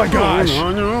 Oh my gosh.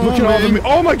 Look at all the...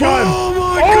 Oh my god. Oh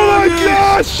my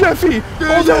gosh, Jeffy.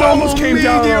 Oh, that almost came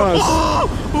down on us.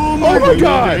 Oh my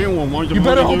god. You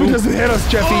better hope it doesn't hit us,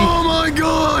 Jeffy. Oh my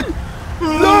god.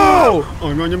 No!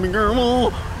 I'm gonna be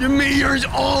careful. The meteors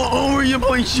all over the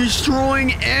place,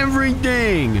 destroying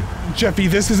everything. Jeffy,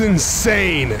 this is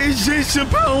insane. Is this the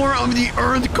power of the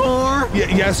Earth car?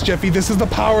 Yes, Jeffy, this is the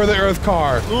power of the Earth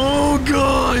car. Oh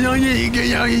god, I need to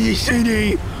get out of the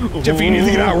city. Jeffy, you need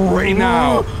to get out right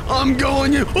now. I'm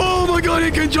going to... Oh my god,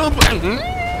 it can jump.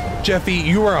 Jeffy,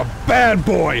 you are a bad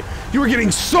boy. You are getting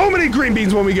so many green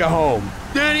beans when we get home.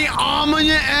 Daddy, I'm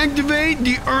gonna activate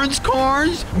the Earth's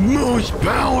car's most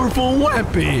powerful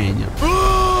weapon.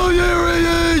 Oh, there it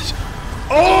is.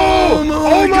 Oh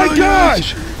my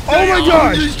gosh. Oh my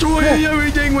gosh! Destroying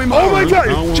everything with my Oh my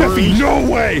god! Jeffy, no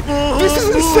way! This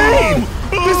is insane!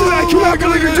 I cannot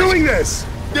believe you're doing this!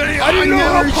 Daddy, I didn't know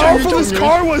how powerful this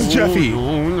car was, Jeffy!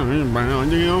 Oh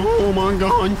my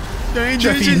god! Daddy,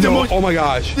 Jeffy, no! Oh my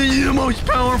gosh! This is the most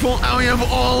powerful out of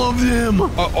all of them!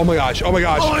 Oh my gosh! Oh my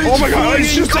gosh! Oh my god!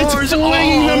 It's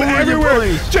flinging them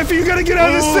everywhere! Jeffy, you gotta get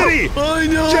out of the city! I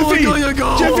know! Jeffy!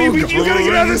 Jeffy, you gotta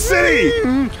get out of the city!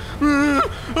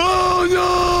 Oh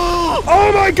no!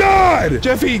 Oh my god!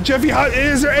 Jeffy,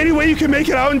 is there any way you can make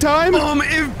it out in time?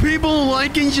 If people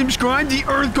like and subscribe, the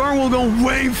Earth car will go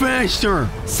way faster.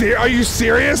 Are you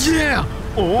serious? Yeah.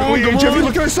 Oh, Jeffy,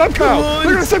 look at our sub count.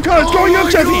 Look at our sub count. It's going up,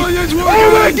 Jeffy. God,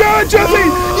 oh my god, Jeffy!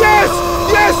 Yes!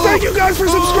 Yes! Thank you guys for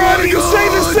subscribing. You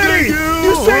saved the city!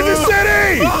 You saved the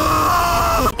city!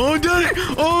 Oh, Daddy!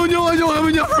 Oh no, I don't have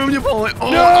enough room to pull it. Oh,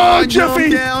 no,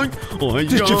 Jeffy! Down.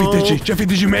 Jeffy,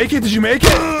 did you make it? Did you make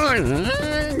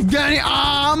it? Daddy,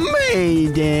 I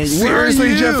made it.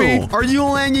 Seriously, Jeffy? Are you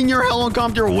landing your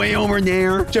helicopter way over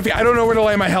there? Jeffy, I don't know where to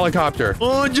land my helicopter.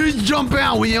 Oh, just jump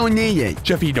out. We don't need it.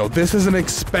 Jeffy, no, this is an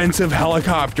expensive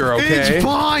helicopter, okay? It's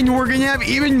fine. We're gonna have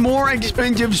even more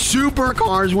expensive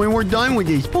supercars when we're done with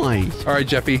this place. All right,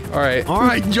 Jeffy. All right. All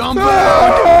right, jump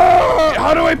out.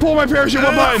 How do I pull my parachute?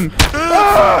 What button?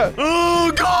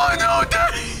 Oh, God, no,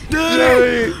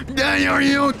 Daddy. Daddy, are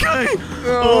you okay?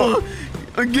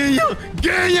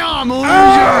 Get ya, loser!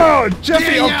 Oh,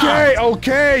 Jeffy,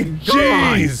 okay,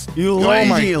 jeez. You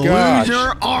lazy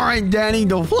loser. All right, Daddy,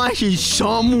 the Flash is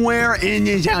somewhere in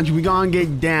this house. We gotta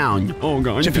get down. Oh,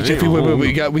 God. Jeffy,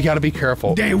 wait, we gotta be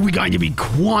careful. Daddy, we gotta be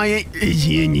quiet. Is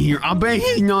he in here? I bet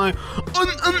he's not.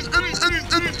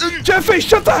 Jeffy,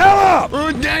 shut the hell up!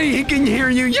 Oh, Daddy, he can hear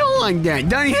you yell like that.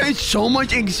 Daddy has so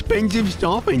much expensive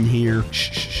stuff in here.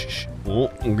 Shh. Oh,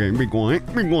 okay, be quiet.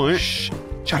 Shh.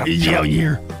 Shut up. He's out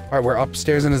here. All right, we're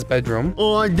upstairs in his bedroom.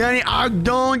 Oh, Daddy, I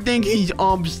don't think he's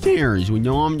upstairs. We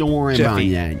don't have to worry about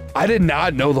that. I did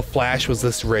not know the Flash was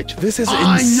this rich. This is insane.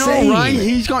 I know, right?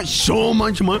 He's got so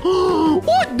much money.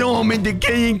 What dome in the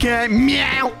kitty cat?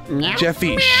 Meow.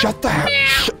 Jeffy, shut the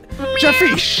hell.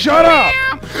 Jeffy, shut up!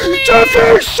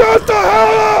 Jeffy, shut the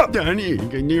hell up! Daddy, he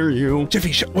can hear you.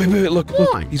 Jeffy, wait, look.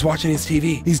 He's watching his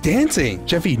TV. He's dancing.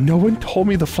 Jeffy, no one told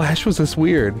me the Flash was this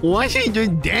weird. Why is he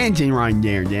just dancing right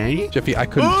there, Daddy? Jeffy, I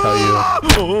couldn't tell you.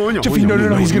 Oh, no, Jeffy,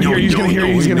 no, he's gonna hear you. He's gonna hear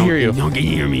you. He's gonna hear you. No, can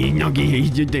hear me. No, can hear you. He's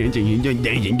just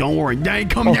dancing. Don't worry. Daddy,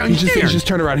 come downstairs. He just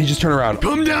turned around.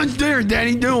 Come downstairs,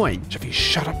 Daddy. Do it. Jeffy,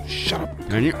 shut up.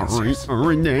 Daddy, all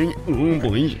right, Daddy. Oh,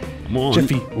 please. Come on.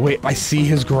 Jeffy, wait, I see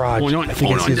his garage. I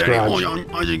think I see his garage. Hold on.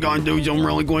 I just gotta do something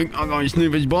really quick. I gotta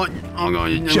sniff his butt.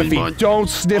 Jeffy, don't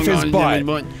sniff his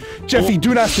butt. Jeffy,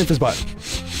 do not sniff his butt.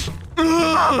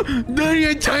 Daddy,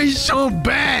 it tastes so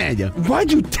bad.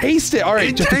 Why'd you taste it? All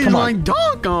right, Jeffy, come on. It tastes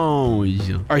like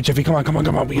tacos. All right, Jeffy, come on. We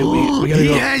gotta go. He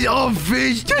has a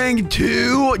fish tank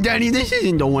too. Daddy, this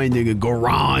isn't the way to the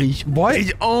garage. What?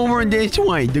 It's over this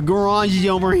way. The garage is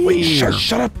over here. Wait,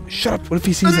 shut up. What if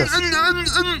he sees us?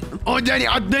 Oh, Daddy,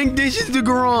 I think this is the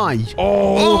garage.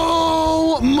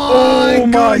 Oh my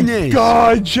goodness. My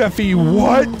God, Jeffy,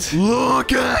 what?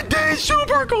 Look at these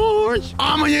supercars.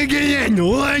 I'm gonna get in.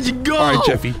 Let's go. All right,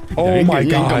 Jeffy. Oh my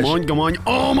gosh. Come on.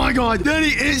 Oh my God, Daddy,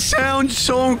 it sounds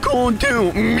so cool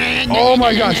too. Oh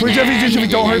my gosh. Wait, Jeffy,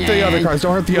 don't hurt the other cars.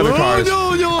 No.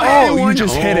 Oh, you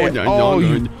just hit it.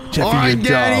 Jeffy, all right, you're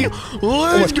Daddy, dumb.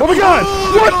 let's go. Oh my God.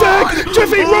 What the heck?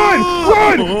 Jeffy,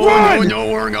 run.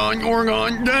 No, we're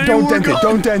gone. Daddy,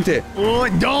 Don't dent it. Oh,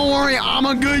 don't worry, I'm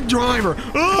a good driver.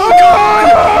 Oh,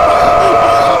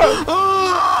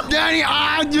 God. Daddy,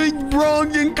 just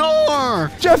broke the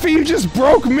car. Jeffy, you just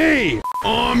broke me.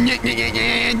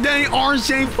 Daddy, our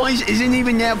safe place isn't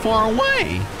even that far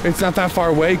away. It's not that far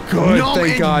away? Good, no,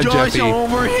 thank God, just Jeffy.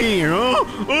 over here.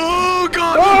 Oh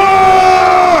God.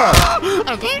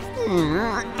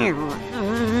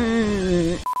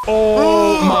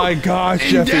 Oh my gosh,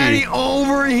 and Jeffy. Daddy,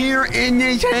 over here in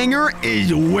this hangar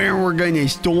is where we're gonna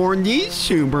store these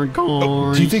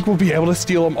supercars. Do you think we'll be able to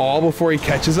steal them all before he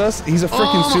catches us? He's a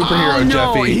freaking superhero,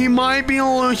 no, Jeffy. He might be a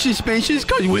little suspicious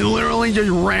because we literally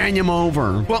just ran him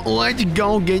over. But let's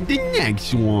go get the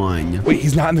next one. Wait,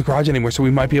 he's not in the garage anymore, so we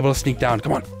might be able to sneak down.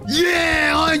 Come on.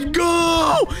 Yeah, let's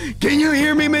go. Can you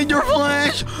hear me, Mr.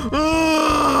 Flash?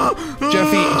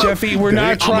 Jeffy, we're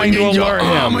not trying to alert him.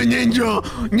 I'm a ninja.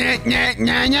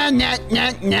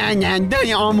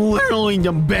 Daddy, I'm literally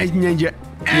the best ninja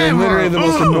ever. You're literally the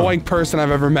most annoying person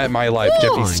I've ever met in my life,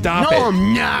 Jeffy. Stop it.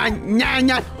 No, I'm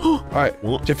not. All right,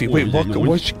 Jeffy, wait,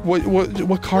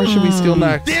 what car should we steal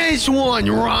next? This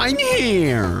one right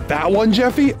here. That one,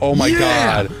 Jeffy? Oh my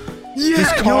God. Yeah,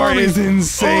 this car is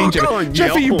insane, Jeffy.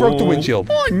 Jeffy, you broke the windshield.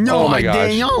 No, oh my gosh.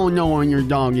 I don't know what you're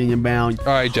talking about. All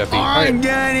right, Jeffy. All right,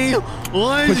 Daddy,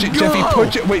 let's go.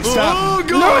 Jeffy, wait, stop. Oh,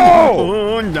 God. No!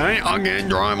 Oh, Daddy, I can't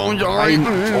drive. I'm sorry.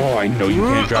 I know you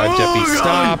can't drive, Jeffy.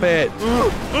 Stop it.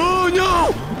 Oh,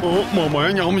 no. Oh, my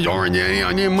man, I'm sorry, Daddy.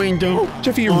 I didn't mean to.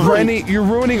 Jeffy, you're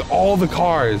ruining all the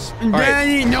cars.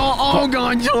 Daddy, no. Oh,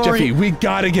 God, sorry. Jeffy, we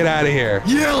gotta get out of here.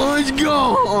 Yeah, let's go.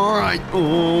 All right.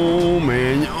 Oh,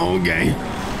 man. Okay.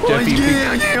 Jeffy,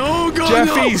 oh God,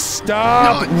 Jeffy,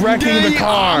 stop wrecking Daddy, the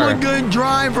car. I'm a good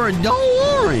driver.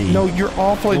 Don't worry. No, you're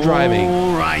awful at driving.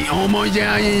 All right, almost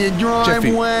out of the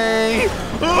driveway.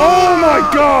 Oh my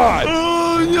God!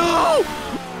 Oh no!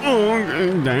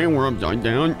 Oh, dang, we're upside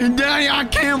down. Daddy, I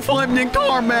can't flip the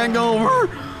car back over.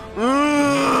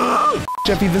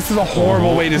 Jeffy, this is a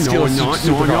horrible way to steal a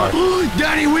supercar.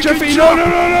 Daddy, we Jeffy, can no!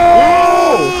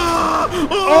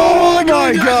 Oh my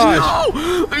gosh!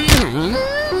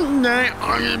 Daddy,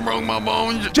 I just broke my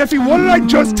bones. Jeffy, what did I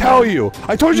just tell you?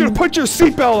 I told you to put your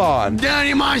seatbelt on.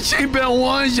 Daddy, my seatbelt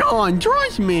was on.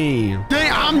 Trust me. Daddy,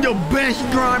 I'm the best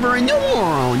driver in the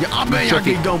world. I bet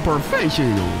Jeffy, I could go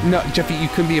professional. No, Jeffy, you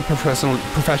can be a professional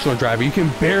driver. You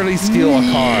can barely steal a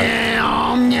car. Yeah,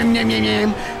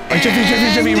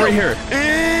 Jeffy, right here.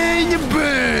 And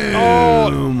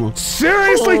boom. Oh,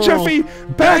 seriously, Jeffy?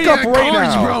 Back up right now. The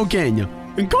car's broken.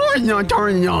 The car's not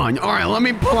turning on. All right, let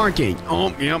me park it.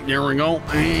 Oh, yep, there we go.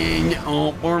 And,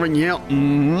 Marvin, yep.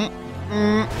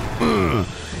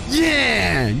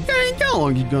 Yeah, Daddy, that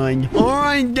looks good. All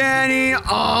right, Daddy,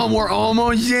 we're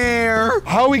almost there.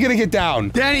 How are we gonna get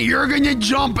down? Daddy, you're gonna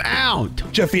jump out.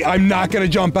 Jeffy, I'm not gonna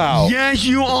jump out. Yes,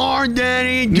 you are,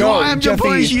 Daddy. Do I have to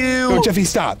push you? No, Jeffy,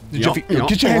 stop. Jeffy,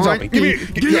 get your hands off me.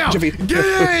 Get out. Jeffy. Get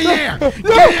out of there. No.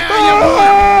 Get out.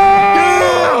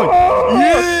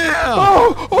 Yeah.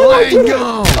 Let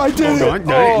go. I did it. God,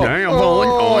 Daddy, I'm falling.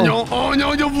 Oh,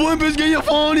 no, the flip is gonna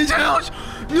fall in his house.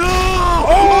 No!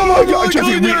 Oh my God,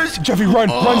 Jeffy, run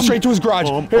straight to his garage.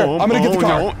 Here, I'm gonna get the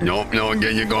car. No,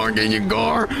 get your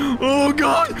car. Oh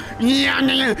God! Yeah,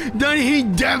 Daddy, he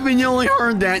definitely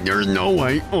heard that. There's no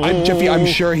way. Jeffy, I'm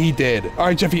sure he did. All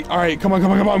right, Jeffy. All right, come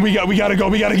on. We gotta go.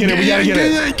 We gotta get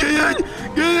it.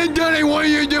 Get in, Daddy. What are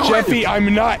you doing? Jeffy,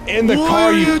 I'm not in the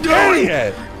car, you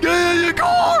idiot. Get in the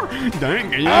car! Dang,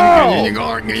 get in the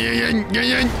car. Get in,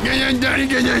 Daddy,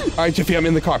 get in. All right, Jeffy, I'm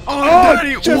in the car. Oh,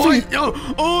 Daddy, Jeffy. What?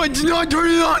 Oh, it's not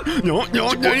turning on. No,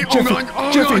 Daddy.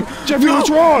 Jeffy, what's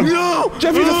wrong? No.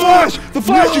 Jeffy, the flash.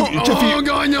 Jeffy. Oh,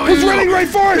 God, no. He's running right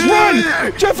for us. Run.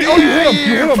 Jeffy, you hit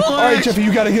him. All right, Jeffy,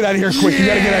 you gotta get out of here quick.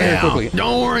 Quickly.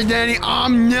 Don't worry, Daddy.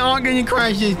 I'm not gonna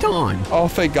crash this time. Oh,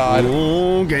 thank God.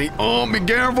 Okay. Oh, be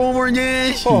careful for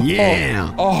this.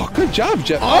 Yeah. Oh, good job,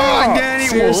 Jeff. All right, Daddy.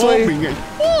 Seriously?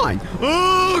 Fine.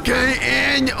 Okay,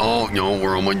 and no,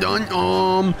 we're almost done.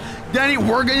 Daddy,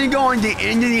 we're gonna go on the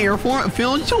end of the airport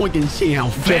field so we can see how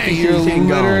fast Jeffy, this thing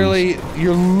goes.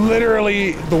 You're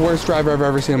literally the worst driver I've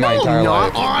ever seen in my entire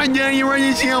life. All right, Daddy, you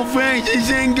ready to see how fast this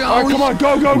thing goes? All right, come on,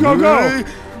 go.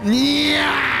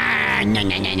 Yeah.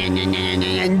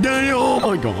 Daddy, oh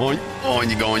my God. Oh,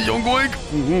 you're going so quick.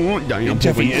 Daddy,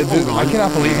 Jeffy, I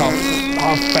cannot believe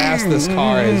how fast this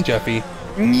car is, Jeffy.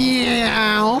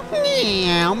 Meow,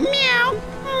 meow, meow,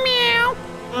 meow,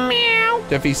 meow.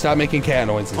 Jeffy, stop making cat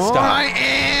noises. Stop. All right,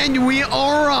 and we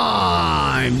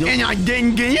arrived. And I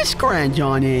didn't get a scratch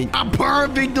on it. I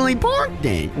perfectly parked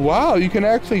it. Wow, you can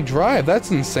actually drive.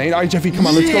 That's insane. All right, Jeffy, come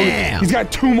on, let's go. He's got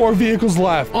 2 more vehicles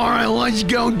left. All right, let's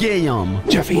go get him.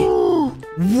 Jeffy.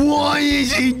 What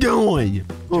is he doing?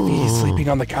 Jeffy, he's sleeping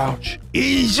on the couch.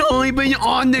 He's sleeping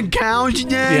on the couch,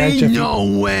 Daddy? Yeah, Jeffy.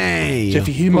 No way.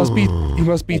 Jeffy, he must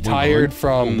be tired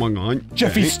from. Oh my God.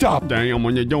 Jeffy, stop. Daddy, I'm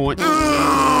gonna do it.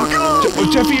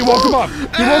 Jeffy, you woke him up.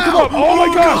 You woke him up. Oh my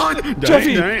gosh. God.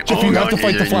 Jeffy, Daddy, Jeffy, you have to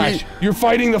fight the Flash. You're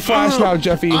fighting the Flash now,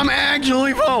 Jeffy. I'm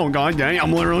actually. Oh God, Daddy,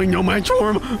 I'm literally no match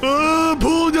for him.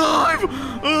 Pool dive.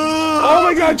 Oh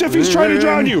my God, Jeffy's trying to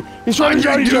drown you. He's trying to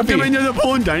drown you, Jeffy. Him into the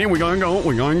pool, Daddy. We gotta go.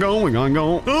 We gotta go. We gotta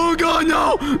go. Oh God,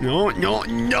 no. No.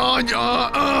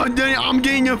 Daddy, I'm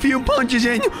getting a few punches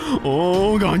in.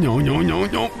 Oh God, no.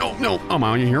 I'm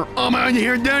out of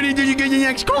here. Daddy, did you get the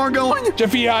next car going?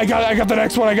 Jeffy, yeah, I got the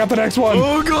next one. I got the next one.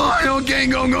 Oh God, okay,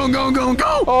 go.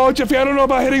 Oh, Jeffy, I don't know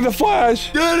about hitting the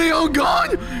Flash. Daddy, oh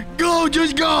God, go,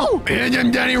 just go. Hit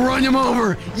him, Daddy, run him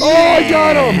over. Yeah. Oh, I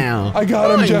got him. I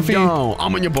got him, Jeffy. Go.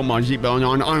 I'm gonna put my seatbelt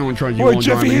on. I don't trust you. Wait,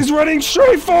 Jeffy, he's running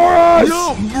straight for us.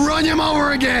 No, run him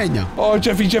over again. Oh,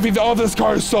 Jeffy, all this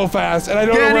car is so fast, and I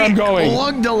don't know where I'm going.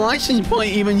 Look, the license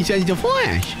plate even says the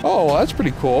Flash. Oh, well, that's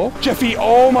pretty cool. Jeffy,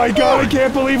 oh my God, I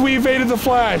can't believe we evaded the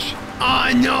Flash.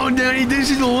 I know, Daddy. This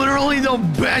is literally the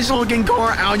best looking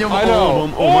car out of all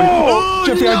of them. Oh,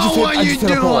 Jeffy, no, I just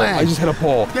hit a pole. I just hit a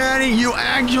pole. Daddy, you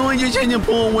actually just hit a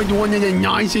pole with one of the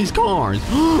nicest cars.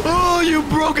 Oh, you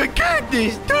broke a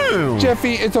cactus, too.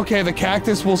 Jeffy, it's okay. The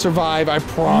cactus will survive. I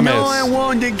promise. No, I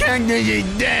won't. The cactus is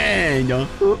dead.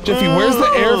 Jeffy, where's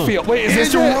the airfield? Wait, is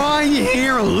this it? It's right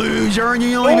here, loser.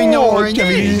 You don't even know where it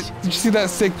is. Did you see that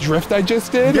sick drift I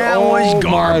just did? That was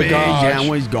garbage. That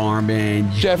was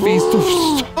garbage. Jeffy's.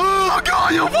 Oh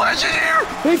God, the Flash is here!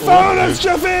 He found us,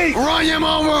 Jeffy! Run him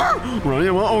over!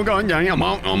 Oh God, Daddy, I'm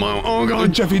out. Oh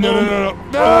God, Jeffy, no.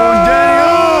 Oh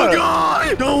Daddy, oh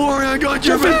God! Don't worry, I got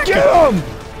your back. Jeffy, get him!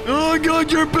 Oh, I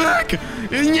got your back.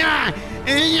 Yeah.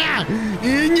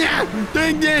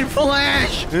 Take that,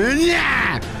 Flash.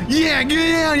 Yeah,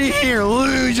 get out of here,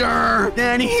 loser.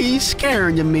 Daddy, he's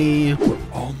scared of me. We're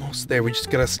almost there. We just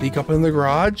gotta sneak up in the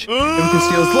garage and we can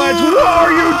steal his ledge. What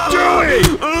are you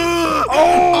doing?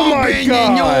 Oh my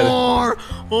God!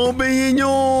 Open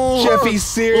your Jeffy,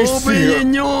 seriously.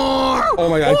 Open your Oh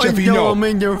my God, Jeffy, no.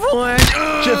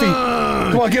 Jeffy,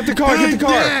 come on, get the car, get the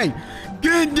car.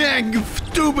 Get that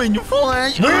stupid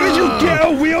Flash! Where did you get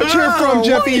a wheelchair from,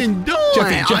 Jeffy?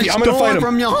 Jeffy, I'm gonna fight him.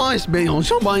 From your hospital.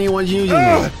 Somebody was using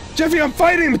it. Jeffy, I'm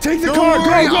fighting him. Take the car. Go.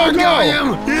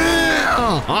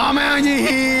 Yeah, I'm out of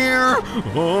here.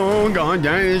 Oh God,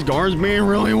 this car's being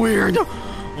really weird.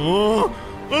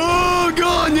 Oh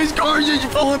God, this car's just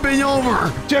flipping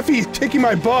over. Jeffy, he's kicking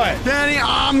my butt. Daddy,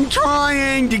 I'm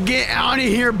trying to get out of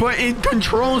here, but it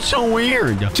controls so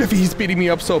weird. Jeffy, he's beating me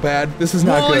up so bad. This is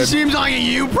not good. Well, it seems like a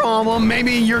you problem.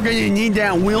 Maybe you're gonna need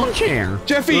that wheelchair.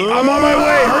 Jeffy, I'm on my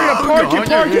way. Hurry up,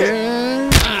 park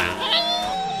it.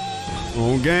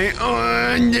 Okay,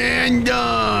 and then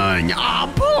done.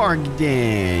 I parked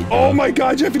it. Oh my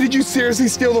God, Jeffy, did you seriously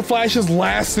steal the Flash's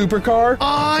last supercar?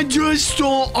 I just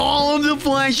stole all of the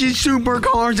Flash's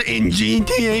supercars in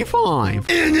GTA 5.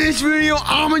 In this video,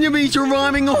 I'm going to be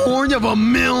surviving a horde of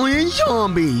 1 million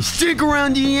zombies. Stick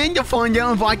around the end to find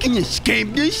out if I can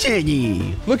escape the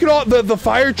city. Look at all the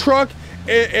fire truck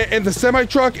and the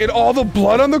semi-truck and all the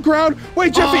blood on the ground.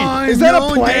 Wait, Jeffy, is that a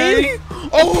plane? Daddy.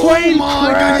 A plane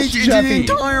crashed, It's Jeffy. an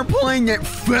entire plane that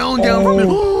fell down from it.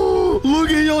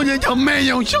 Look at all the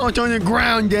tomato sauce on the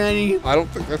ground, Daddy. I don't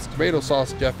think that's tomato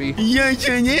sauce, Jeffy. Yes,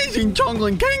 it is in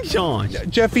chocolate cake sauce.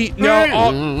 Jeffy,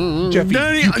 no. Jeffy,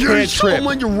 Daddy, you can't there's trip. so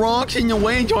much rocks in the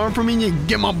way. It's hard for me to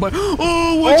get my butt.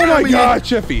 Oh, what's happening? My God,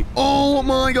 Jeffy. Oh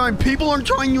my God, people are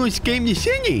trying to escape the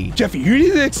city. Jeffy, you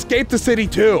need to escape the city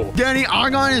too. Daddy, I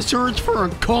gotta search for a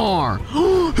car.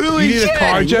 You need a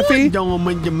car, Jeffy?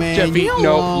 Jeffy,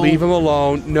 no, leave him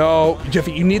alone. No,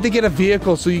 Jeffy, you need to get a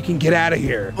vehicle so you can get out of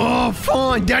here. Oh,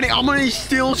 fine, Daddy, I'm gonna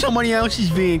steal somebody else's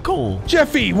vehicle.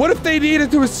 Jeffy, what if they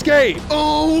needed to escape?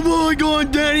 Oh my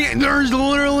God, Daddy, there's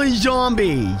literally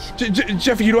zombies.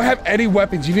 Jeffy, you don't have any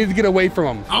weapons. You need to get away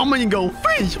from them. I'm gonna go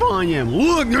fist find him.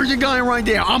 Look, there's a guy right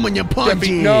there. I'm gonna punch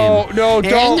him. No, don't.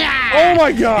 Oh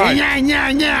my God.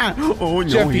 Oh, no,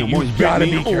 Jeffy, you gotta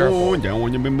be careful. Oh, that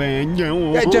would have been bad.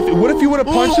 Yeah, Jeffy, what if you would have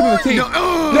punched him in the teeth?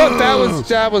 No, that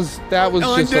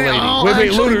was just a lady.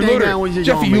 Wait, looter.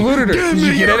 Jeffy, you looted her. Did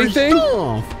you get anything?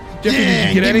 Jeffy, did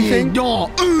you get anything?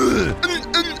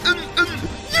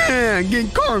 Yeah,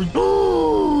 get cars.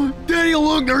 Daddy,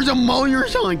 look, there's a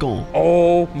motorcycle.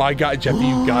 Oh my God, Jeffy,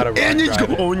 you gotta run. And it's go.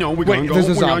 Oh no, we gotta go. There's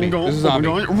a zombie. There's a zombie.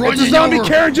 It's a zombie.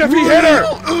 Karen, Jeffy, hit her.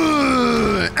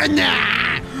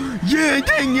 Yeah,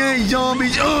 dang it,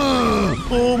 zombies.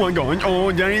 Oh my god.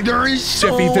 Oh, Danny, there is so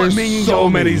Jeffy, there's many so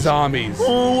zombies. many zombies.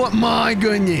 Oh my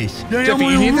goodness. Danny, Jeffy,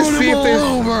 I'm you need to run see them if there's...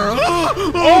 all over.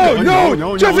 Oh,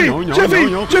 no! Jeffy!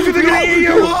 Jeffy, they're gonna eat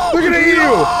you! They're gonna eat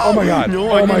you! Oh my god.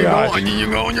 Oh my gosh. I need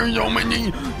to go. There's so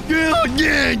many.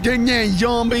 Yeah, dang it,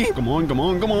 zombie. Come on.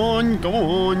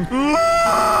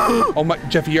 Oh my,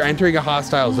 Jeffy, you're entering a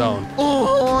hostile zone.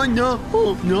 Oh, no,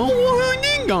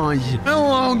 guys.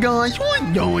 Hello, guys.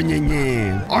 What's going in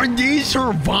there? Are these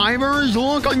survivors?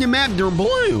 Look on the map, they're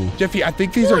blue. Jeffy, I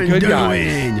think these are good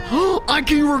guys. I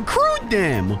can recruit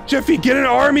them. Jeffy, get an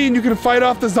army and you can fight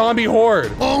off the zombie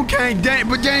horde. Okay,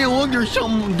 but Daniel, look, there's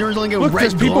like a look, red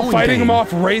there's people glowing fighting thing. them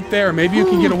off right there. Maybe you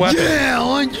can get a weapon. Yeah,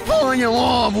 let's fight them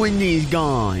off with these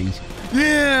guys.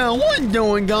 Yeah, what you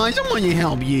doing, guys? I'm gonna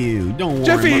help you. Don't worry.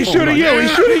 Jeffy, he's shooting you. He's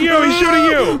shooting you. He's shooting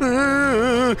you.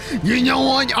 You know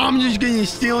what? I'm just gonna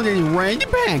steal this red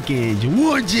package.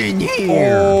 What's in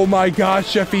here? Oh my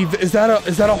gosh, Jeffy, is that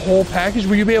a whole package?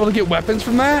 Will you be able to get weapons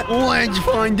from that? Let's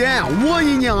find out. What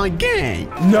did I get?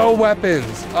 No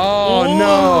weapons. Oh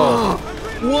no.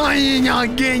 Why did I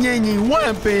get any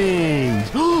weapons?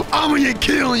 I'm gonna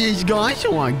kill this guy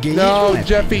so I get his weapon.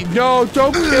 Jeffy, no,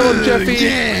 don't kill him, Jeffy.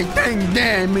 Yeah, thank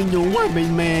that, Mr.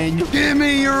 Weapon Man. Give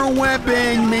me your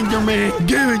weapon, Mr. Man.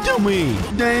 Give it to me.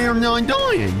 They are not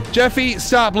dying. Jeffy,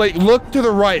 stop. Like, look to the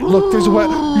right. Look, there's a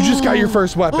weapon. You just got your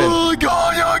first weapon. Oh,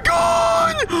 God.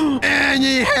 And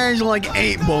it has like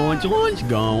 8 bullets. Let's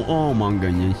go. Oh, my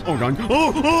goodness. Oh, God.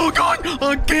 Oh, God.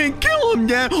 I can't kill him,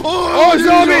 Dad. Oh,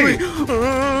 zombie.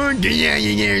 Get out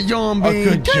of there, zombie. Oh,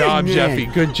 good job, Jeffy.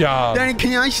 Good job. Daddy,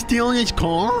 can I steal this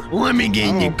car? Let me get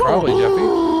in the car. Probably,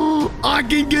 Jeffy. I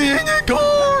can get in the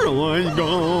car. Let's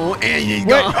go. And you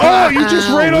Wait, oh, you just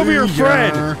ran over your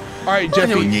friend. All right,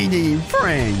 Jeffy. I don't need any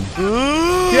friends.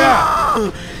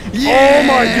 Yeah. Yeah. Oh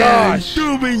my gosh.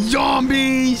 Stupid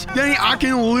zombies. Daddy, I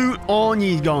can loot all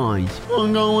these guys.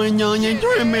 I'm going on the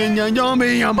trip and the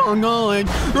zombie. I'm going.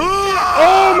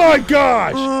 Oh my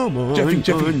gosh. Oh my Jeffy.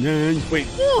 goodness. Wait.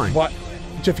 What?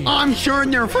 Jeffy. I'm sure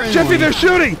they're friendly. Jeffy, they're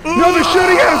shooting. No, they're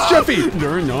shooting at us, Jeffy.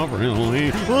 They're not friendly.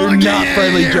 They're not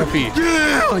friendly, Jeffy.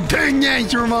 Yeah, dang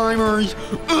that, survivors.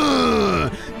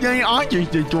 Daddy, I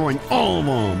just destroyed all of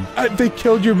them. They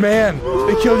killed your man.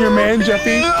 They killed your man,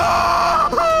 Jeffy.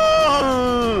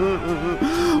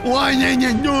 Why didn't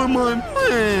you do my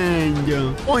friend?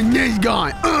 On this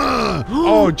guy.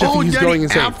 Oh, Jeffy, he's Daddy, going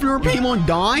insane. After people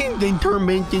die, they turn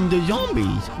into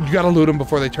zombies. You gotta loot them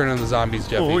before they turn into zombies,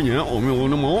 Jeffy. Oh, yeah. Oh, we loot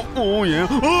them all. Oh, yeah.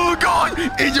 Oh, God.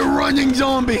 It's a running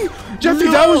zombie. Jeffy,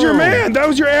 No. that was your man. That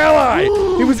was your ally.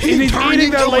 He's He turned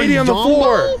eating that into lady a on the zombie?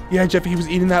 floor. Yeah, Jeffy, he was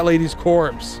eating that lady's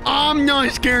corpse. I'm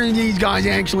not scared of these guys,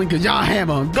 actually, because I have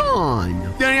a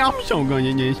gun. Daddy, I'm so good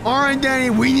at this. All right, Daddy,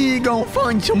 we need to go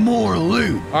find some more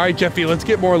loot. All right, Jeffy, let's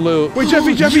get more loot. Wait,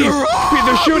 Jeffy, they're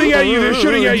shooting at you. They're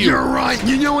shooting at you. You're right.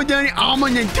 You know what, Daddy? I'm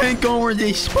going to take over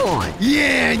this spot.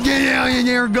 Yeah, get out of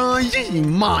there, guys. This is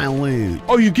my loot.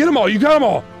 Oh, you get them all. You got them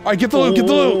all. All right, get the loot. Get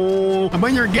the loot. I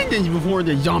better get this before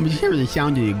the zombies hear the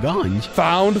sound of the guns.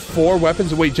 Found 4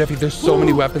 weapons. Wait, Jeffy, there's so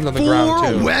many weapons on the ground,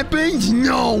 too. 4 weapons?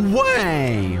 No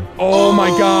way. Oh my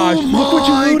gosh. Look what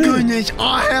you looted. Oh my goodness.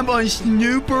 I have a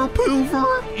snooper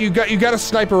poofer. You got a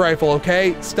sniper rifle,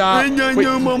 okay? Stop. Wait, get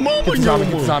the zombie.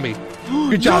 Get the zombie.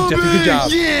 Good job, Jeffy. Good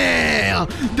job. Yeah!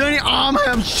 Daddy, I'm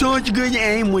having such good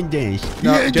aim with this.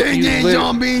 No, yeah, Jeffy,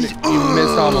 zombies. You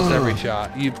missed almost every shot.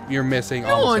 You're missing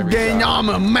almost every shot. I'm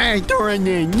a master in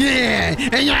it. Yeah.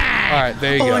 All right,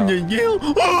 there you go.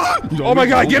 Oh my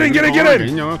God, get in. Drive.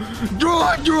 No.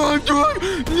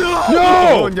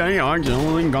 No. Daddy, I'm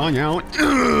only gone out.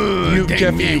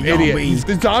 Jeffy, you idiot.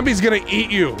 The zombie's gonna eat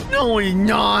you. No, he's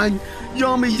not.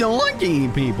 Zombies don't like to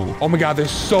eat people. Oh my God, there's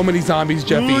so many zombies,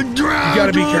 Jeffy. You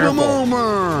gotta be careful.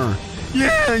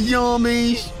 Yeah,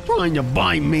 zombies trying to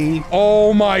bite me.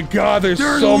 Oh my God, there's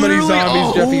so many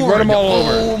zombies, Jeffy. Run them all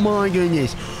over. Oh my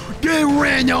goodness. Get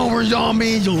ran over,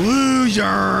 zombies,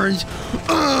 losers.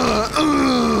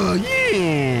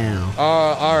 Yeah.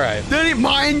 All right. Then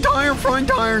my entire front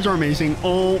tires are missing.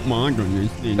 Oh my goodness.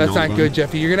 That's not good,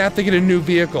 Jeffy. You're gonna have to get a new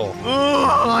vehicle.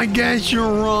 I guess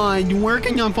you're right. Where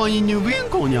can I find a new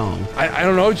vehicle now? I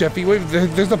don't know, Jeffy. Wait,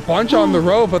 there's a bunch on the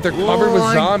road, but they're covered with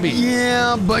zombies.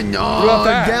 Yeah, but What about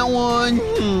that? That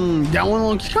one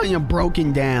looks kind of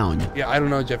broken down. Yeah, I don't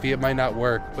know, Jeffy. It might not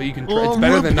work, but you can try. It's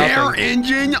better than repair nothing.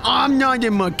 engine? I'm not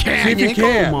a mechanic. See if you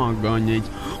can. Oh my goodness.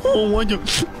 Oh, what the?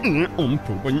 I'm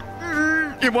pooping.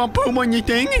 If I poop on your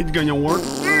thing, it's gonna work.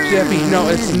 Jeffy, no,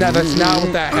 it's not. That's not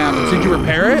what that happens. Did you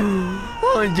repair it?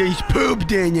 I just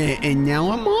pooped in it, and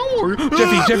now I'm on.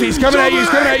 Jeffy, he's coming at you. He's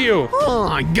coming at you. Oh,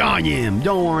 I got him.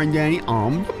 Don't worry, Daddy.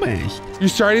 I'm the best. You're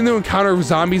starting to encounter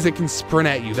zombies that can sprint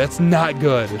at you. That's not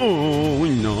good. Oh,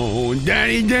 no.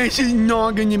 Daddy, this is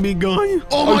not going to be good.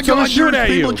 Oh, my God. Shoot at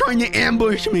People you. trying to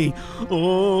ambush me.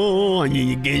 Oh, I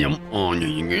need to get him. Oh, I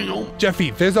need to get him.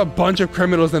 Jeffy, there's a bunch of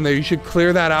criminals in there. You should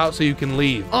clear that out so you can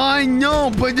leave. I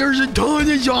know, but there's a ton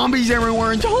of zombies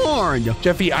everywhere. It's hard.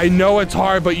 Jeffy, I know it's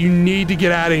hard, but you need to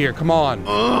get out of here. Come on.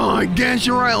 Oh, I guess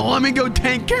you're right. Let me go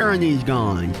take care of these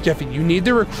guys. Jeffy, you need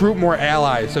to recruit more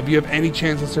allies so if you have any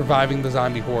chance of surviving the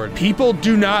zombie horde. People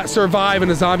do not survive in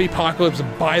a zombie apocalypse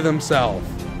by themselves.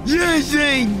 Yes,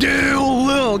 they do.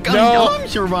 Look, I'm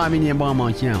surviving it by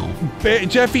myself.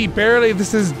 Jeffy, barely.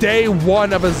 This is day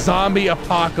 1 of a zombie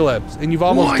apocalypse, and you've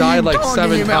almost died like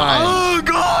 7 times. Oh,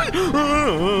 God.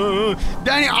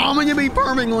 Daddy, I'm going to be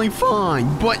perfectly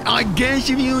fine, but I guess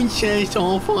if you insist,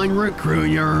 I'll find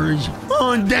recruiters.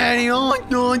 Oh, Daddy,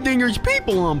 I think there's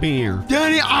people up here.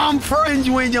 Daddy, I'm friends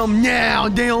with them now.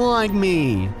 They like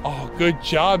me. Oh, good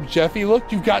job, Jeffy.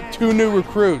 Look, you've got 2 new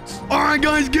recruits. All right,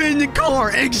 guys, get in the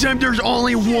car. Except there's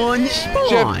only one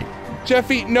spot.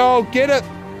 Jeffy, no, get a...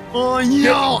 Oh,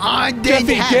 no, I didn't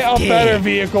Jeffy, get a better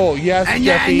vehicle. Yes,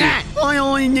 Jeffy. I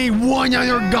only need one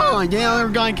other guy. The other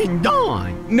guy can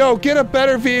die. No, get a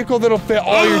better vehicle that'll fit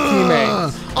all your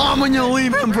teammates. I'm going to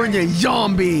leave him for the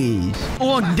zombies.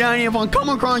 Look, Daddy, if I come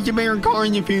across a bigger car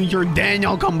in the future, then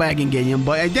I'll come back and get him.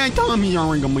 But at that time, he's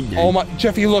already going to be dead. Oh, my...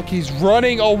 Jeffy, look, he's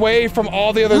running away from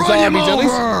all the other zombies. At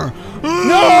least...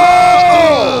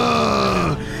 No!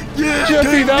 Yeah,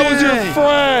 Jeffy, that was your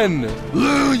friend!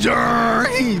 Loser!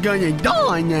 He's gonna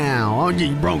die now. I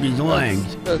just broke his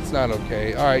legs. That's not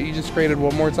okay. Alright, you just created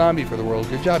one more zombie for the world.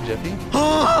 Good job, Jeffy.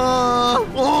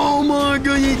 Oh my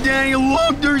goodness, Daddy,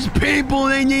 look, there's people,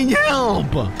 they need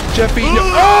help. Jeffy, no.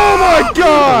 Oh my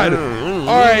God!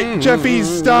 Alright, Jeffy,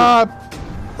 stop.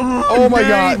 Oh my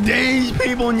God! These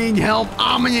people need help.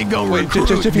 I'm gonna go recruit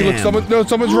Jeffy, them. look,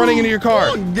 someone's running into your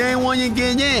car. Look, they want to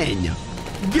get in.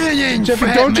 Get in, Jeffy,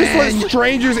 fat don't just man. let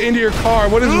strangers into your car.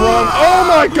 What is wrong? Oh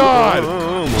my God!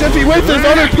 Jeffy, wait, there's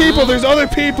other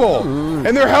people,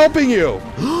 and they're helping you.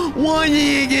 Why do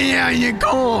you get out of your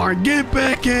car? Get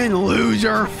back in,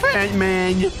 loser, fat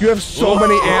man. You have so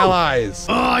many allies.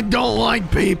 I don't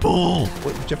like people.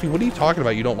 Wait, Jeffy, what are you talking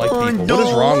about? You don't like people. What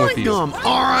is wrong with you? All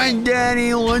right,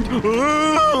 Daddy, let's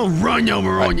run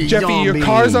over all these Jeffy, zombies. your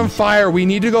car's on fire. We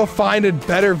need to go find a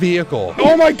better vehicle.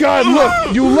 Oh my God,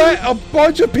 look, you let a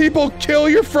bunch of people kill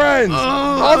your friends.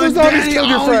 All the zombies killed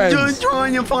your friends. I was just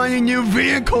trying to find a new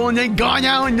vehicle, and they got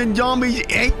out, and the zombies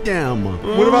ate them.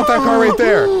 What about that car right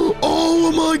there?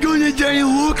 Oh my goodness, Daddy,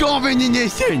 look off in the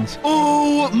distance.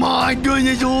 Oh my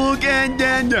goodness, look at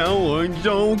that. That looks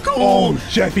so cool. Oh,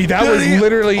 Jeffy, that was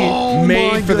literally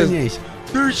made for this.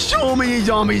 There's so many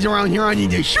zombies around here, I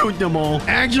need to shoot them all.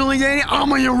 Actually, Daddy, I'm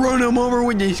gonna run them over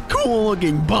with this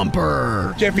cool-looking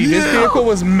bumper. Jeffy, this vehicle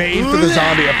was made for the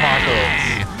zombie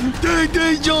apocalypse. Take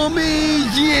the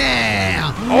zombies,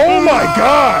 yeah! Oh my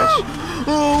gosh!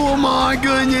 Oh my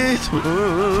goodness!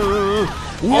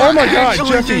 Oh my God,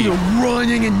 Jeffy!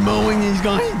 Running and mowing these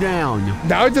guys down.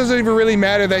 Now it doesn't even really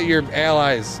matter that your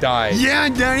allies died. Yeah,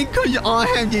 Daddy, because I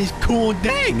have this cool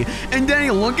thing. And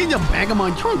Daddy, look in the back of my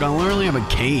trunk. I literally have a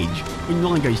cage with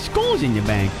like a skulls in the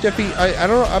back. Jeffy, I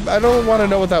don't want to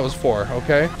know what that was for.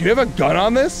 Okay? Do you have a gun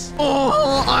on this?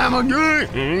 Oh, I'm a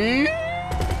gun.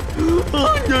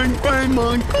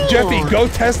 Jeffy, go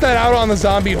test that out on the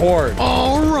zombie horde.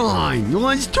 All right,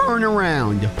 let's turn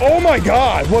around. Oh my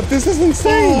God! What? This is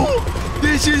insane. Oh,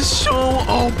 this is so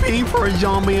OP for a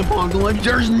zombie apocalypse.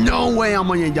 There's no way I'm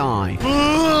gonna die.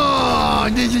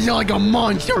 This is like a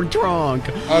monster truck.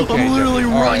 Okay, I'm literally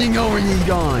Jeffy, running over these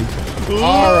guys.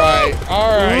 All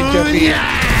right, Jeffy.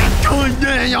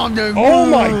 Yeah, oh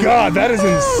my God, that is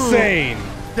insane.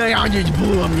 I just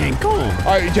blew up that car.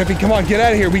 All right, Jeffy, come on, get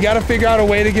out of here. We got to figure out a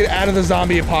way to get out of the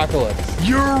zombie apocalypse.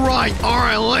 You're right. All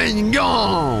right, let's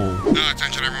go.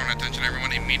 Attention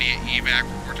everyone. Immediate evac.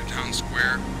 Report to town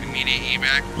square. Immediate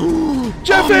evac.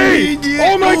 Jeffy!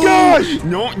 Oh my gosh!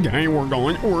 No, Daddy, we're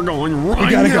going right We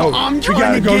gotta now. go. I'm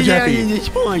trying to get out of this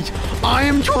place. I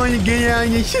am trying to get out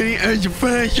of this city as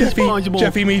fast as possible.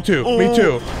 Jeffy, me too. Me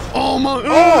too. Oh my.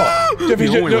 Jeffy,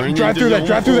 drive through that.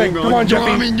 Drive through that. Come on,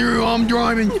 Jeffy. I'm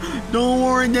driving. Don't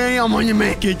worry, Daddy. I'm gonna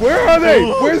make it. Where are they?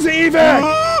 Where's the evac?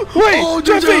 Wait,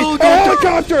 Jeffy, a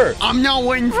helicopter! I'm not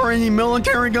waiting for any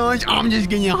military guys. I'm just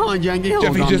gonna hijack the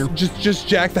helicopter. Jeffy, just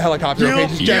jack the helicopter, okay?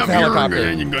 Just jack the helicopter.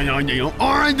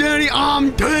 All right, Daddy,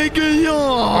 I'm taking off.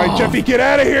 All right, Jeffy, get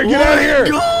out of here. Get out of here.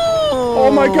 Go. Oh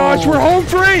my gosh, we're home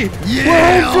free! Yeah,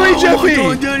 we're home free, Jeffy! Oh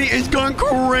my God, Daddy, it's got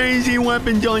crazy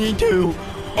weapons on you too.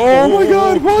 Oh my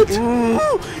God, what?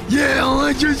 Yeah,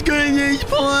 let's just get in this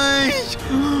place.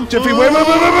 Jeffy, wait, no!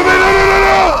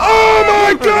 Oh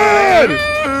my God!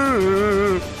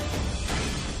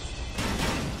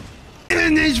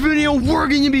 In this video, we're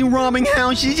going to be robbing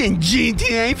houses in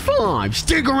GTA 5.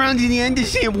 Stick around to the end to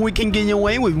see if we can get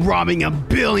away with robbing a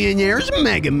billionaire's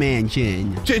mega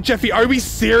mansion. Jeffy, are we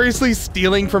seriously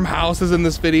stealing from houses in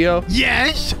this video?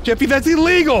 Yes. Jeffy, that's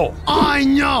illegal. I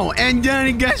know. And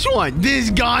then guess what? This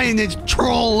guy in this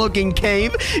troll-looking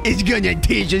cave is going to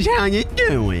teach us how to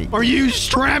do it. Are you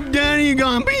strapped, Daddy? You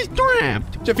going to be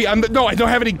strapped? Jeffy, no, I don't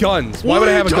have any guns. Why would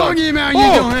I have a gun? What are you talking about? You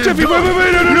Oh, don't have Jeffy, guns.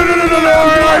 wait, no.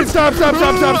 All right, stop.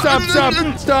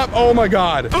 Oh my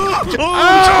God.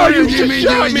 Oh, you just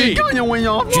shot me.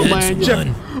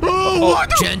 Gentlemen. Oh,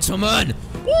 Gentlemen.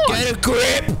 What? Get a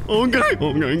grip. Okay.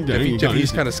 Jeffy,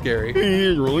 he's kind of scary.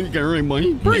 He's really scary,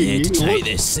 buddy. We need to take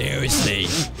this seriously.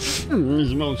 It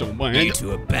smells so bad. You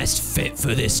two are best fit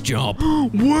for this job.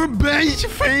 We're best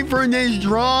fit for this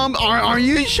job. Are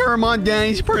you sure my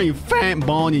daddy's pretty fat,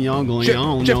 bald, and ugly? I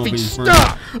don't know if Jeffy, he's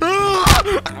stop.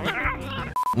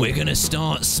 We're gonna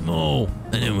start small,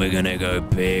 and then we're gonna go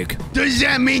big. Does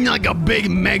that mean like a big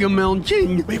mega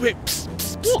mansion? Wait. Psst.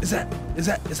 Is that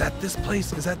this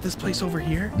place? Is that this place over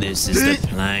here? This is the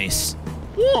place.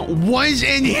 What is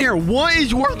in here? What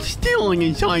is worth stealing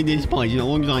inside this place? It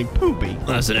looks like poopy.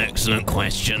 That's an excellent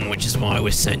question, which is why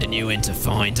we're sending you in to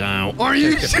find out. Are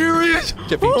you serious?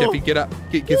 Jeffy, get up.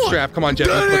 Get strapped. Come on,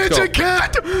 Jeffy. Let's go. It's a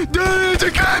cat! It's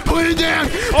a cat! Put it down!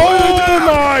 Oh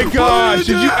my gosh!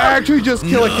 Did you actually just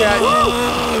kill a cat?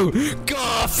 Oh,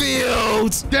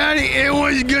 Garfield! Daddy, it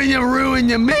was gonna ruin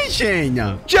the mission!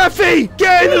 Jeffy,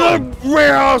 get into the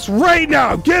warehouse right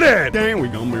now! Get in! Daddy, we're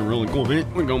gonna be really quiet.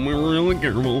 We're gonna be really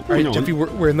careful. All right, Jeffy,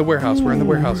 we're in the warehouse. We're in the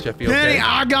warehouse, Jeffy, okay? Daddy,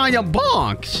 I got a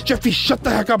box! Jeffy, shut the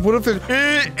heck up. What if there's...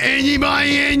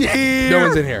 Anybody in here? No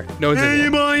one's in here.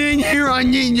 Anybody in here? I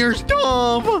need your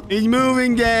stuff! It's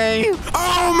moving day!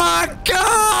 Oh my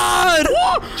God!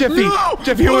 Jeffy, No!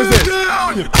 Jeffy, who is Put it this?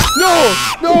 down! No,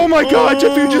 oh my God,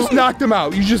 Jeffy, you just knocked him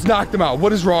out. You just knocked him out.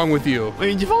 What is wrong with you?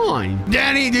 It's fine.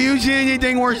 Daddy, do you see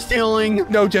anything worth stealing?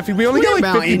 No, Jeffy, we only got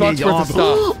like 50 bucks worth of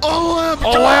stuff. A laptop! A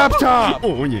laptop!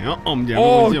 Oh, yeah.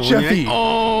 Oh, Jeffy.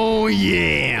 Oh,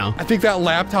 yeah. I think that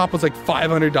laptop was like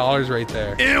 $500 right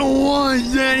there. It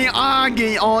was, Daddy. I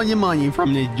get all your money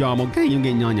from this job, okay? You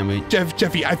get none of it.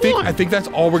 Jeffy, I think that's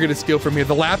all we're gonna steal from here.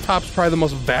 The laptop's probably the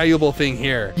most valuable thing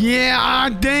here. Yeah, I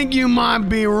think you might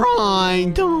be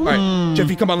right. All right,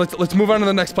 Jeffy, come on, let's move on to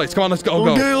the next place. Come on, let's go.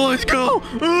 Okay, let's go.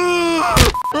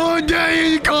 Oh,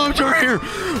 Daddy, the cops are here.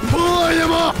 Pull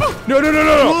them up. No!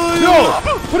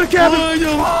 Put a cabin.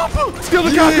 Steal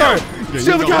the cop car.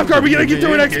 Steal the cop car. We gotta get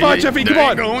to our next spot, Jeffy. Come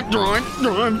on. Drive.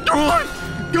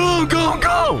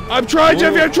 Go. I'm trying,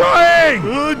 Jeffy. I'm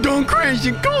trying. Don't crash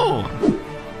the car.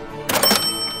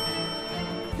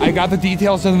 I got the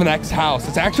details of the next house.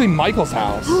 It's actually Michael's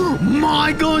house.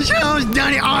 Michael's house,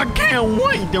 Daddy. I can't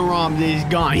wait to rob this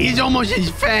guy. He's almost as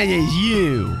fat as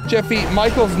you. Jeffy,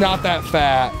 Michael's not that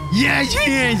fat. Yes,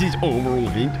 he is. He's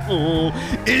overweight. Oh,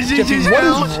 is this Jeffy, his what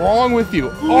house? is wrong with you?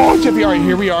 Oh, Jeffy, all right,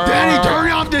 here we are. Daddy, turn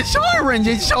off the sirens.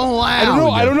 It's so loud.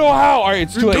 I don't know how. All right,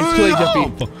 it's too late,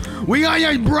 Jeffy. We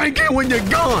gotta break it with the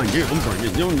gun.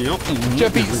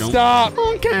 Jeffy, stop.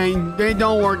 Okay, they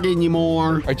don't work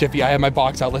anymore. All right, Jeffy, I have my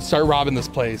box out. Let's start robbing this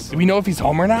place. Do we know if he's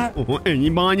home or not?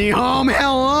 Anybody home?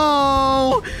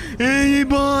 Hello?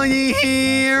 Anybody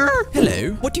here?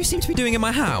 Hello. What do you seem to be doing in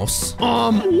my house?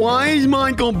 Why is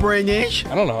Michael British?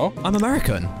 I don't know. I'm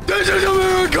American. This is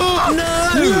America!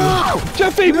 No!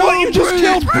 Jeffy, No, what? You just British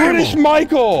killed people. British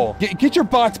Michael. Get your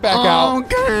box back out.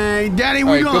 Okay, Daddy, All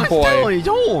we're right, gonna good boy. steal his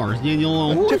horse. You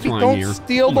little horse Jeffy, right don't here.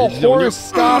 steal the horse.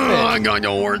 Stop I it. got the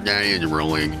horse, Daddy. It's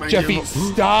really expensive. Jeffy,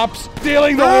 stop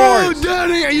stealing the Oh, horse.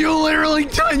 Daddy, you literally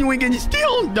said we can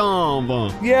steal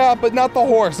stuff. Yeah, but not the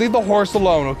horse. Leave the horse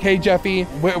alone, okay, Jeffy?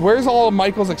 Where's all of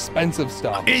Michael's expensive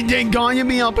stuff? They're gonna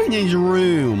be up in his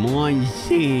room. I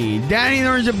see. Daddy,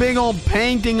 there's a big old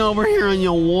painting over here on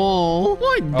your wall.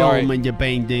 What All right. dome is the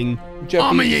painting?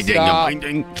 Jeffy, stop.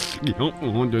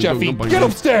 Jeffy, get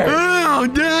upstairs. Oh,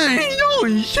 Daddy,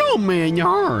 don't show me in your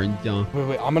heart.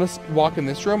 Wait, I'm gonna walk in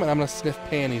this room and I'm gonna sniff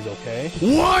panties, okay?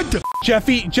 What?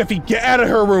 Jeffy, get out of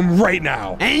her room right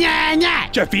now.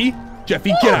 Jeffy, get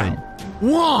out.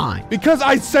 Why? Because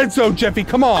I said so, Jeffy.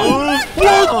 Come on.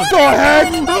 What the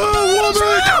heck? Woman! No,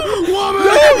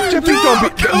 Jeffy, don't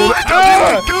beat me.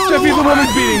 Jeffy, the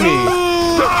woman's beating me.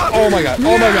 Oh my god.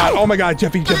 Oh my god. Oh my god.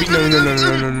 Jeffy.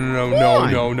 No.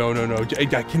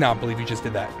 I cannot believe you just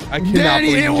did that. I cannot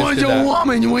believe you just did that. Daddy, it was a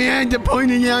woman. We had to put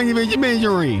it out of his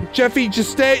misery. Jeffy,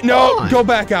 just stay. No, go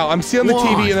back out. I'm seeing the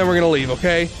TV and then we're gonna leave,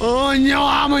 okay? Oh no,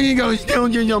 I'm gonna go steal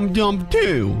your dumb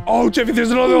too. Oh, Jeffy,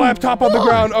 there's another laptop on the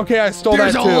ground. Okay, I stole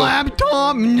that too. There's a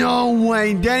laptop? No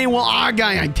way, Daddy. Well, I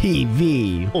got a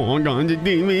TV. Oh, I got the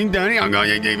TV, Daddy. I got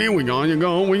the TV. We gotta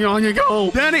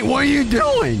go. Daddy, what are you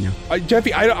doing?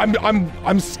 Jeffy,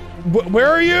 where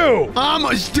are you?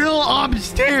 I'm still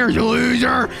upstairs,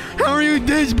 loser. How are you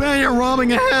this bad at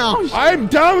robbing a house? I'm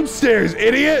downstairs,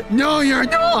 idiot. No, you're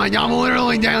not. I'm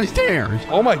literally downstairs.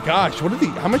 Oh my gosh,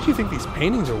 how much do you think these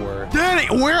paintings are worth? Daddy,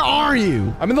 where are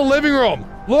you? I'm in the living room.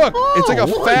 Look, it's like a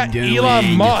fat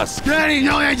Elon Musk. Daddy,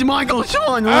 no, that's Michael's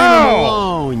son. Leave him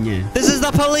alone. This is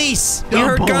the police. We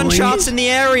heard gunshots in the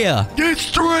area. Get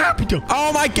strapped.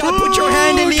 Oh my god, put your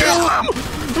hand in the air.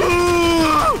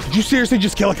 Did you seriously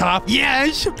just kill a cop?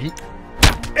 Yes.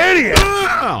 Idiot.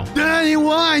 Daddy,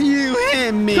 why you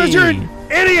hit me? Because you're an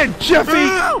idiot, Jeffy.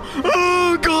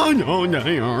 Oh god. Oh,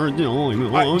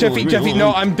 Daddy. Jeffy,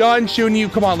 no, I'm done shooting you.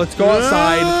 Come on, let's go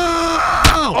outside.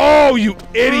 Oh, you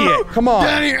idiot! Come on,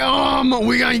 Daddy.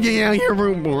 We gotta get out of here.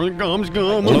 Lieutenant.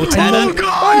 Lieutenant.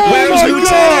 Where's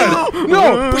Lieutenant?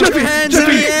 No, put your hands in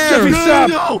the air. Jeffy, stop!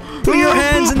 No. Put your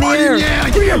hands in the air.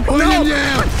 Put him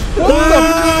down. What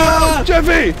the?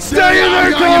 Jeffy, stay in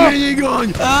there, cop!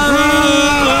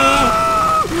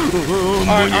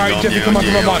 All right, Jeffy, come on.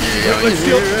 Let's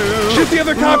steal. Shoot the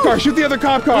other cop car. Shoot the other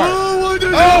cop car. Oh,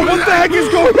 what the heck is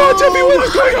going on, Jeffy? What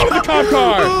is going on with the cop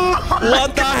car?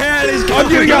 What the hell is going on?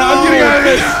 I'm getting out of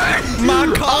this. My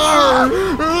car.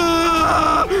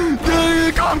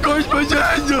 The cop car's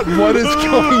possessed. What is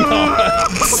going on?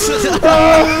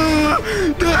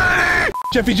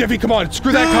 Jeffy, come on.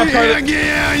 Screw that cop car.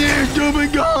 Yeah,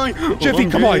 stupid guy. Jeffy,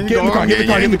 come on. Get in the car.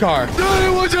 Get in the car. Daddy,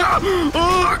 what's up?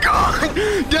 Oh, God.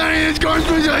 Daddy, this car's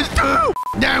possessed too.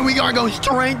 Now we gotta go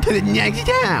straight to the next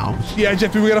house. Yeah,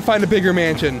 Jeffy, we gotta find a bigger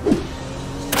mansion.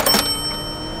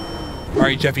 All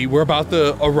right, Jeffy, we're about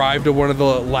to arrive to one of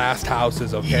the last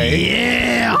houses, okay?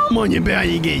 Yeah, I'm on your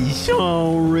belly getting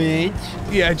so rich.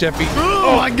 Yeah, Jeffy.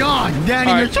 Oh my God,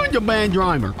 Daddy, you're such a bad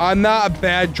driver. I'm not a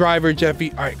bad driver,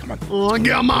 Jeffy. All right, come on. Oh, I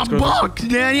got my bucks,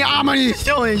 Daddy. I'm gonna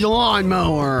steal his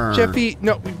lawnmower. Jeffy,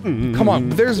 no, come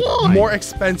on. There's more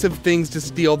expensive things to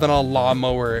steal than a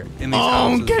lawnmower in these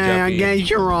houses, Okay, Jeffy. I guess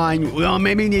you're right. Well,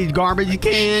 maybe these garbage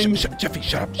cans. Jeffy,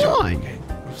 shut up. What? Okay.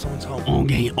 Someone's home.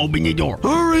 Okay, open the door.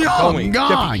 Hurry up,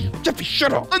 God. Jeffy,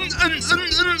 shut up.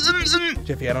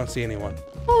 Jeffy, I don't see anyone.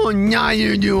 Oh,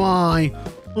 neither do I.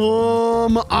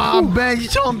 I bet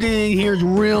something in here is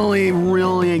really,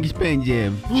 really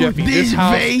expensive. Jeffy, these this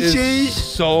house vases is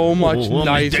so much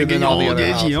nicer than all the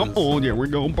other houses. Yep. Oh, there we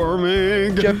go,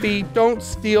 perfect. Jeffy, don't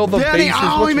steal the Daddy, vases.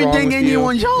 I don't even think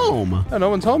anyone's home. Oh, no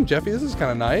one's home, Jeffy. This is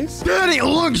kind of nice. Daddy,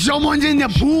 look, someone's in the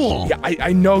pool. Yeah,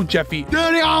 I know, Jeffy.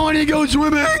 Daddy, I want to go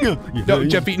swimming. No,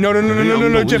 Jeffy, no,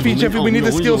 Jeffy, we need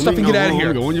to steal stuff and get out of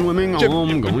here.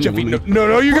 Jeffy,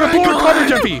 no, you're gonna blow our cover,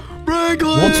 Jeffy.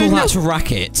 Franklin! What's all that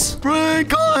racket?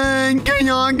 Franklin, can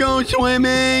I go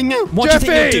swimming? What do you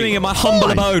think you're doing in my humble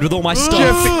abode with all my stuff?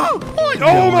 Jeffy!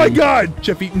 Oh my God!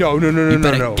 Jeffy, no. You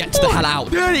better get to the hell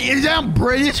out. Daddy, is that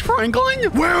British,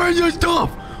 Franklin? Where is your stuff?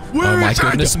 Oh my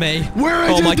goodness me. Where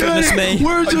is oh my goodness me.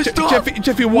 Where's the stuff?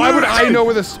 Jeffy, why would I know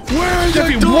where this? Where is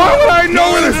Jeffy, the stuff? why would I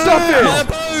know where the stuff is? My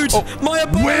abode! My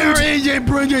abode! Where is it,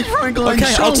 British Franklin?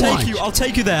 Okay, I'll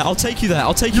take you there. I'll take you there.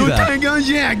 You take us?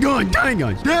 Yeah, good. Take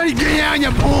us. Daddy, get out of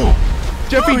your pool.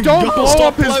 Jeffy, don't blow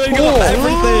up his pool.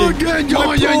 Oh, get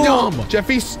your dumb.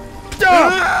 Jeffy,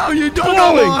 stop! You don't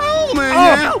blowing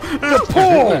up the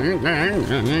pool.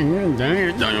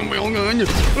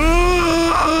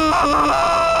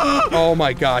 Oh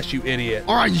my gosh, you idiot.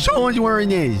 All right, show us where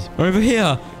it is. Over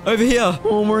here. Oh,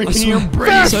 we're in here.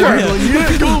 Faster!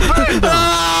 Yeah, go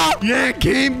faster. Yeah,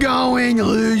 keep going,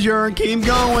 loser. Keep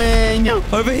going.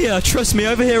 Over here. Trust me.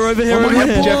 Over here.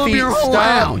 Jeffy,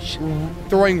 stop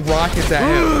throwing rockets at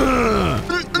him.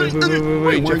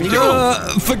 Wait, Jeffy.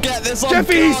 Forget this.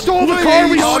 Jeffy, he stole the car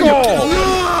we stole.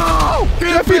 No!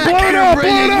 Jeffy, blow it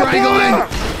up.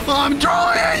 I'm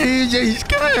trying. He's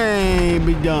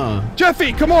escaped.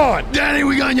 Jeffy, come on. Daddy,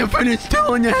 we got to finish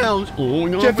stealing the house. Oh,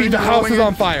 no, Jeffy, the house is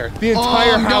on fire. The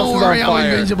entire house is on fire. I'm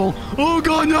invincible. Oh,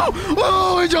 God, no.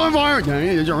 Oh, it's on fire. Daddy,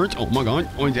 it hurts. Oh, my God.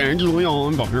 Oh, it's actually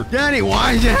on fire. Daddy,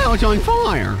 why is the house on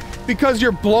fire? Because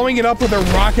you're blowing it up with a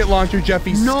rocket launcher,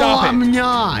 Jeffy. Stop it. No, I'm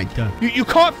not. You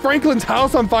caught Franklin's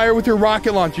house on fire with your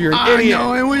rocket launcher. You're an idiot. I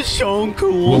know, it was so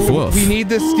cool. Woof woof. We need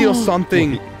to steal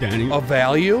something Danny. of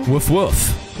value. Woof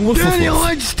woof. Woof Danny, woof.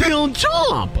 let's steal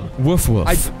Chop. Woof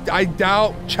woof. I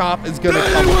doubt Chop is gonna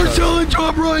Danny, come we're with us. stealing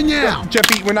Chop right now.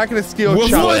 Jeffy, we're not gonna steal Woof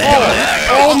Chop. woof.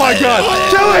 Oh my God!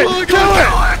 Kill it! Kill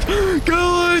it!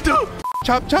 Kill it!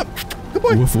 Chop, Chop. Good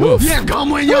boy. Woof woof. Yeah, come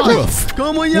with Woof us. woof.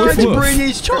 Come with Woof us to woof. bring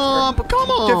this Chop. Come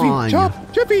on. Jeffy,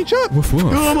 Chop. Jeffy, Chop. Woof woof.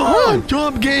 Come on.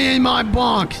 Chop, get in my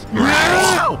box.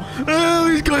 No! Oh,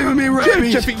 he's giving me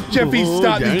rabies. Jeffy,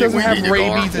 stop. He Danny, doesn't we have need a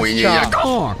rabies. car. We It's need a Chop.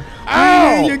 car.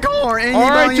 Ow! We need a car. All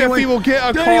right, Jeffy, we'll get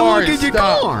a Danny, car. Look at your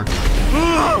Stop. car.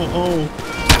 Oh.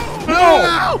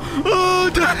 No! Oh,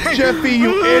 Danny. Jeffy,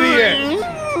 you idiot.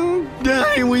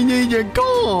 Daddy, we need your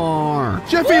car.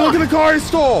 Jeffy, look at the car he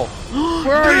stole.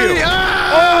 Where are Daddy, you?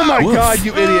 ah! Oh my Woof. God,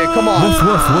 you idiot. Come on. Woof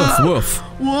woof woof woof.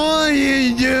 What are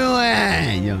you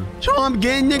doing? Chop,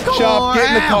 get in the car. Chop, get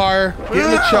in the car. Get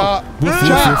in the Chop. Woof, woof,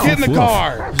 Chop, woof, get in the woof.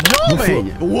 car. Stop it.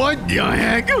 What the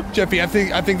heck? Jeffy, I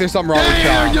think there's something wrong with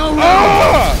There's Chop. no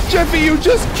Ah! Jeffy, you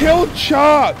just killed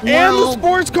Chop. And the Well-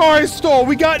 sports car I stole.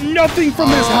 We got nothing from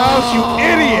this house, you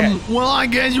idiot. Well, I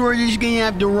guess we're just gonna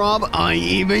have to rob an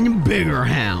even bigger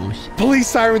house. Police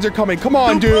sirens are coming. Come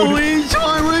on, The dude. police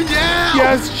sirens out.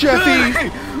 Yes, Jeffy. Hey,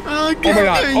 Oh my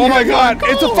God. Oh my God.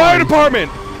 It's a fire department.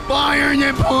 Fire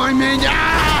department.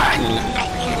 Ah!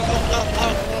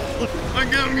 I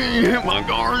can't get hit my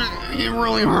car. It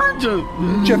really hurts.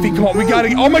 Jeffy, come on. We gotta.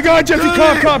 Oh my God, Jeffy,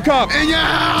 cop. Oh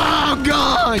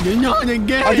God! Not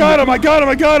again. I got him.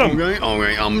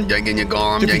 Okay, I'm taking your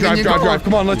car. Jeffy, drive.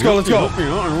 Come on, let's go. Here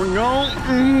we go.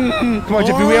 Come on,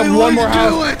 Jeffy, we have one more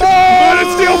house. Do it. Oh, to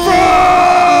steal from!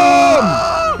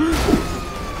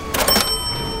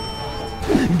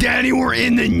 Daddy, we're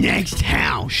in the next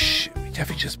house. Shh,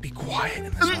 Jeffy, just be quiet in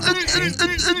this one,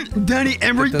 okay? Daddy,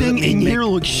 everything mean in make here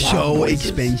looks loud so noises.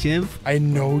 expensive. I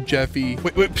know, Jeffy.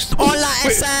 Wait, psst, Hola,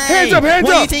 wait. SA! Hands up! What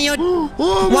do you think you're...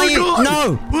 Oh Why my you- God!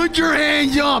 no. Put your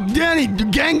hands up, Daddy.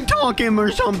 Gang talk him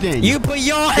or something. You put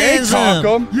your Hey, hands up.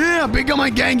 talk 'em. Yeah, become a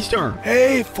gangster.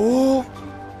 Hey, fool.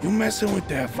 You messing with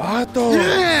that vato?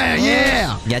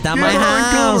 Yeah. Get out Yeah, my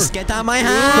house. hardcore. Get out my on,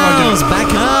 house.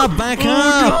 Back up. Back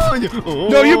up.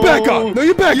 No, you back up. No,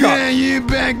 you back up. Yeah, you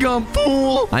back up,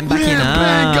 fool. I'm backing yeah,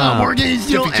 back up. up. We're gonna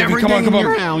steal Jeffy, everything come on. in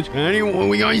your house. Daddy, what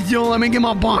we gonna steal? Let me get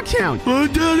my box out. Oh,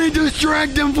 Daddy,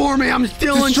 distract him for me. I'm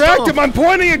stealing Distract stuff. him. I'm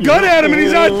pointing a gun at him and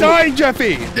he's not dying,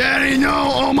 Jeffy. Daddy,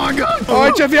 no. Oh, my God. All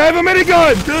right, Jeffy, I have a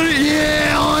minigun. Daddy,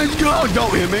 yeah, let's go.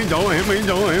 Don't hit me.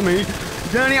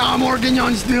 Daddy, I'm working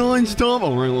on stealing stuff.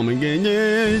 All right, let me get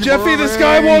this. Jeffy, this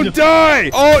guy won't die.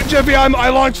 Oh, Jeffy, I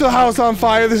launched the house on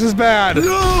fire. This is bad. No!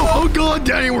 Oh God,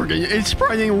 Daddy, it's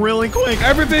spreading really quick.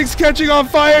 Everything's catching on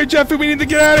fire, Jeffy. We need to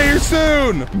get out of here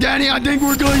soon. Daddy, I think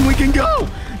we're good. We can go.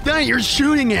 Daddy, you're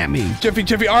shooting at me.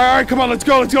 Jeffy, all right, come on, let's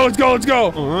go. All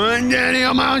right, Daddy,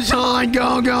 I'm outside.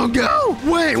 Go.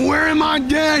 Wait, where did my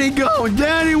daddy go?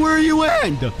 Daddy, where are you at?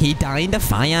 He died in the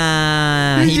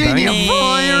fire. He's He in the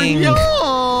fire. burning.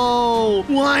 No!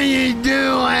 What are you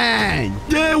doing?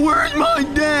 Dad, where's my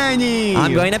daddy?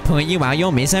 I'm going to put you out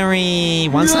your misery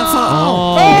once and for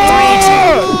all.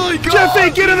 Oh, my God.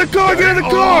 Jeffy, get in the car.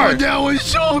 Oh, that was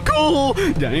so cool.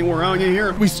 Daddy, we're out of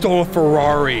here. We stole a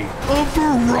Ferrari. A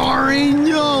Ferrari?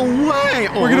 No way.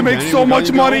 We're gonna make so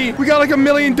much money. We got like $1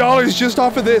 million just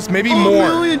off of this, maybe more.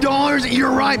 $1 million?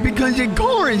 You're right, because the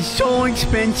car is so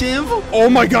expensive. Oh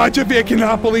my God, Jeffy, I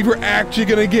cannot believe we're actually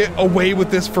gonna get away with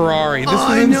this Ferrari. This is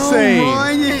I insane. know,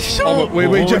 right? It's so... Oh,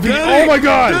 wait, Jeffy. Daddy, Oh my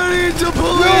God. Daddy, it's the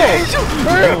police.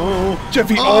 No.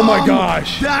 Jeffy, oh my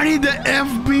gosh. Daddy, the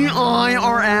FBI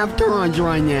are after us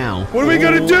right now. What are we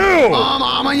gonna do?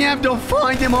 I'm gonna have to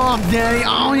fight them off, Daddy.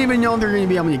 I don't even know if they're gonna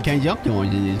be able to catch up to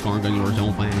us in this car because we're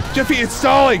so fast. Jeffy, it's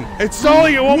stalling. It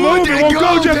won't move. It won't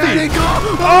go, Jeffy. Daddy, go.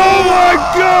 Oh my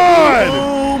God.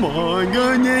 Oh my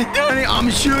goodness, Daddy, I'm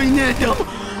shooting at them.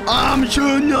 I'm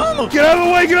shooting them. Get out of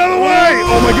the way.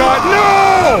 Oh my God,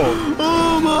 no.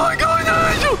 Oh my goodness.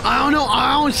 I don't know.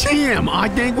 I don't see him. I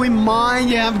think we might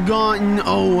have gotten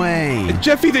away.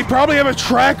 Jeffy, they probably have a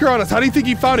tracker on us. How do you think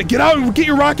he found it? Get out and get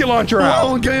your rocket launcher out.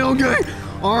 Okay. All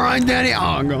right, Daddy.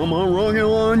 I got my rocket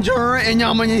launcher, and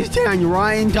I'm gonna stand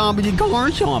right on top of the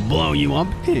car, so I'll blow you up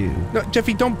too. No,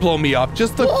 Jeffy, don't blow me up.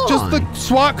 Just the Why?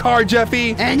 SWAT car,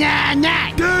 Jeffy. And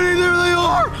Daddy, there they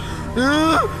are.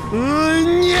 Yeah.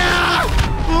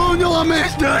 Oh no, I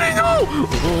missed, Daddy.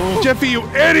 No. Jeffy, you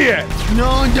idiot.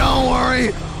 No, don't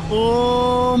worry.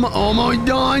 Almost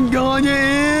done. Got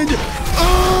it.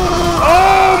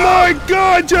 Oh my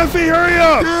God, Jeffy, hurry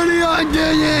up! Daddy, I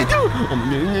did it. I'm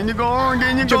getting in the car.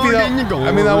 Getting in the car. Getting in the car.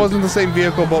 I mean, that wasn't the same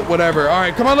vehicle, but whatever. All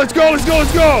right, come on, let's go. Let's go.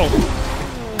 Let's go.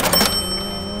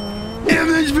 If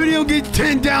this video gets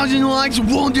 10,000 likes,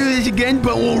 we'll do this again,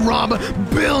 but we'll rob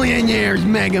billionaires'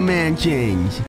 Mega Mansions.